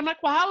case?" And I'm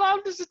like, "Well, how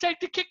long does it take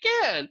to kick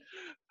in?"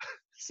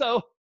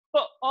 So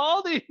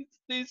all these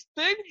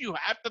things you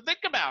have to think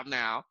about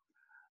now.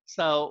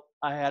 So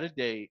I had a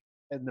date,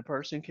 and the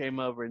person came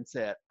over and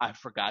said, "I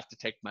forgot to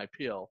take my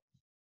pill."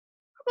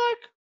 I'm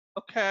like,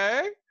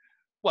 "Okay,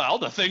 well,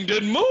 the thing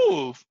didn't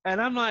move."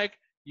 And I'm like,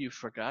 "You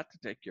forgot to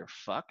take your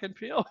fucking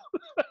pill?"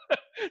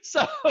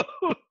 So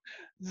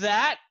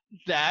that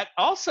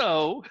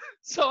also,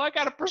 so I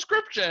got a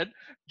prescription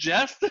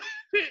just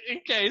in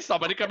case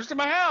somebody comes to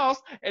my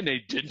house and they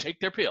didn't take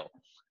their pill.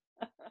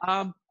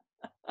 Um,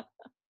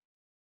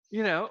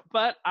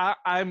 but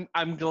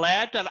I'm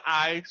glad that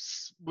I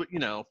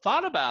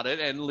thought about it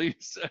and at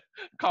least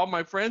called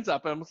my friends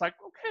up and was like,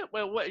 "Okay,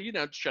 well, what,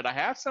 should I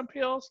have some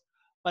pills?"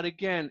 But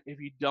again, if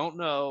you don't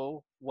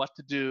know what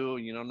to do,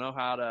 you don't know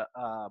how to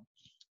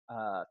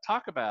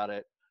talk about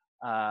it,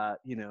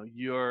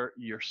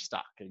 you're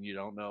stuck and you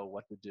don't know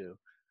what to do.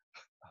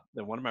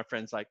 Then one of my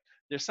friends like,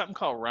 "There's something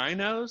called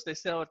rhinos they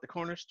sell at the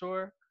corner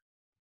store."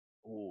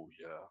 Oh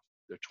yeah,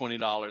 they're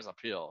 $20 a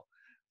pill,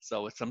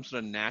 so it's some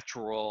sort of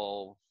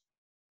natural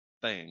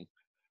thing.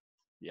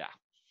 Yeah.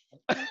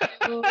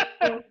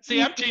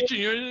 See, I'm teaching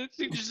you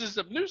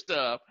some new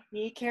stuff.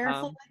 Be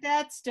careful with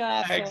that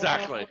stuff.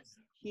 Exactly.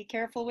 Be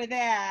careful with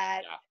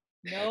that.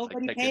 Yeah.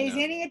 Nobody like pays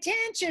any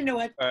attention to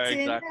what's exactly.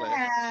 in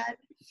that.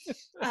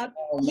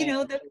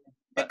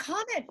 The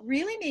comment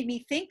really made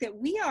me think that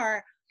we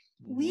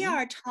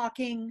are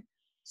talking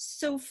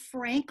so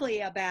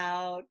frankly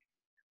about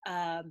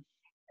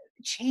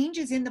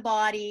changes in the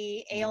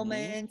body,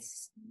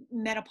 ailments,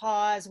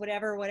 menopause,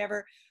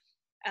 whatever,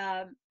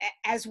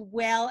 as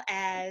well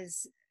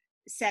as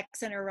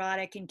sex and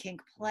erotic and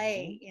kink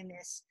play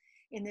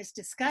in this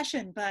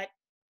discussion. But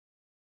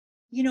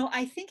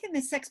I think in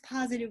the sex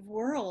positive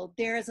world,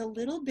 there is a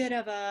little bit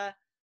of a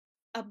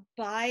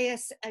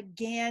bias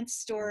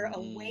against or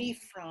away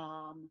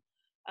from.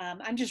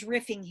 I'm just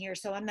riffing here,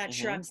 so I'm not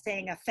sure I'm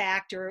saying a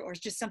fact or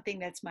just something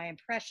that's my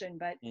impression,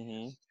 but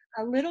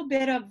a little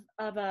bit of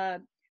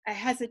a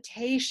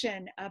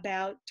hesitation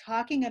about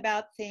talking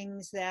about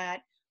things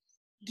that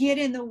get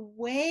in the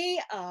way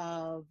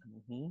of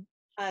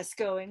us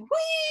going,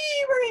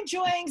 we're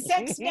enjoying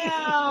sex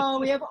now.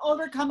 We have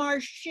overcome our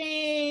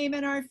shame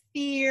and our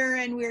fear,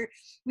 and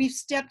we've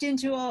stepped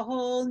into a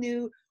whole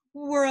new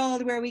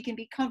world where we can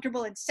be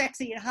comfortable and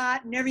sexy and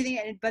hot and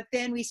everything. But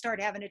then we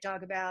start having to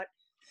talk about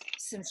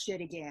some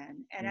shit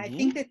again. And I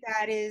think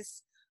that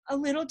is a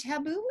little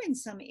taboo in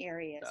some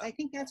areas. I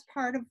think that's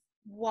part of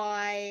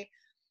why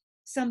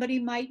somebody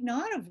might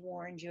not have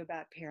warned you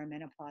about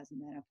perimenopause and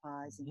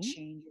menopause and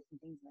changes and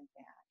things like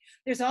that.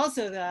 There's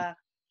also the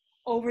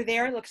over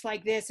there it looks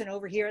like this and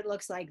over here it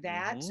looks like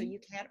that. So you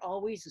can't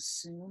always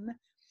assume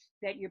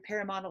that your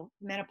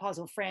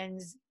perimenopausal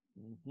friends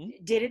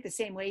did it the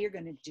same way you're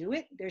going to do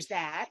it. There's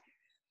that.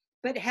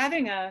 But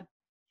having at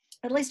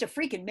least a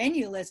freaking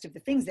menu list of the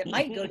things that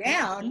might go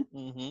down,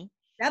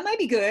 that might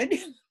be good.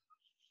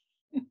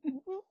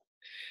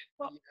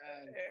 Well,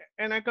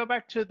 and I go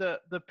back to the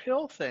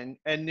pill thing,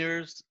 and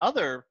there's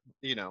other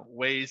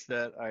ways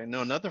that I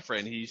know another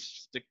friend he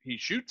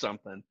shoots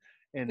something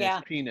in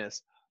his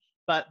penis,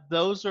 but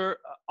those are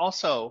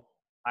also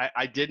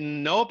I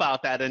didn't know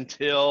about that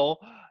until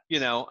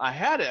I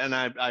had it, and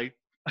I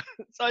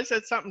so I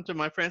said something to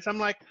my friends. I'm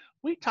like,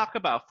 we talk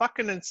about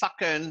fucking and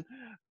sucking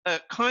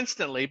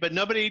constantly, but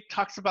nobody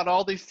talks about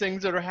all these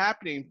things that are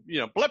happening.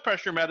 Blood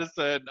pressure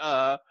medicine.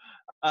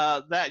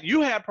 That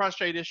you have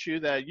prostate issue,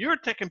 that you're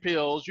taking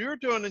pills, you're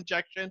doing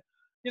injection.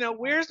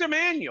 Where's the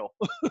manual?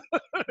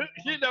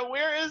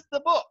 Where is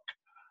the book?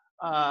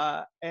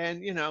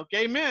 And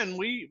gay men,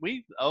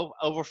 we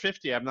over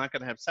 50. I'm not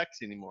going to have sex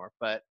anymore,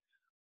 but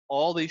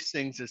all these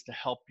things is to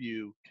help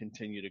you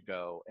continue to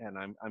go. And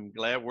I'm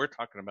glad we're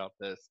talking about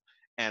this.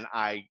 And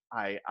I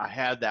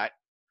had that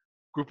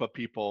group of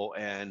people,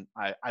 and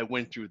I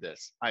went through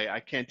this. I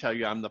can't tell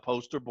you I'm the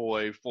poster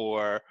boy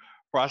for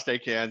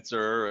prostate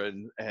cancer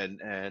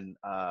and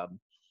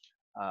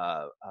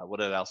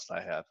what else did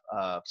I have?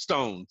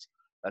 Stones.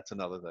 That's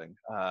another thing.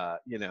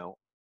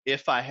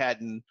 If I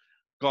hadn't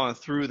gone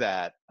through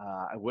that,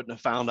 I wouldn't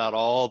have found out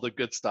all the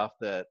good stuff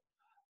that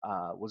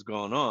was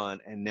going on,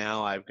 and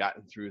now I've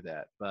gotten through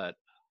that. But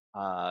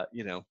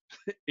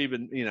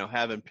even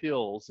having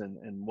pills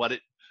and what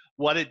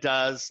it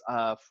does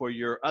for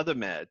your other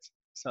meds.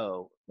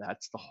 So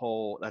that's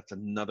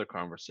another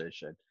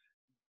conversation.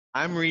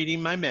 I'm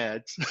reading my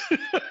meds.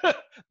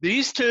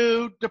 These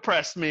two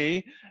depress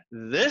me.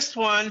 This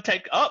one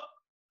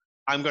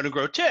I'm going to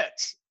grow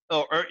tits,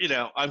 or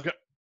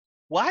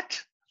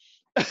what?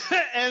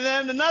 And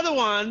then another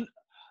one,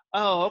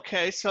 oh,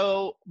 okay,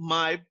 so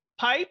my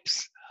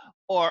pipes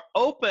or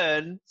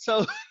open.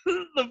 So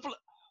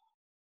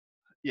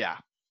yeah.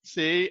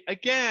 See,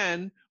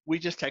 again, we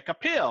just take a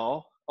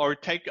pill or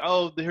take,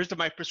 oh, here's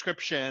my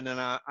prescription and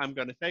I'm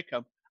going to take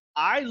them.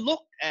 I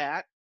looked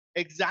at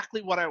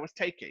exactly what I was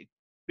taking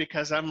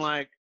because I'm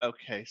like,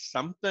 okay,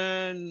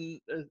 something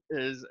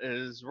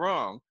is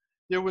wrong.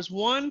 There was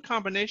one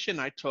combination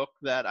I took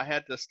that I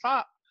had to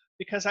stop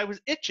because I was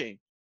itching.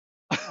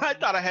 I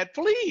thought I had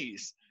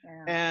fleas.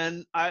 Yeah.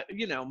 And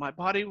my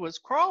body was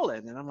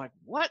crawling and I'm like,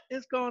 what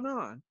is going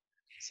on?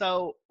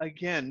 So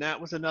again, that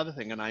was another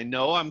thing. And I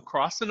know I'm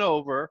crossing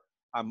over,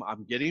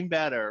 I'm getting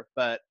better,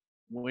 but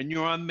when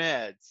you're on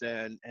meds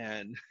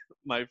and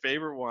my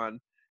favorite one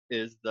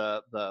is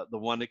the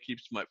one that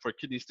keeps for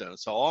kidney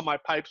stones. So all my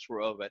pipes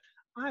were open.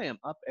 I am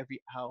up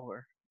every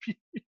hour.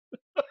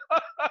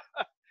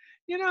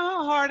 You know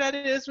how hard that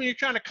is when you're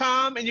trying to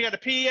come and you got to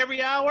pee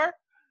every hour?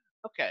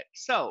 Okay,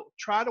 so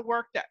try to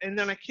work that. And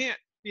then I can't,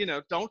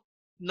 don't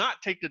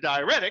not take the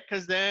diuretic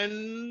because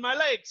then my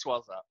leg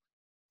swells up.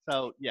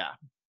 So, yeah.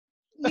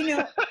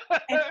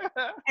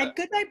 At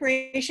Good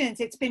Vibrations,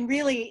 it's been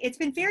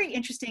very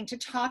interesting to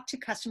talk to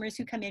customers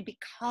who come in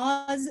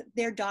because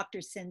their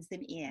doctor sends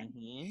them in.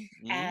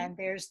 Mm-hmm. And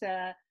there's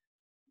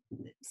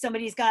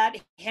somebody's got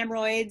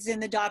hemorrhoids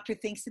and the doctor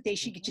thinks that they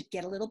should just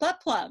get a little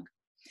butt plug.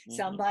 Mm-hmm.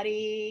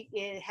 Somebody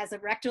has a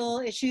rectal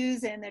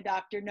issues and the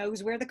doctor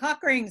knows where the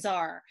cock rings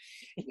are.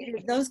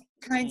 Those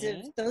kinds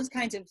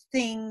of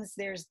things.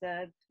 There's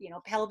the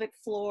pelvic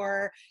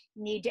floor,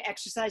 need to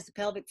exercise the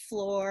pelvic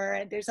floor,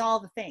 and there's all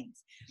the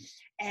things.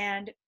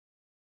 And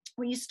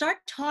when you start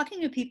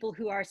talking to people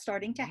who are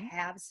starting to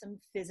have some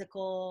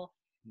physical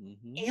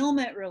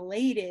ailment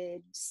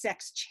related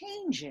sex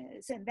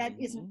changes, and that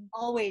isn't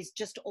always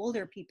just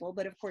older people,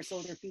 but of course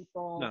older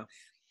people, no.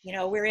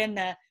 We're in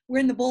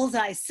the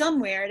bullseye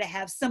somewhere to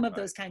have some of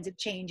those kinds of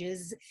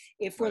changes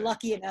if we're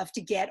lucky enough to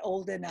get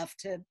old enough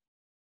to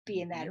be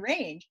in that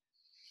range,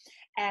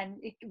 and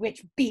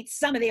which beats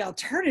some of the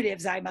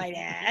alternatives, I might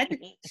add.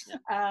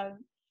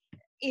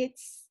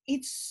 It's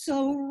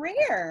so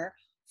rare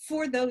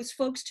for those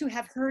folks to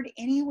have heard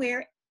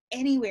anywhere,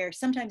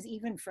 sometimes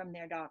even from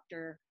their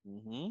doctor,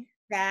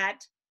 that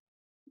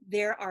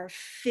there are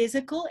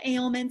physical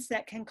ailments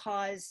that can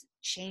cause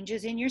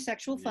changes in your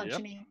sexual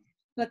functioning.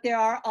 But there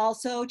are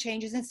also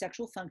changes in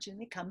sexual function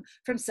that come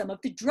from some of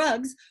the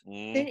drugs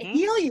that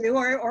heal you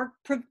or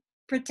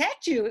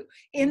protect you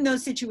in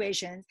those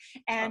situations.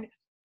 And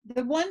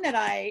the one that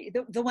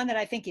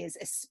I think is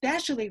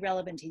especially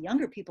relevant to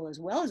younger people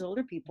as well as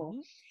older people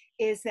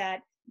is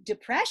that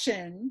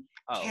depression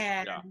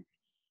can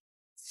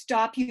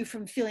stop you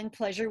from feeling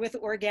pleasure with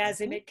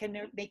orgasm. It can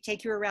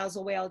take your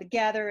arousal away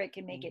altogether. It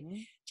can make it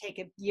take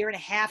a year and a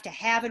half to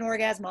have an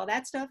orgasm, all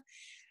that stuff.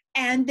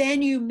 And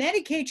then you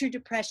medicate your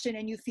depression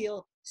and you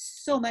feel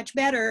so much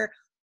better,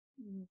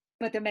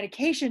 but the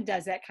medication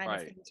does that kind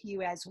of thing to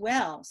you as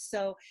well.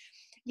 So,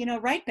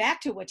 right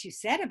back to what you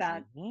said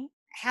about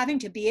having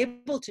to be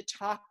able to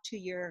talk to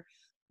your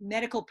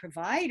medical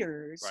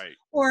providers,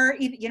 or,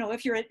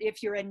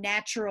 if you're a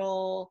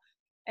natural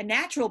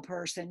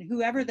person,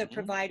 whoever the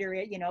provider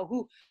is,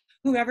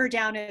 whoever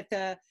down at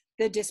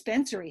the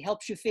dispensary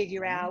helps you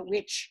figure out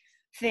which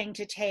thing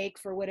to take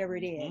for whatever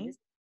it is.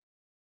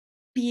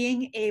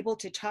 Being able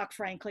to talk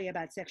frankly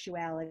about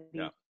sexuality,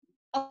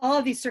 all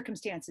of these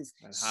circumstances,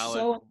 and how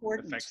so it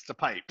important. affects the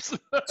pipes.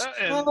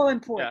 So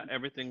important. Yeah,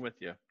 everything with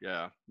you.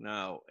 Yeah,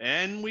 no.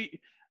 And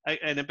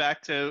then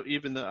back to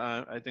even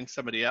I think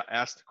somebody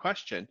asked the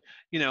question,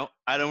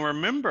 I don't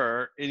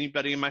remember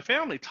anybody in my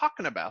family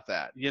talking about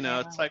that.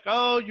 It's like,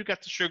 oh, you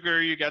got the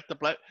sugar, you got the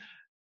blood.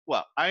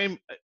 Well,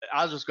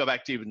 I'll just go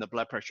back to even the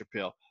blood pressure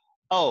pill.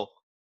 Oh,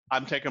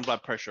 I'm taking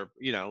blood pressure,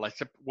 like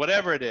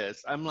whatever it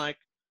is. I'm like,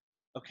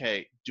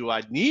 okay, do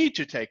I need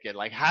to take it?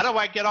 Like, how do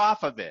I get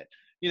off of it?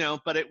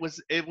 But it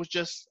was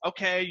just,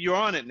 okay, you're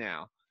on it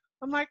now.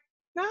 I'm like,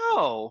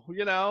 no,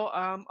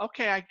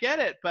 okay, I get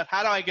it, but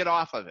how do I get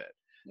off of it?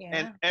 Yeah.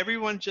 And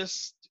everyone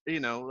just,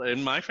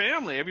 in my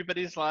family,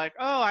 everybody's like,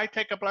 oh, I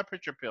take a blood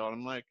pressure pill. And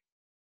I'm like,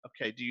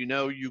 okay, do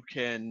you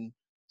can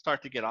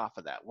start to get off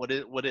of that? What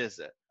is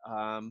it?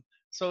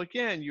 So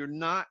again, you're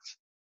not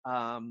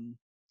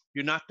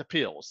the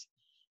pills,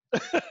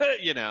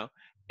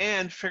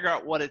 and figure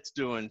out what it's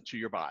doing to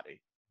your body.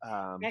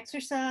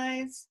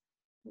 Exercise,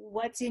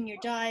 what's in your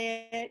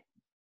diet,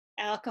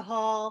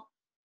 alcohol,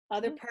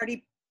 other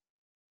party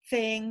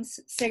things,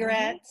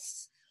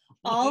 cigarettes,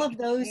 all of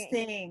those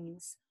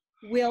things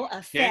will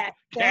affect.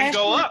 Can't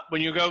go up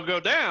when you go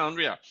down,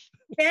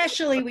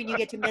 especially when you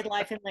get to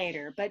midlife and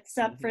later. But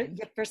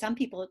for some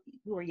people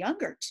who are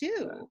younger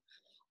too,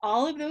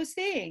 all of those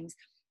things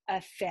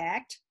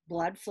affect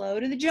blood flow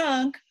to the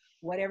junk.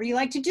 Whatever you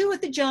like to do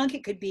with the junk,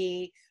 it could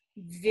be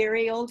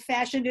very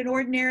old-fashioned and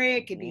ordinary.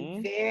 It could be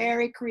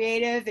very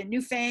creative and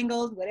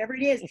newfangled, whatever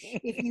it is.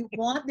 If you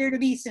want there to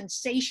be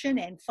sensation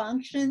and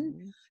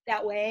function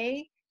that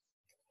way,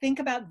 think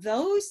about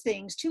those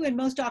things too. And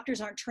most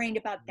doctors aren't trained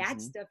about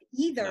that stuff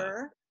either.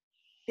 No.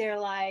 They're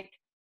like,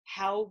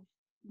 how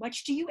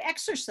much do you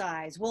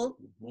exercise? Well,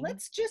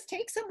 let's just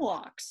take some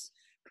walks.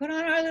 put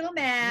on our little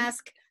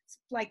mask. It's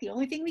like the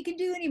only thing we can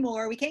do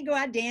anymore. We can't go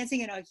out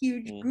dancing in a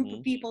huge group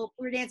of people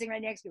who are dancing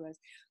right next to us.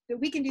 But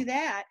we can do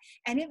that,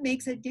 and it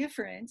makes a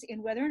difference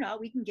in whether or not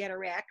we can get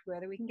erect,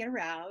 whether we can get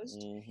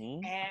aroused.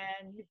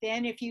 And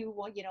then if you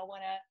want,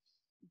 want to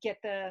get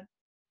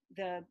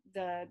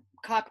the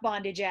cock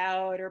bondage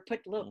out or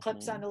put little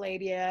clips on the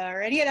labia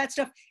or any of that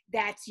stuff,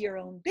 that's your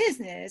own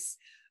business.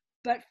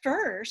 But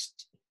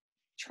first,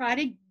 try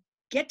to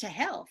get to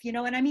health,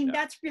 and I mean,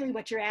 that's really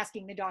what you're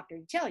asking the doctor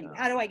to tell you.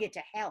 How do I get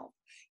to health?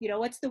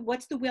 What's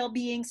the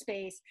well-being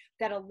space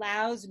that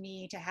allows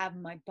me to have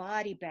my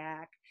body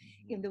back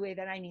in the way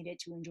that I need it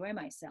to enjoy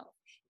myself?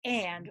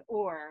 And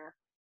or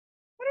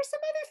what are some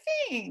other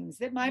things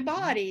that my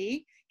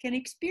body can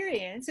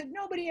experience that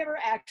nobody ever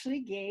actually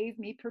gave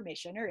me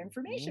permission or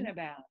information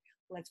about?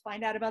 Let's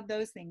find out about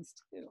those things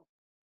too.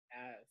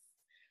 Yes.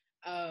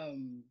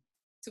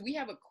 So we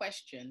have a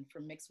question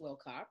from Mix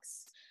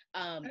Wilcox.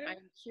 I'm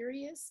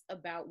curious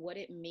about what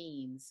it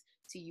means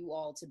to you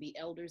all to be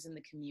elders in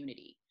the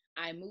community.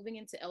 I'm moving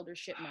into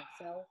eldership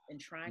myself and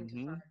trying to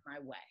find my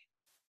way.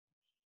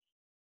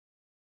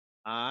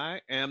 I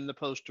am the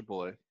poster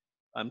boy.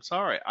 I'm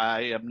sorry.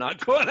 I am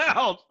not going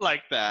out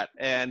like that.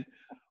 And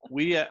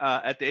we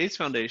at the AIDS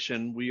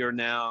Foundation, we are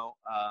now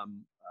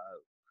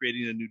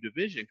creating a new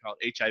division called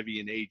HIV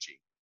and Aging.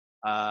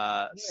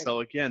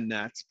 So again,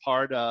 that's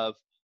part of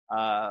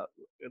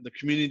the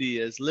community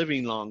is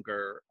living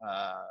longer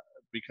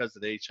because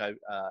of the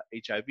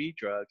HIV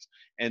drugs,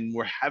 and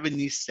we're having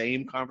these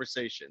same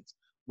conversations.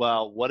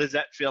 Well, what does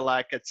that feel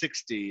like at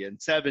 60 and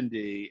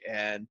 70?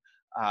 And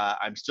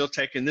I'm still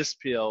taking this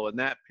pill and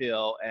that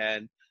pill,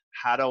 and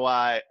how do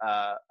I,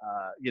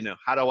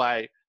 how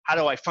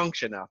do I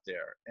function out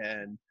there?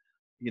 And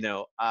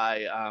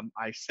I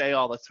say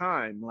all the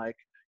time, like,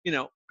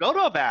 go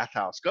to a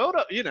bathhouse, go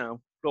to,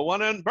 the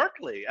one in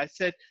Berkeley. I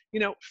said,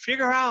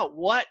 figure out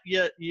what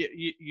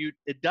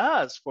it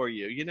does for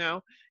you.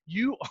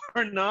 You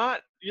are not,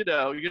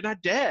 you're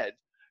not dead.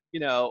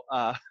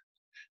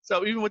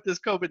 So even with this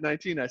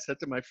COVID-19, I said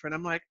to my friend,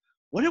 I'm like,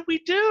 what did we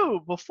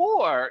do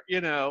before,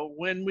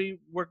 when we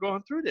were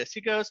going through this? He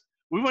goes,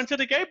 we went to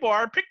the gay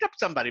bar and picked up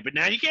somebody, but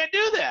now you can't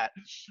do that.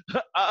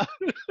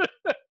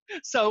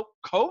 So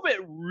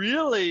COVID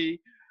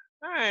really,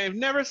 I've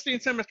never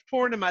seen so much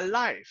porn in my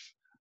life.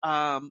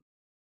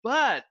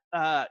 But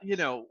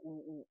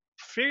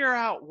figure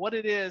out what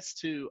it is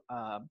to,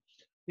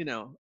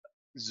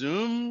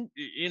 Zoom.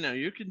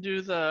 You can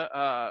do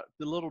the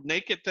little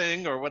naked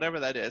thing or whatever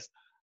that is.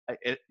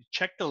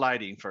 Check the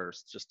lighting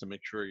first, just to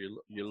make sure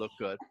you look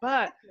good.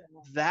 But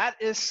that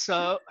is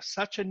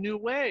such a new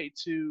way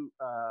to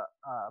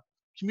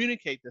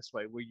communicate this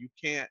way, where you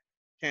can't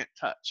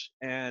touch.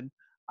 And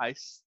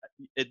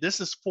this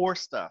has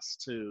forced us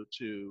to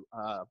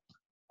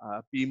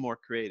be more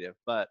creative.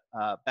 But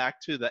back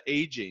to the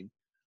aging,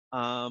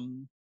 I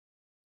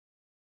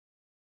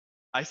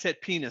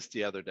said penis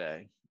the other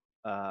day,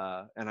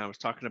 and I was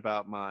talking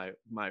about my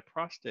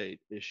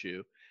prostate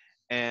issue,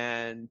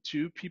 and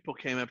two people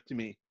came up to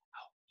me,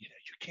 oh,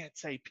 you can't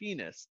say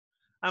penis.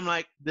 I'm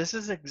like, this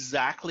is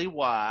exactly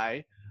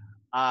why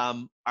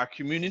our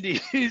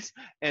communities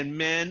and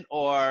men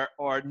are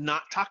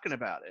not talking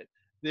about it.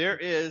 There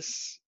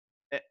is,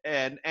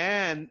 and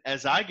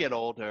as I get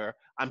older,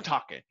 I'm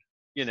talking.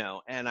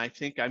 And I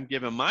think I'm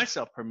giving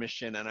myself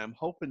permission, and I'm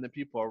hoping the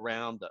people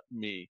around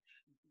me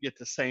get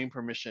the same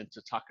permission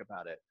to talk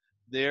about it.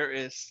 There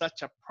is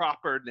such a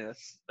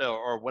properness,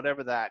 or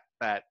whatever that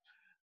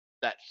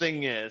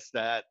thing is,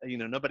 that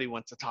nobody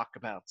wants to talk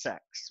about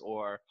sex,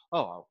 or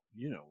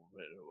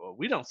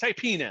we don't say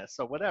penis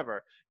or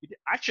whatever.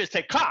 I should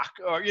say cock,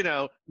 or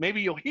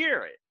maybe you'll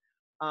hear it.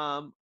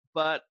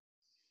 But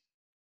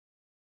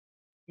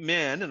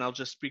men, and I'll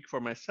just speak for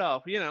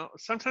myself,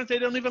 sometimes they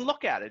don't even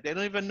look at it. They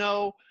don't even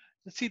know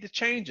to see the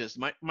changes.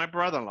 My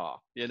brother-in-law,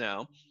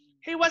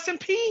 he wasn't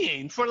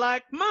peeing for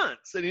like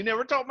months, and he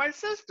never told my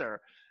sister.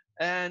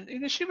 And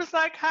she was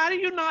like, how do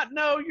you not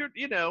know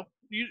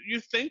you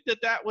think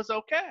that was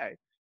okay?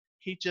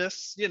 He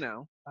just,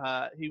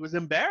 he was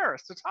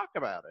embarrassed to talk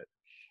about it.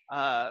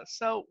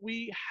 So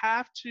we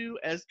have to,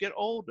 as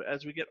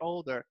we get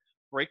older,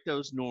 break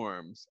those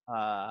norms.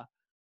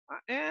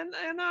 And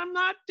I'm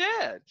not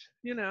dead.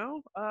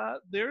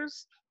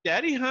 There's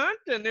Daddy Hunt,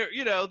 and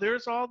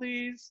there's all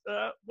these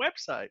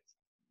websites.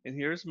 And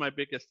here's my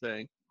biggest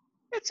thing: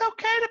 it's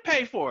okay to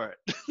pay for it.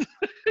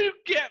 You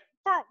get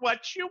for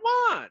what you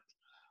want.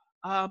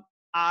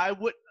 I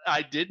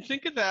did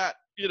think of that,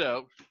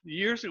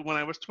 years ago when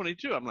I was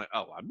 22. I'm like,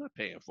 oh, I'm not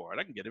paying for it.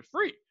 I can get it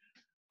free.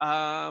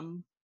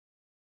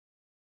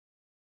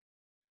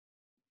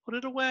 Put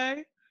it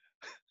away.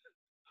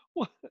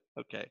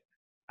 Okay.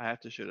 I have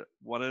to shoot it.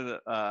 One of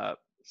the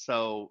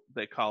so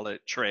they call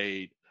it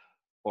trade,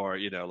 or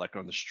like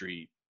on the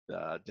street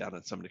down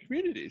in some of the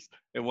communities.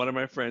 And one of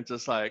my friends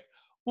is like,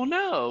 well,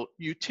 no,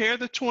 you tear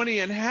the 20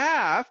 in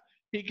half.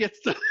 He gets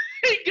the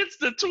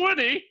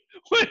 20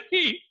 when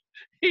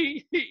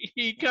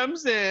he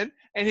comes in,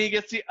 and he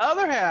gets the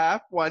other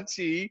half once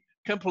he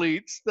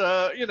completes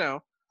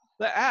the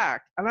the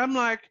act. And I'm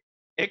like,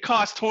 it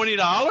costs $20?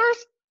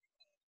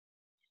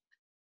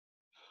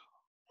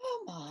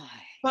 Oh my.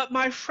 But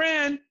my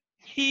friend,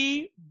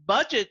 he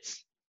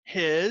budgets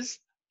his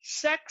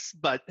sex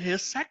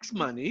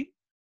money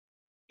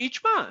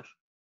each month.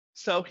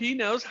 So he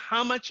knows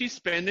how much he's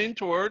spending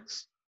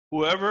towards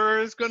whoever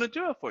is going to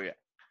do it for you.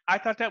 I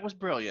thought that was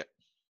brilliant.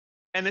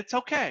 And it's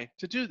okay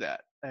to do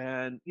that.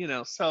 And,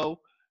 so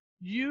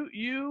you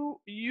do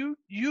you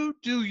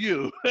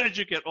as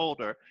you get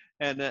older.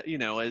 And,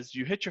 as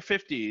you hit your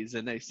 50s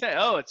and they say,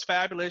 oh, it's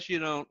fabulous. You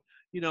don't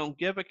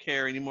give a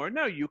care anymore.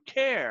 No, you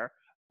care,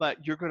 but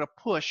you're going to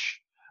push,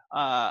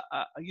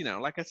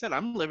 like I said,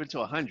 I'm living to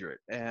 100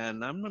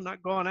 and I'm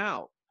not going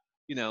out,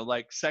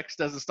 like sex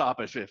doesn't stop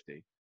at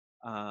 50.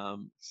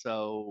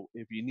 So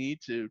if you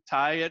need to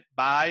tie it,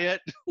 buy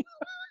it,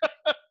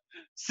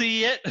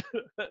 see it,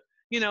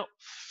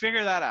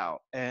 figure that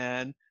out.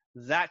 And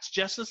that's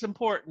just as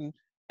important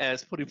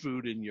as putting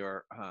food in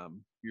your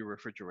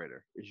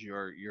refrigerator is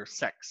your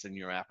sex and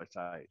your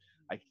appetite.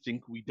 I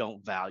think we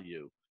don't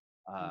value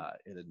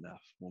it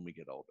enough when we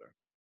get older.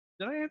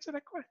 Did I answer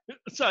that question?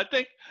 So I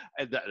think,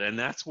 and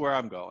that's where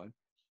I'm going.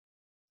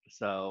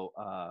 So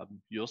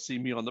you'll see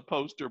me on the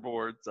poster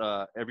boards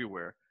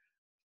everywhere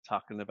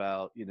talking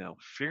about,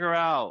 figure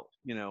out,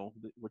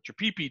 what your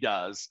pee-pee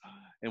does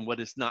and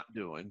what it's not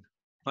doing.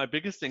 My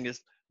biggest thing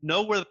is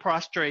know where the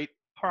prostate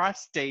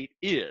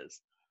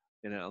is.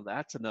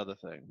 That's another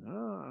thing.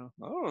 Oh,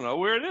 I don't know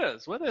where it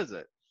is. What is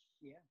it?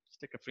 Yeah.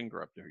 Stick a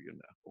finger up there,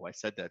 Oh, I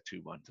said that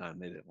too one time.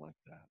 They didn't like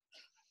that.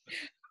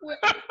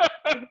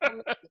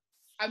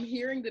 I'm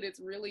hearing that it's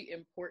really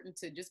important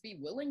to just be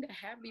willing to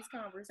have these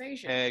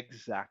conversations.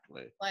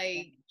 Exactly.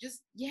 Like,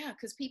 just,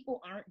 because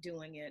people aren't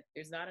doing it.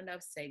 There's not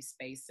enough safe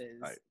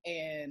spaces. Right.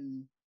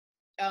 And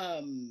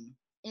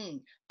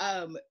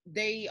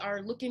they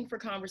are looking for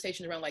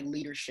conversations around like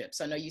leadership.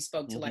 So I know you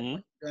spoke to like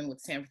what you're doing with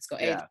San Francisco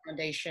AIDS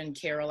Foundation.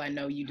 Carol, I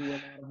know you do a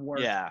lot of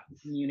work in the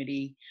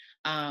community.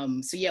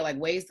 So like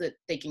ways that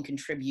they can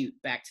contribute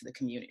back to the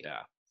community.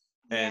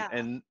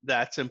 And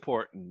that's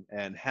important,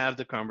 and have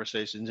the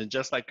conversations. And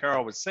just like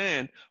Carol was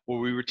saying, where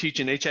we were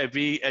teaching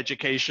HIV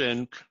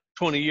education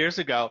 20 years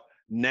ago,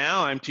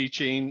 now I'm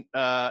teaching,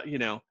 how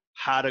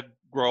to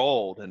grow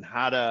old and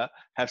how to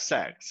have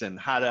sex and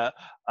how to,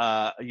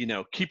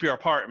 keep your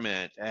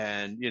apartment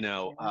and,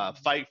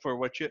 fight for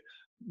what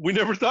we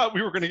never thought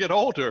we were going to get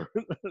older,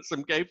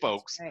 some gay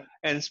folks. Right.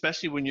 And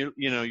especially when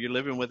you're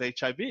living with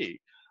HIV.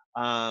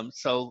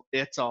 So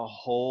it's a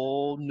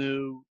whole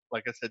new,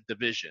 like I said,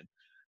 division.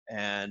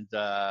 And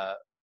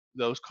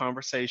those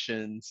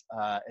conversations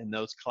in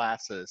those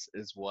classes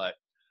is what,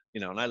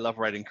 and I love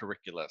writing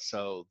curricula.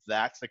 So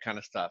that's the kind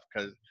of stuff,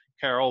 because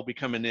Carol will be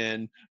coming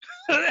in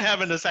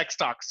having a sex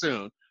talk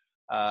soon,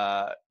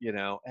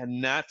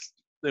 and that's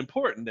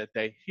important that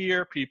they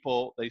hear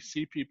people, they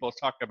see people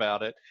talk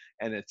about it,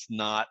 and it's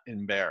not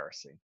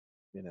embarrassing,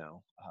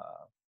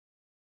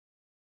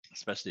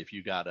 especially if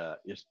you got a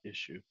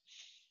issue.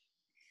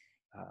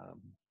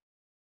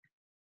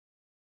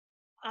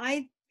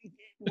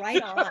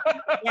 Right on.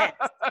 Yes.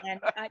 And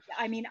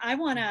I mean, I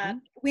want to,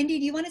 Wendy,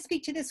 do you want to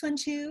speak to this one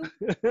too?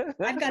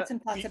 I've got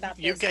some thoughts about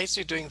this. You guys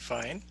are doing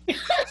fine.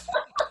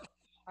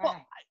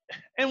 Well,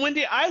 and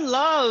Wendy, I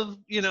love,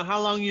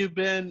 how long you've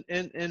been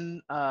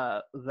in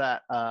that,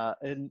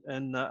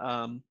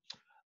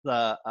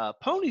 the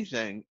pony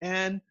thing.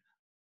 And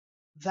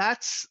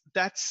that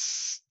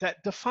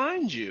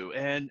defines you.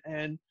 And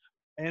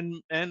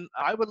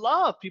I would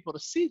love people to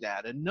see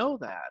that and know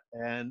that.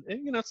 And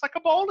it's like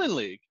a bowling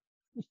league.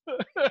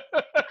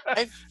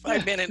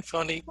 I've been in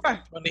phony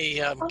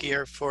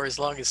gear for as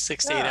long as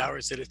 6 to 8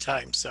 hours at a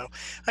time, so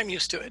I'm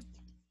used to it.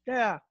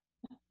 Yeah,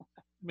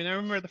 I mean, I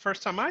remember the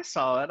first time I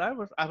saw it,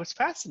 I was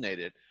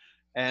fascinated,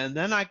 and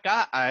then I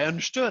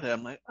understood it.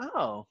 I'm like,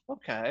 oh,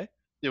 okay.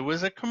 There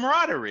was a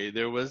camaraderie.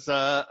 There was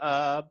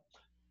it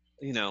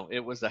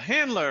was a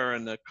handler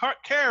and the cart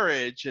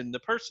carriage and the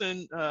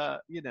person. I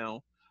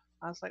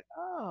was like,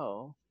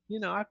 oh,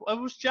 I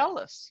was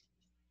jealous.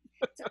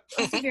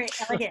 Also very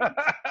elegant.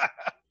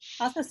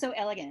 Also so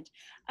elegant.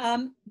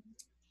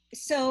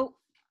 So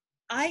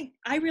I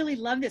really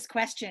love this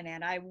question,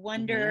 and I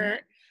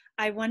wonder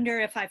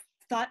if I've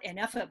thought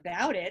enough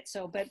about it.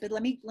 So, but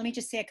let me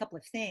just say a couple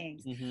of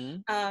things.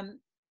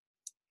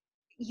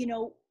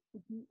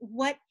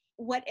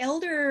 What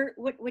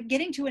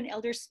getting to an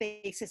elder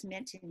space has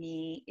meant to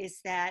me is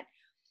that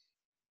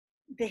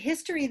the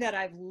history that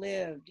I've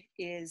lived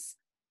is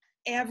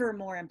ever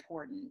more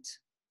important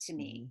to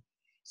me.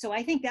 So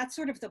I think that's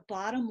sort of the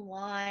bottom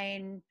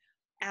line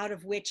out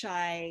of which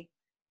I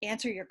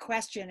answer your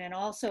question, and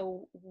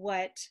also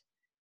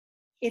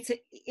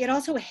it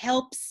also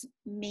helps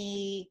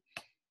me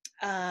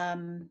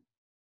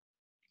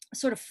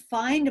sort of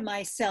find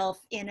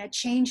myself in a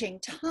changing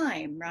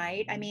time,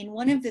 right? I mean,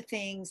 one of the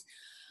things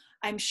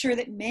I'm sure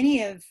that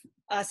many of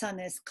us on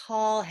this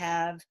call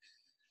have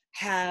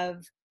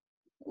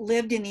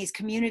lived in these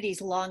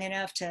communities long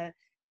enough to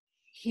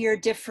hear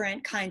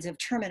different kinds of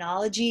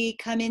terminology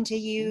come into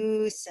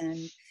use,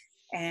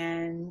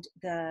 and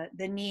the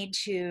need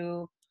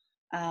to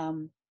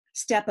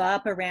step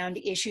up around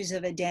issues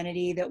of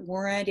identity that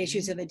weren't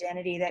issues of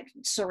identity that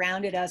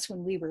surrounded us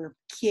when we were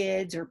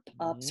kids or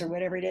pups or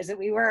whatever it is that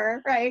we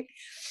were, right?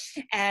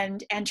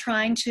 And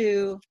trying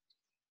to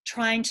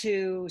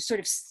sort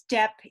of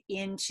step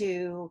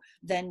into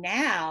the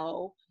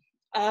now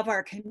of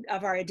our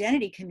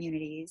identity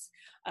communities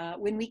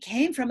when we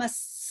came from a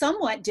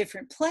somewhat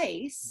different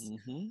place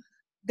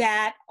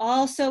that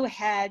also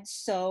had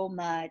so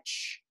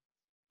much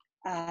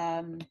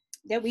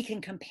that we can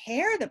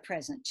compare the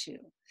present to.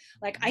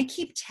 Like I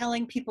keep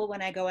telling people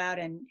when I go out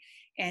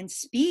and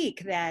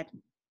speak that,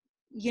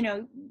 you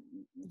know,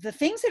 the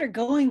things that are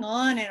going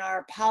on in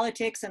our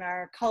politics and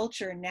our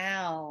culture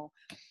now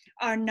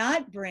are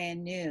not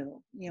brand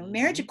new. You know,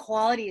 marriage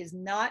equality is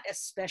not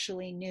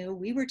especially new.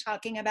 We were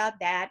talking about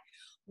that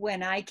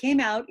when I came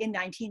out in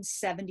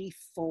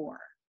 1974.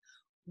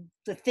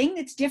 The thing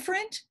that's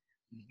different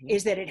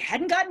is that it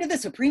hadn't gotten to the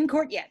Supreme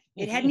Court yet.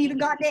 It hadn't even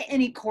gotten to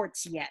any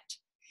courts yet.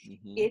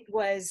 It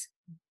was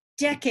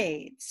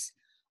decades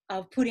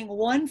of putting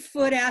one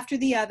foot after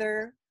the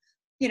other.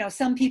 You know,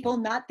 some people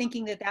not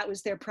thinking that that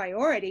was their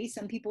priority.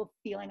 Some people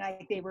feeling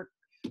like they were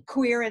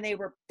queer and they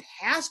were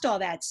past all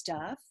that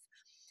stuff.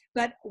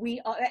 But we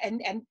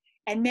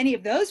and many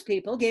of those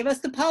people gave us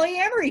the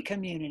polyamory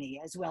community,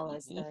 as well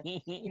as the,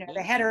 you know,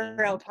 the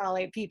hetero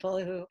poly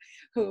people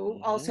who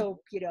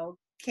also, you know,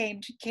 came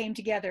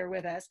together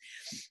with us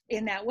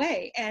in that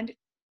way. And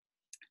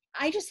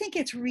I just think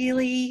it's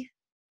really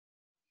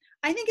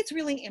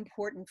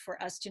important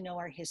for us to know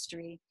our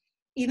history,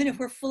 even if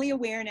we're fully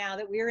aware now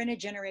that we're in a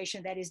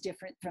generation that is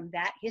different from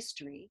that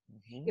history.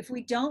 If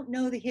we don't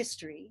know the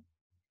history,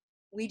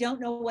 we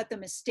don't know what the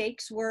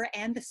mistakes were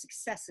and the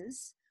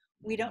successes.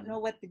 We don't know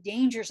what the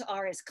dangers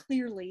are as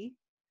clearly.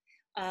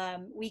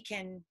 We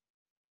can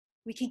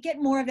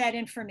get more of that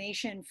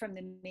information from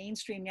the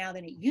mainstream now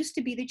than it used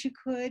to be that you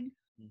could.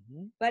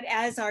 But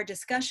as our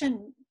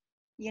discussion,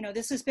 you know,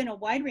 this has been a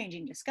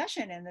wide-ranging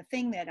discussion, and the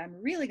thing that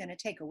I'm really going to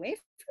take away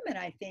from it,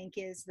 I think,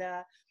 is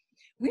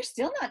we're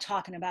still not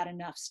talking about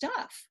enough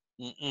stuff.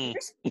 We're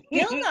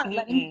still not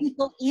letting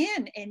people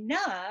in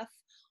enough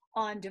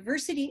on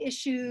diversity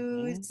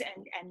issues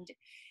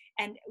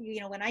and you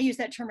know, when I use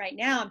that term right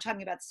now, I'm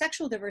talking about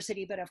sexual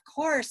diversity, but of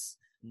course,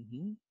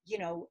 you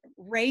know,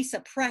 race,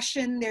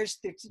 oppression, this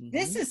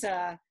is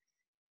a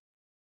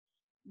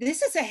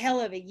hell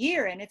of a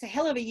year, and it's a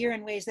hell of a year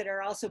in ways that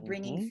are also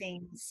bringing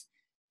things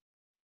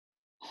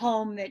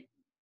home that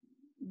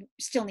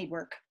still need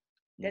work,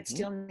 that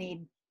still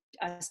need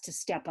us to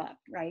step up,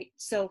 right?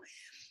 So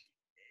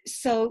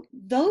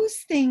those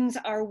things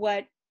are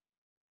what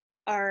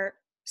are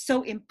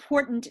so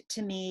important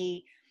to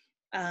me,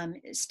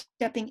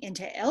 stepping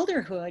into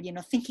elderhood, you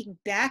know, thinking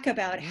back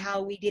about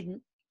how we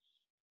didn't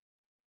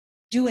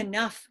do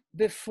enough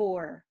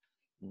before,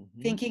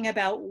 thinking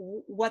about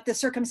what the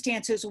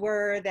circumstances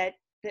were that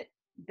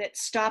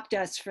stopped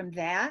us from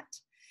that,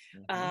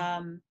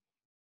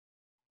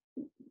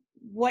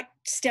 what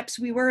steps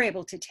we were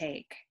able to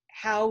take,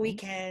 how we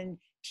can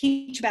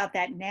teach about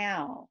that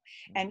now.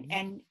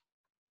 And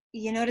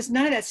you notice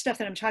none of that stuff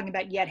that I'm talking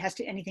about yet has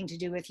anything to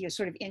do with you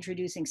sort of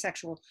introducing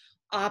sexual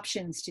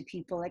options to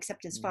people,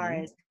 except as far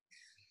as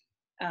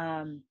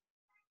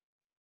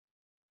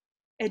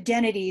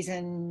identities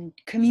and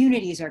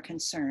communities are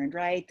concerned,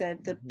 right?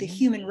 The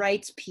human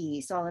rights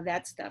piece, all of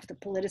that stuff, the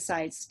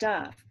politicized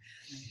stuff.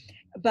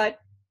 But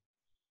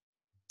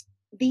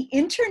the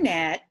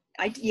internet,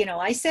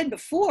 I said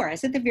before, I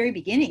said at the very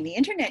beginning, the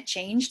internet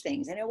changed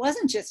things, and it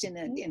wasn't just in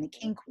the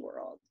kink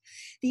world.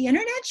 The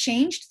internet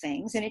changed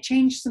things, and it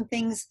changed some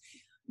things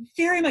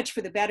very much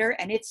for the better.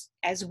 And it's,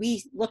 as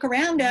we look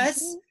around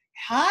us,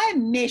 hi,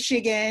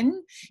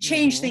 Michigan,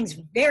 changed things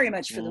very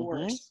much for the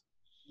worse,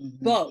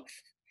 both.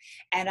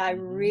 And I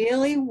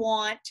really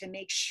want to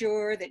make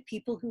sure that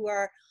people who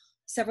are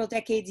several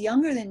decades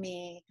younger than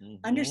me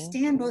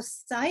understand both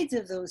sides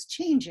of those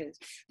changes,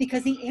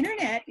 because the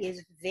internet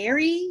is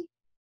very,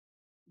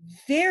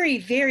 very,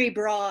 very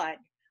broad,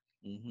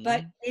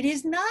 but it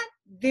is not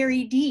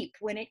very deep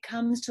when it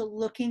comes to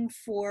looking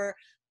for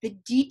the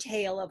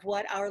detail of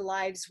what our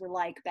lives were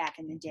like back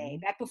in the day.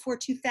 Back before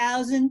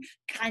 2000,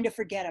 kind of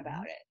forget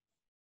about it.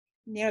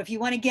 You know, if you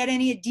want to get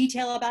any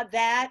detail about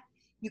that,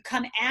 you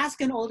come ask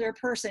an older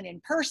person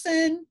in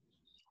person,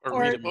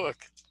 or read a book.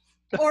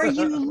 Or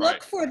you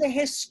look for the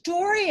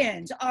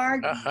historians.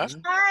 Our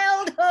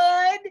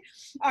childhood,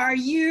 our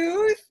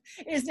youth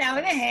is now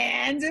in the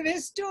hands of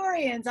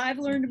historians. I've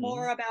learned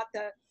more about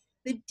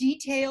the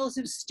details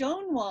of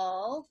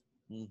Stonewall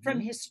from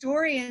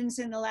historians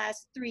in the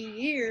last 3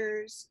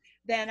 years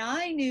than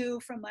I knew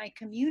from my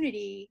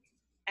community.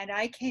 And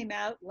I came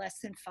out less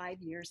than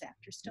 5 years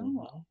after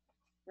Stonewall,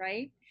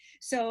 right?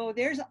 So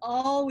there's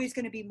always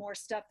going to be more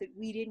stuff that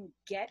we didn't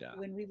get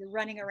when we were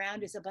running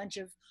around as a bunch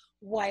of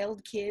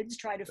wild kids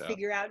trying to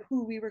figure out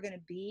who we were going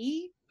to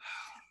be.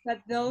 But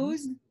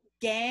those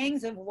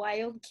gangs of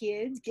wild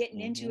kids getting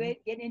into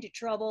it, getting into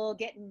trouble,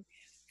 getting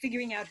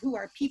figuring out who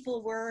our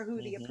people were,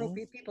 who the Mm-hmm.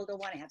 appropriate people to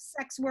want to have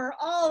sex were,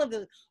 all of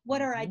the,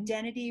 what our Mm-hmm.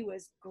 identity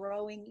was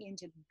growing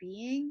into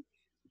being.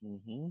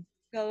 Mm-hmm.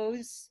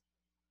 Those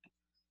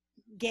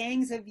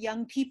gangs of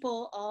young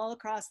people all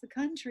across the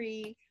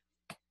country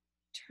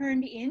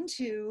turned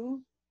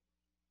into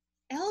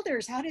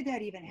elders. How did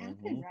that even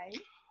happen, Mm-hmm. right?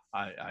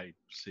 I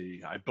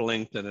see. I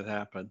blinked and it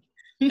happened.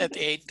 That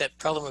age, that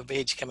problem of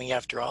age coming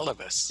after all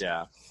of us.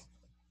 Yeah.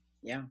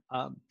 Yeah.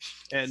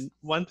 And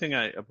one thing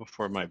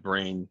before my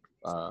brain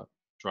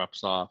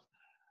drops off,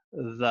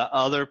 the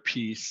other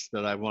piece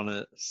that I want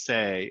to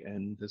say,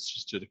 and this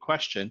is to the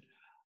question,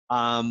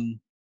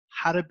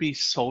 how to be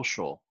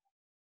social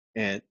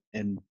and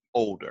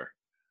older.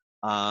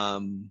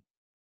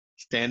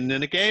 Standing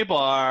in a gay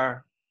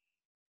bar,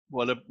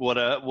 what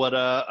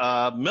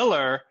a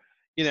Miller,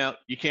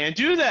 you can't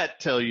do that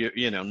till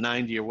you're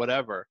 90 or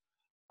whatever.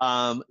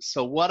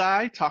 So what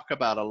I talk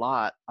about a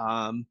lot,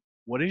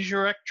 what is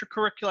your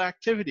extracurricular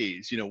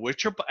activities?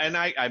 And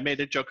I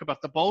made a joke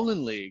about the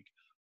bowling league,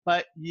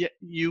 but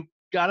you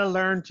got to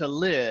learn to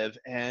live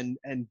and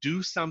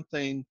do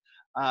something,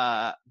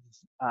 uh,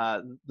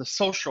 the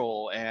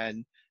social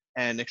and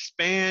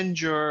expand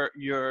your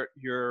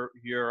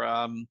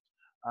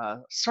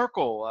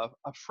circle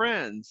of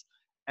friends.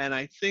 And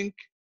I think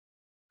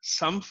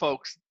some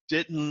folks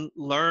didn't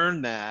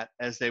learn that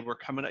as they were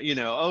coming up,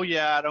 oh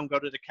yeah, I don't go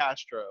to the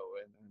Castro,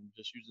 and I'm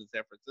just using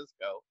San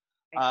Francisco.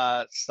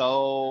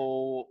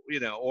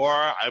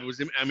 Or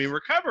I'm in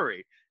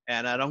recovery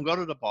and I don't go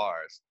to the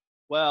bars.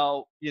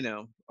 Well,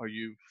 are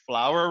you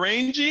flower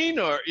arranging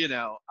or,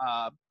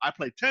 I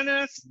play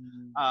tennis.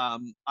 I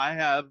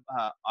have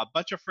a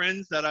bunch of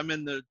friends that I'm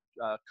in the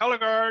color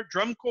guard,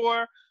 drum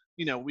corps.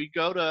 We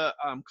go to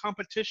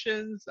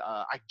competitions.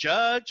 I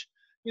judge.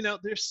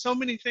 There's so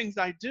many things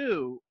I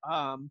do.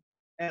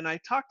 And I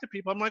talk to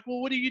people. I'm like, well,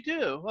 what do you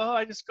do? Well,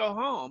 I just go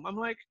home. I'm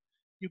like,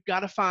 you've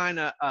got to find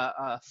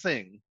a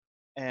thing.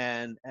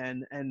 And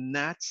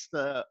that's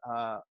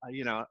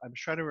I'm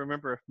trying to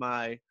remember if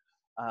my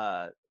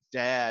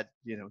dad,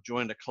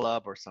 joined a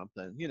club or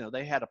something.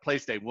 They had a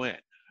place they went.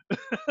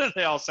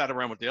 They all sat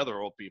around with the other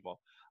old people.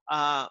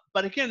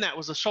 But again, that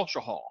was a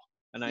social hall.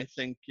 And I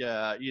think,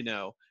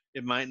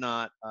 it might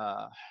not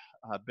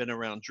been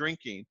around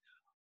drinking,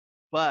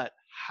 but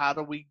how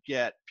do we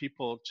get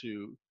people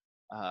to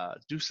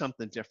do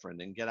something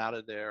different and get out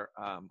of their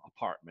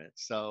apartment?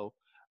 So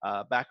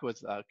back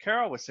with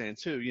Carol was saying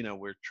too,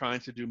 we're trying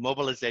to do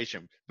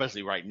mobilization,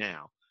 especially right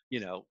now.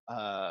 Get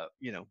on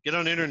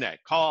the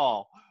internet,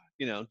 call,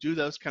 do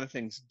those kind of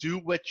things. Do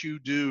what you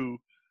do.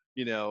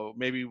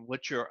 Maybe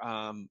what your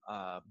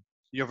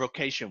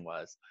vocation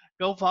was.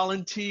 Go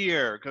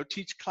volunteer. Go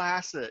teach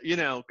classes.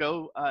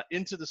 Go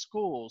into the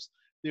schools.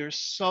 There's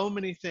so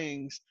many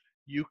things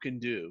you can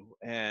do,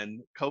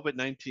 and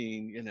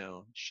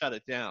COVID-19 shut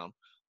it down.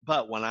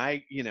 But when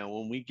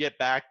we get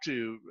back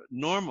to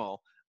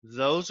normal,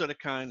 those are the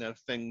kind of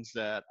things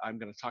that I'm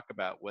going to talk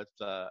about with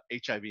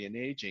HIV and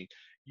aging.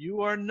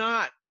 You are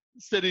not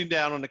sitting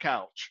down on the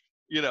couch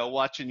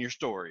watching your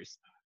stories.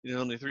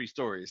 Only 3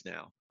 stories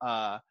now.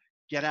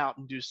 Get out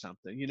and do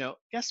something.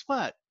 Guess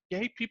what,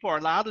 gay people are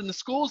allowed in the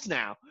schools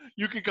now.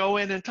 You could go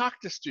in and talk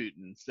to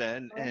students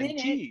and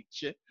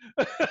teach.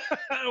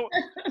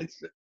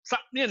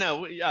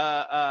 So,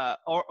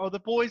 or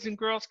the Boys and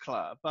Girls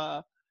Club.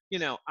 I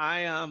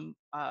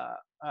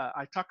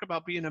talk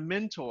about being a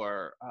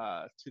mentor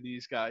to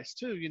these guys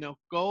too.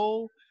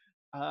 Go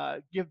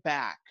give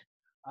back.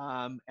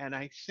 And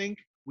I think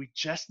we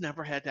just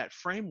never had that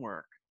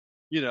framework.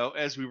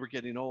 As we were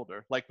getting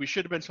older, like we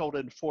should have been told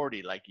in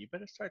 40, like you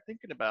better start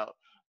thinking about,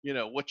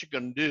 what you're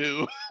gonna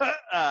do,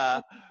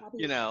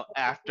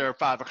 after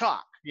 5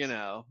 o'clock.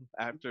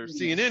 After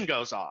CNN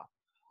goes off.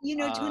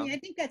 Tony, I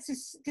think this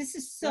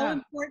is so Yeah.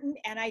 important,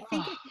 and I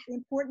think it's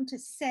important to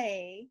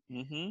say.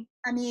 Mm-hmm.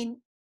 I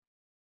mean,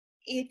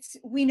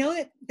 we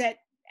know that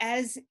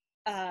as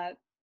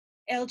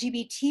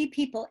LGBT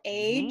people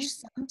age,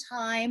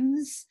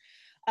 sometimes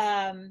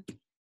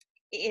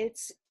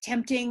it's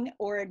tempting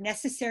or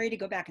necessary to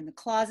go back in the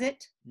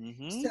closet.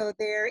 So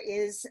there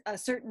is a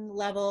certain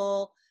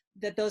level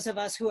that those of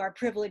us who are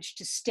privileged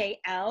to stay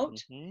out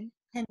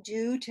can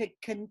do to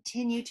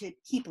continue to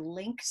keep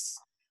links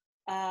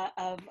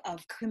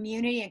of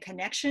community and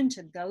connection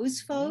to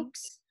those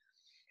folks.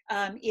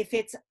 If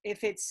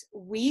it's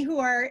we who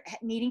are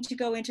needing to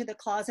go into the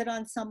closet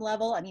on some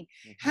level, I mean,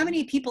 how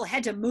many people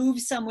had to move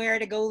somewhere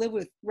to go live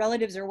with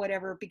relatives or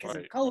whatever because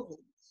of COVID?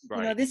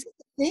 Right. This is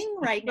the thing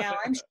right now,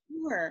 I'm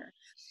sure.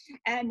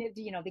 And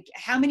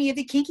how many of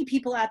the kinky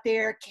people out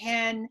there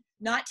can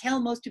not tell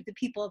most of the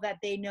people that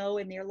they know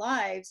in their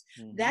lives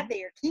that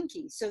they are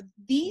kinky? So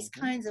these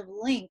kinds of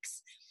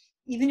links,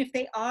 even if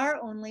they are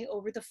only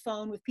over the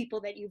phone with people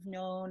that you've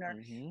known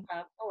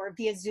or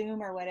via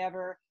Zoom or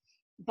whatever,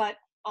 but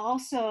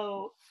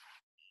also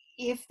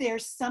if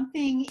there's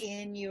something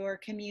in your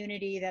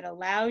community that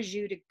allows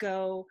you to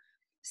go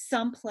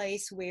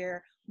someplace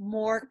where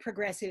more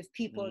progressive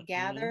people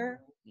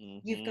gather,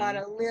 you've got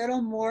a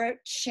little more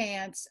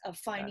chance of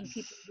finding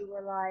people who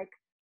are like,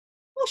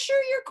 well,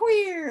 sure you're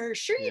queer,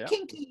 sure you're Yep.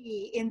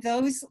 kinky. In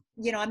those,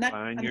 you know, I'm not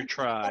Find I'm your not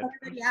telling tribe.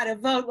 everybody how to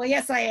vote. Well,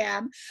 yes, I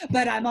am,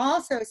 but I'm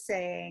also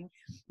saying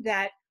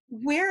that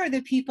where are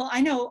the people?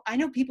 I know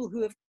people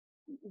who have,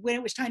 when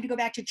it was time to go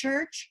back to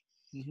church,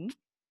 Mm-hmm.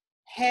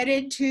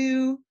 headed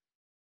to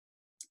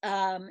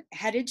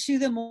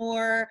the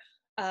more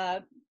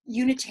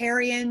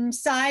Unitarian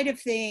side of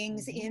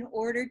things in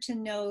order to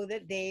know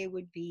that they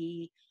would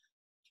be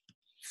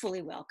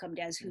fully welcomed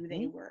as who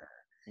they were.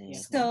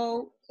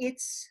 So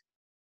it's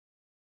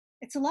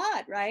a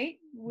lot, right?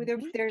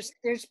 There's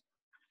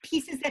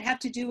pieces that have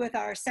to do with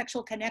our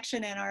sexual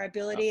connection and our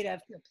ability to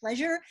feel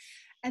pleasure,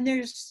 and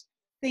there's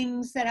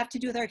things that have to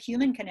do with our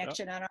human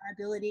connection and our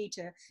ability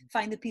to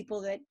find the people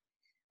that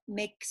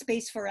make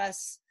space for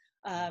us,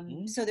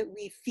 so that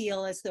we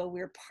feel as though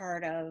we're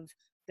part of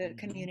the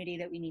community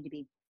that we need to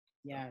be.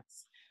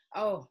 Yes.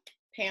 Oh,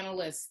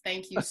 panelists,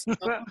 thank you so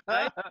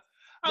much.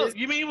 Oh,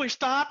 you mean we're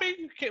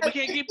stopping? We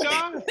can't keep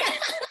going?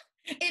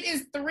 It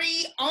is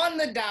 3 on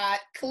the dot.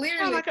 Clearly.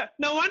 Oh my God.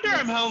 No wonder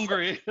I'm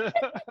hungry.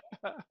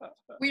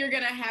 We are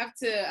going to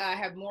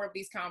have more of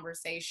these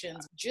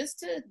conversations.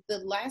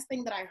 The last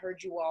thing that I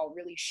heard you all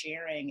really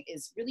sharing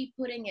is really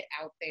putting it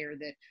out there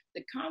that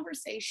the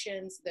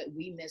conversations that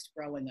we missed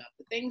growing up,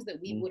 the things that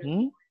we would have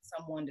wanted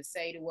someone to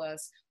say to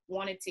us,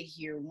 wanted to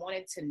hear,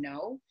 wanted to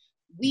know,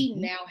 we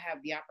now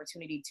have the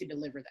opportunity to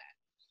deliver that.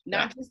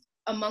 Not just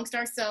amongst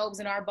ourselves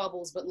and our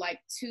bubbles, but like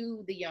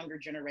to the younger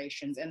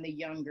generations and the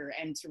younger,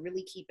 and to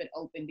really keep it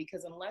open,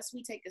 because unless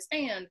we take a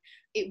stand,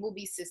 it will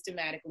be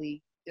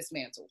systematically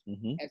dismantled,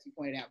 as you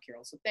pointed out,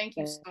 Carol. So thank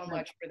you so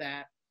much for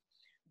that.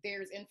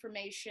 There's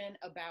information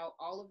about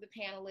all of the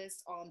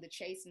panelists on the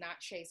Chase Not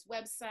Chase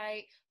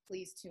website.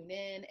 Please tune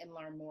in and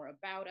learn more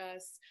about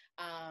us.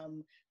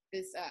 I'm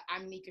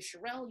Nika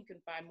Sherelle. You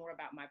can find more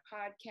about my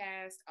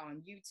podcast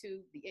on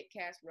YouTube, the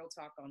ItCast, Real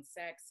Talk on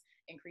Sex,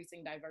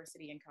 increasing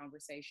diversity and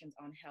conversations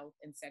on health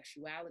and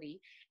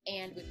sexuality.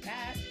 And with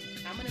that,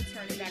 I'm going to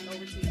turn it back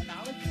over to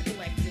Ethology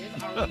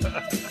Collective, our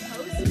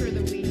host for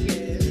the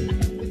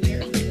weekend, with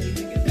their ability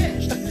to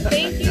convince.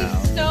 Thank you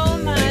so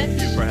much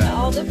to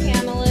all the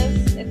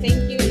panelists.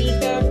 Thank you,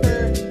 Nika,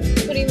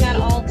 for putting that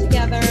all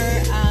together.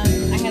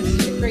 I had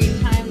such a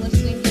great time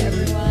listening to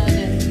everyone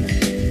and,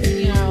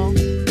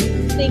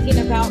 thinking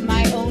about my